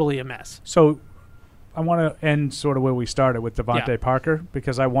it's totally a mess. So I want to end sort of where we started with DeVante Parker,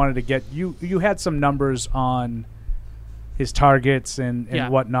 because I wanted to get you had some numbers on his targets and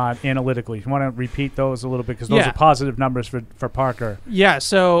whatnot analytically. You want to repeat those a little bit, because those are positive numbers for Parker. Yeah,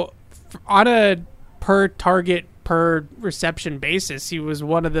 so on a per target, per reception basis, he was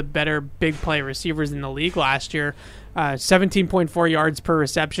one of the better big play receivers in the league last year. 17.4 yards per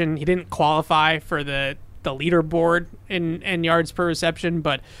reception. He didn't qualify for the leaderboard in yards per reception,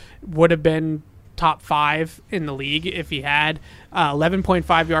 but would have been top 5 in the league if he had.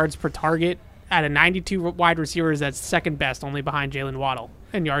 11.5 yards per target at a 92 wide receivers. That's second best, only behind Jalen Waddle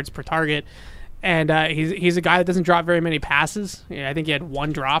in yards per target. And he's a guy that doesn't drop very many passes. I think he had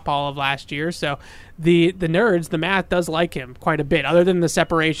 1 drop all of last year. So the nerds, the math does like him quite a bit, other than the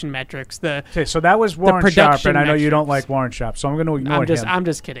separation metrics. Okay, so that was Warren Sharp, and I know you don't like Warren Sharp, so I'm going to ignore him. I'm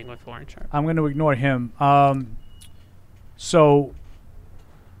just kidding with Warren Sharp. I'm going to ignore him. So,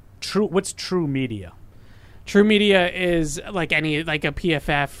 what's True Media? True Media is like a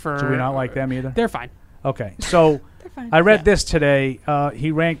PFF or. Do we not like them either? They're fine. Okay, so I read this today.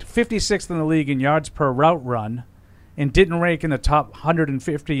 He ranked 56th in the league in yards per route run, and didn't rank in the top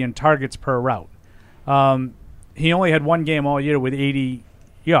 150 in targets per route. He only had 1 game all year with 80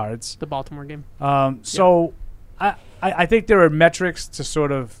 yards. The Baltimore game. So I think there are metrics to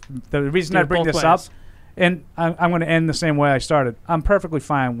sort of the reason I bring this up, and I'm going to end the same way I started. I'm perfectly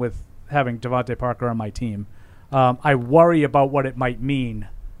fine with having DeVante Parker on my team. I worry about what it might mean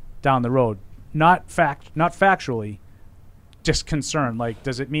down the road, not factually, just concern. Like,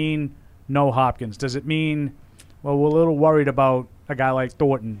 does it mean no Hopkins? Does it mean, well, we're a little worried about a guy like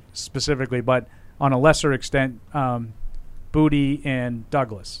Thornton specifically, but on a lesser extent, Booty and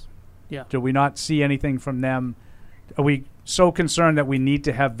Douglas. Yeah. Do we not see anything from them? Are we so concerned that we need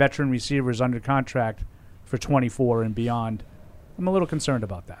to have veteran receivers under contract for 24 and beyond? I'm a little concerned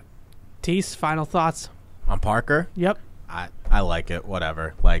about that. Tease, final thoughts? On Parker? Yep. I like it,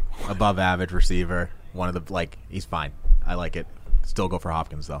 whatever. Like, above average receiver. He's fine. I like it. Still go for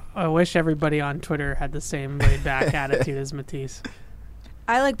Hopkins, though. I wish everybody on Twitter had the same laid-back attitude as Matisse.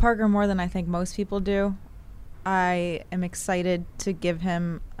 I like Parker more than I think most people do. I am excited to give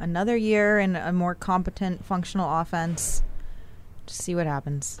him another year in a more competent, functional offense. Just see what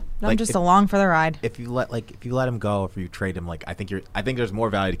happens. I'm just along for the ride. If you let him go, if you trade him, I think there's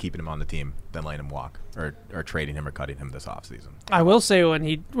more value to keeping him on the team than letting him walk or trading him or cutting him this offseason. I will say when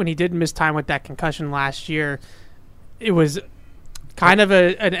he did miss time with that concussion last year, it was kind of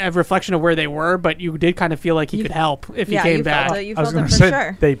a reflection of where they were, but you did kind of feel like he could help if he came back. You felt it for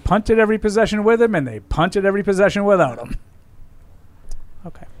sure. They punted every possession with him, and they punted every possession without him.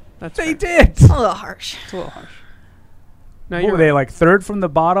 Okay. They did. It's a little harsh. It's a little harsh. What were they, like third from the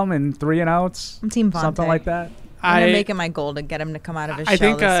bottom and 3 and outs? I'm Team Vontae. Something like that? I'm going to make it my goal to get him to come out of his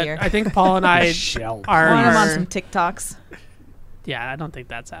shell this year. I think Paul and I are... I want him on some TikToks. Yeah, I don't think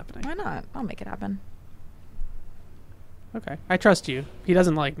that's happening. Why not? I'll make it happen. Okay, I trust you. He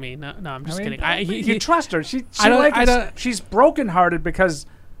doesn't like me. No, I'm just kidding. You trust her. She's brokenhearted because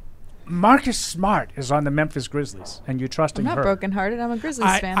Marcus Smart is on the Memphis Grizzlies, and you're trusting her. I'm not brokenhearted. I'm a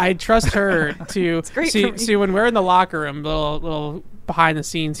Grizzlies fan. I trust her to It's great for me. see when we're in the locker room. Little behind the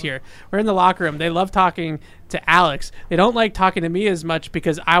scenes here. We're in the locker room. They love talking to Alex. They don't like talking to me as much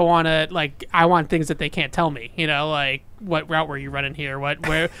because I want things that they can't tell me. You know, like what route were you running here? What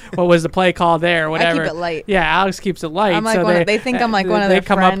was the play call there? Whatever. I keep it light. Yeah, Alex keeps it light. I'm like they think I'm like one of their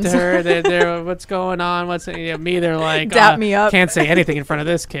friends. They come up to her. They're what's going on? Me? They're like dap me up. Can't say anything in front of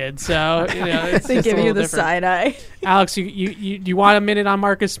this kid. So it's they give you the side eye. Alex, you want a minute on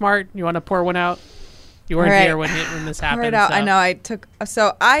Marcus Smart? You want to pour one out? You weren't here when this happened. Right out. So. I know.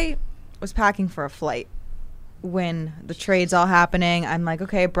 So I was packing for a flight when the trade's all happening. I'm like,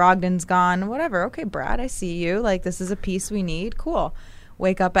 okay, Brogdon's gone. Whatever. Okay, Brad, I see you. Like, this is a piece we need. Cool.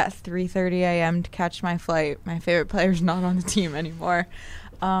 Wake up at 3:30 a.m. to catch my flight. My favorite player's not on the team anymore.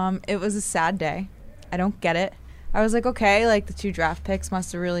 It was a sad day. I don't get it. I was like, okay, like the 2 draft picks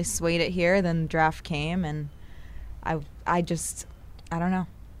must have really swayed it here. Then the draft came, and I don't know.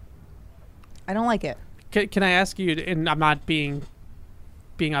 I don't like it. Can I ask you, and I'm not being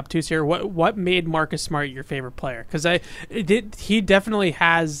obtuse here, what made Marcus Smart your favorite player? Because he definitely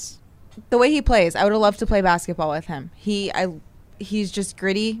has the way he plays. I would have loved to play basketball with him. He's just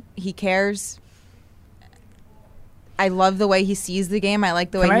gritty. He cares. I love the way he sees the game. I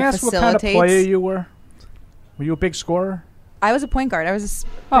like the way he facilitates. What kind of player you were? Were you a big scorer? I was a point guard. I was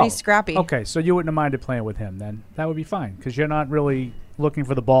pretty scrappy. Okay, so you wouldn't have minded playing with him then. That would be fine because you're not really looking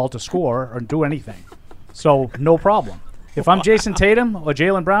for the ball to score or do anything. So no problem. If I'm Jason Tatum or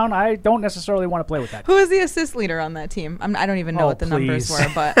Jaylen Brown, I don't necessarily want to play with that. Who is the assist leader on that team? I don't even know what the numbers were,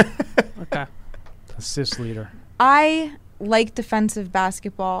 but okay. Assist leader. I like defensive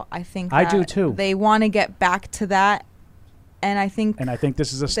basketball. I think I do too. They want to get back to that, and I think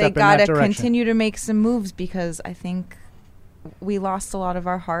this is a step in that they direction. got to continue to make some moves because I think we lost a lot of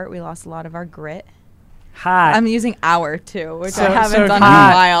our heart. We lost a lot of our grit. Hot. I'm using "our" too, which I haven't done in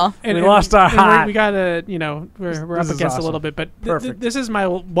a while. We lost our hot. We gotta, we're up against a little bit, but this is my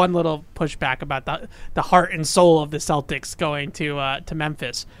one little pushback about the heart and soul of the Celtics going to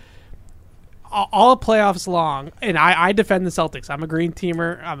Memphis. All playoffs long, and I defend the Celtics. I'm a green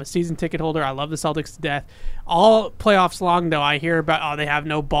teamer. I'm a season ticket holder. I love the Celtics to death. All playoffs long, though, I hear about they have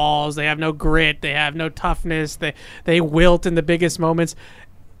no balls, they have no grit, they have no toughness, they wilt in the biggest moments.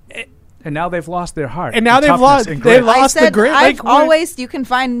 And now they've lost their heart. And now they've lost the grit. You can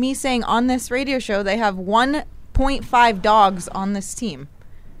find me saying on this radio show they have 1.5 dogs on this team.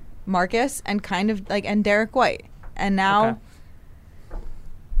 Marcus and and Derek White. And now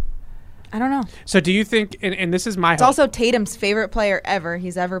I don't know. So do you think, and this is my It's also Tatum's favorite player ever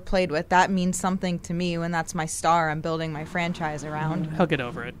he's ever played with. That means something to me when that's my star I'm building my franchise around. He'll get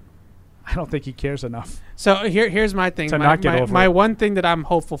over it. I don't think he cares enough. So here's my thing. My one thing that I'm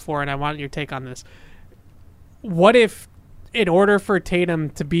hopeful for, and I want your take on this. What if, in order for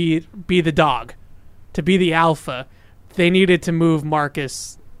Tatum to be the dog, to be the alpha, they needed to move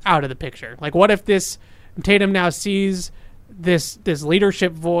Marcus out of the picture. Like, what if Tatum now sees this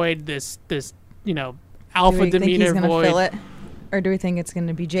leadership void, this alpha do we think demeanor he's gonna void? fill it, or do we think it's going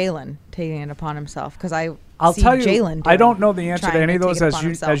to be Jalen taking it upon himself? Because I'll see tell you, Jalen. I don't know the answer to trying any of those. take it upon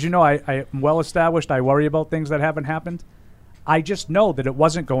himself. As you know, I am well established. I worry about things that haven't happened. I just know that it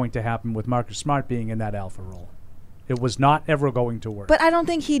wasn't going to happen with Marcus Smart being in that alpha role. It was not ever going to work. But I don't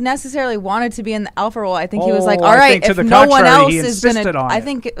think he necessarily wanted to be in the alpha role. I think he was like, Oh, all I right, think to if the no one contrary, else he is going insisted to, on I it.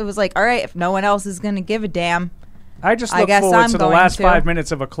 think it was like, all right, if no one else is going to give a damn, I just I look guess forward I'm to the going last to. 5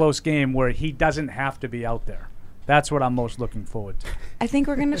 minutes of a close game where he doesn't have to be out there. That's what I'm most looking forward to. I think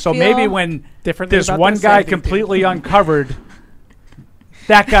we're going to So feel maybe when differently there's about one this, guy I think, completely uncovered,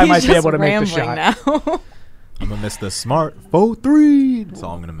 that guy He's might be just able to make the shot. rambling now. I'm going to miss the Smart 4-3. That's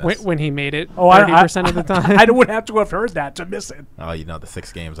all I'm going to miss. When he made it 30% I of the time. I would have to have heard that to miss it. Oh, the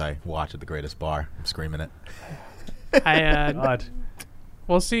 6 games I watch at the Greatest Bar. I'm screaming it. God.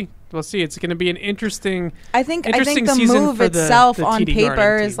 We'll see. We'll see. It's going to be an interesting. I think interesting the season move for itself the on TD paper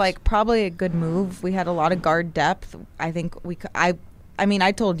guarding is teams. like probably a good move. We had a lot of guard depth. I think I mean,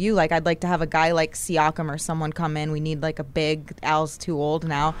 I told you, like, I'd like to have a guy like Siakam or someone come in. We need, like, a big. Al's too old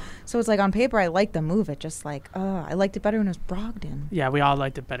now. So it's like, on paper, I like the move. It just, like, I liked it better when it was Brogdon. Yeah, we all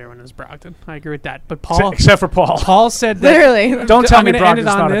liked it better when it was Brogdon. I agree with that. But Paul, Except for Paul. Paul said that. Literally. Don't tell I'm me gonna end it Brogdon's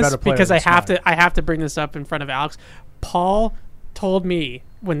on not a this better player because than I have to bring this up in front of Alex. Paul told me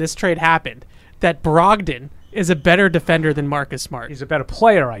when this trade happened that Brogdon is a better defender than Marcus Smart. He's a better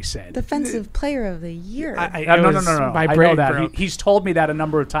player, I said. Defensive player of the year. No. My I brain know that. broke. He's told me that a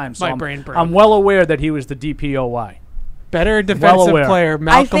number of times. So My I'm, brain broke. I'm well aware that he was the DPOY. Better defensive player,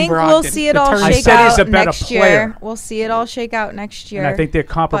 Malcolm I think Brogdon. we'll see it all I shake said he's a out better next player. year. We'll see it all shake out next year. And I think they're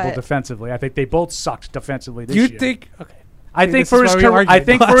comparable but defensively. I think they both sucked defensively this You year. think? Okay. I See, think this for is his why we career, I argued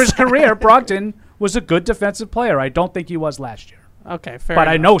think for his last time. career, Brogdon was a good defensive player. I don't think he was last year. Okay, fair But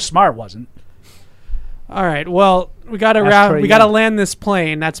I enough. know Smart wasn't. All right. Well, we got to That's Trae we got to Young. land this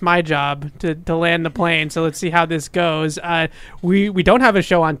plane. That's my job to land the plane. So let's see how this goes. We don't have a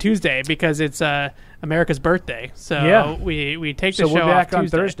show on Tuesday because it's America's birthday. So Yeah. we take the So show we're back off on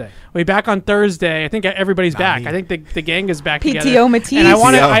Tuesday. Thursday. We're back on Thursday. I think everybody's back. me. I think the gang is back PTO together. Matisse. And I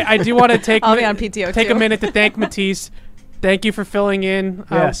want to. PTO. I do want to take I'll be on PTO take too. a minute to thank Matisse. Thank you for filling in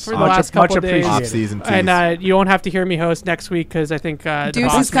Yes, for the much- last much couple of days. appreciated. Off-season tease. And you won't have to hear me host next week because I think Deuce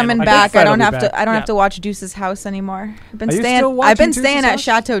DeVante is coming will- back. Fred I will don't be have back. to. I don't Yeah. have to watch Deuce's house anymore. I've been Are you staying. still I've been watching staying Deuce's at house?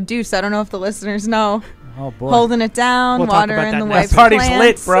 Chateau Deuce. I don't know if the listeners know. Oh boy, Holding it down, We'll talk about watering that the next wife's that party's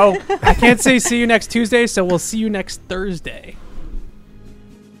plants. lit, bro. I can't say see you next Tuesday, so we'll see you next Thursday.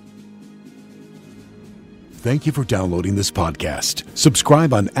 Thank you for downloading this podcast.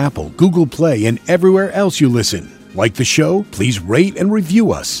 Subscribe on Apple, Google Play, and everywhere else you listen. Like the show? Please rate and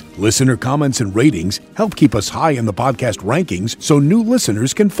review us. Listener comments and ratings help keep us high in the podcast rankings so new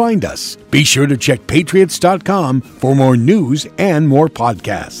listeners can find us. Be sure to check Patriots.com for more news and more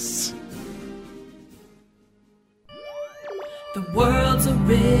podcasts. The world's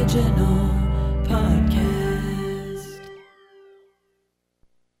original podcast.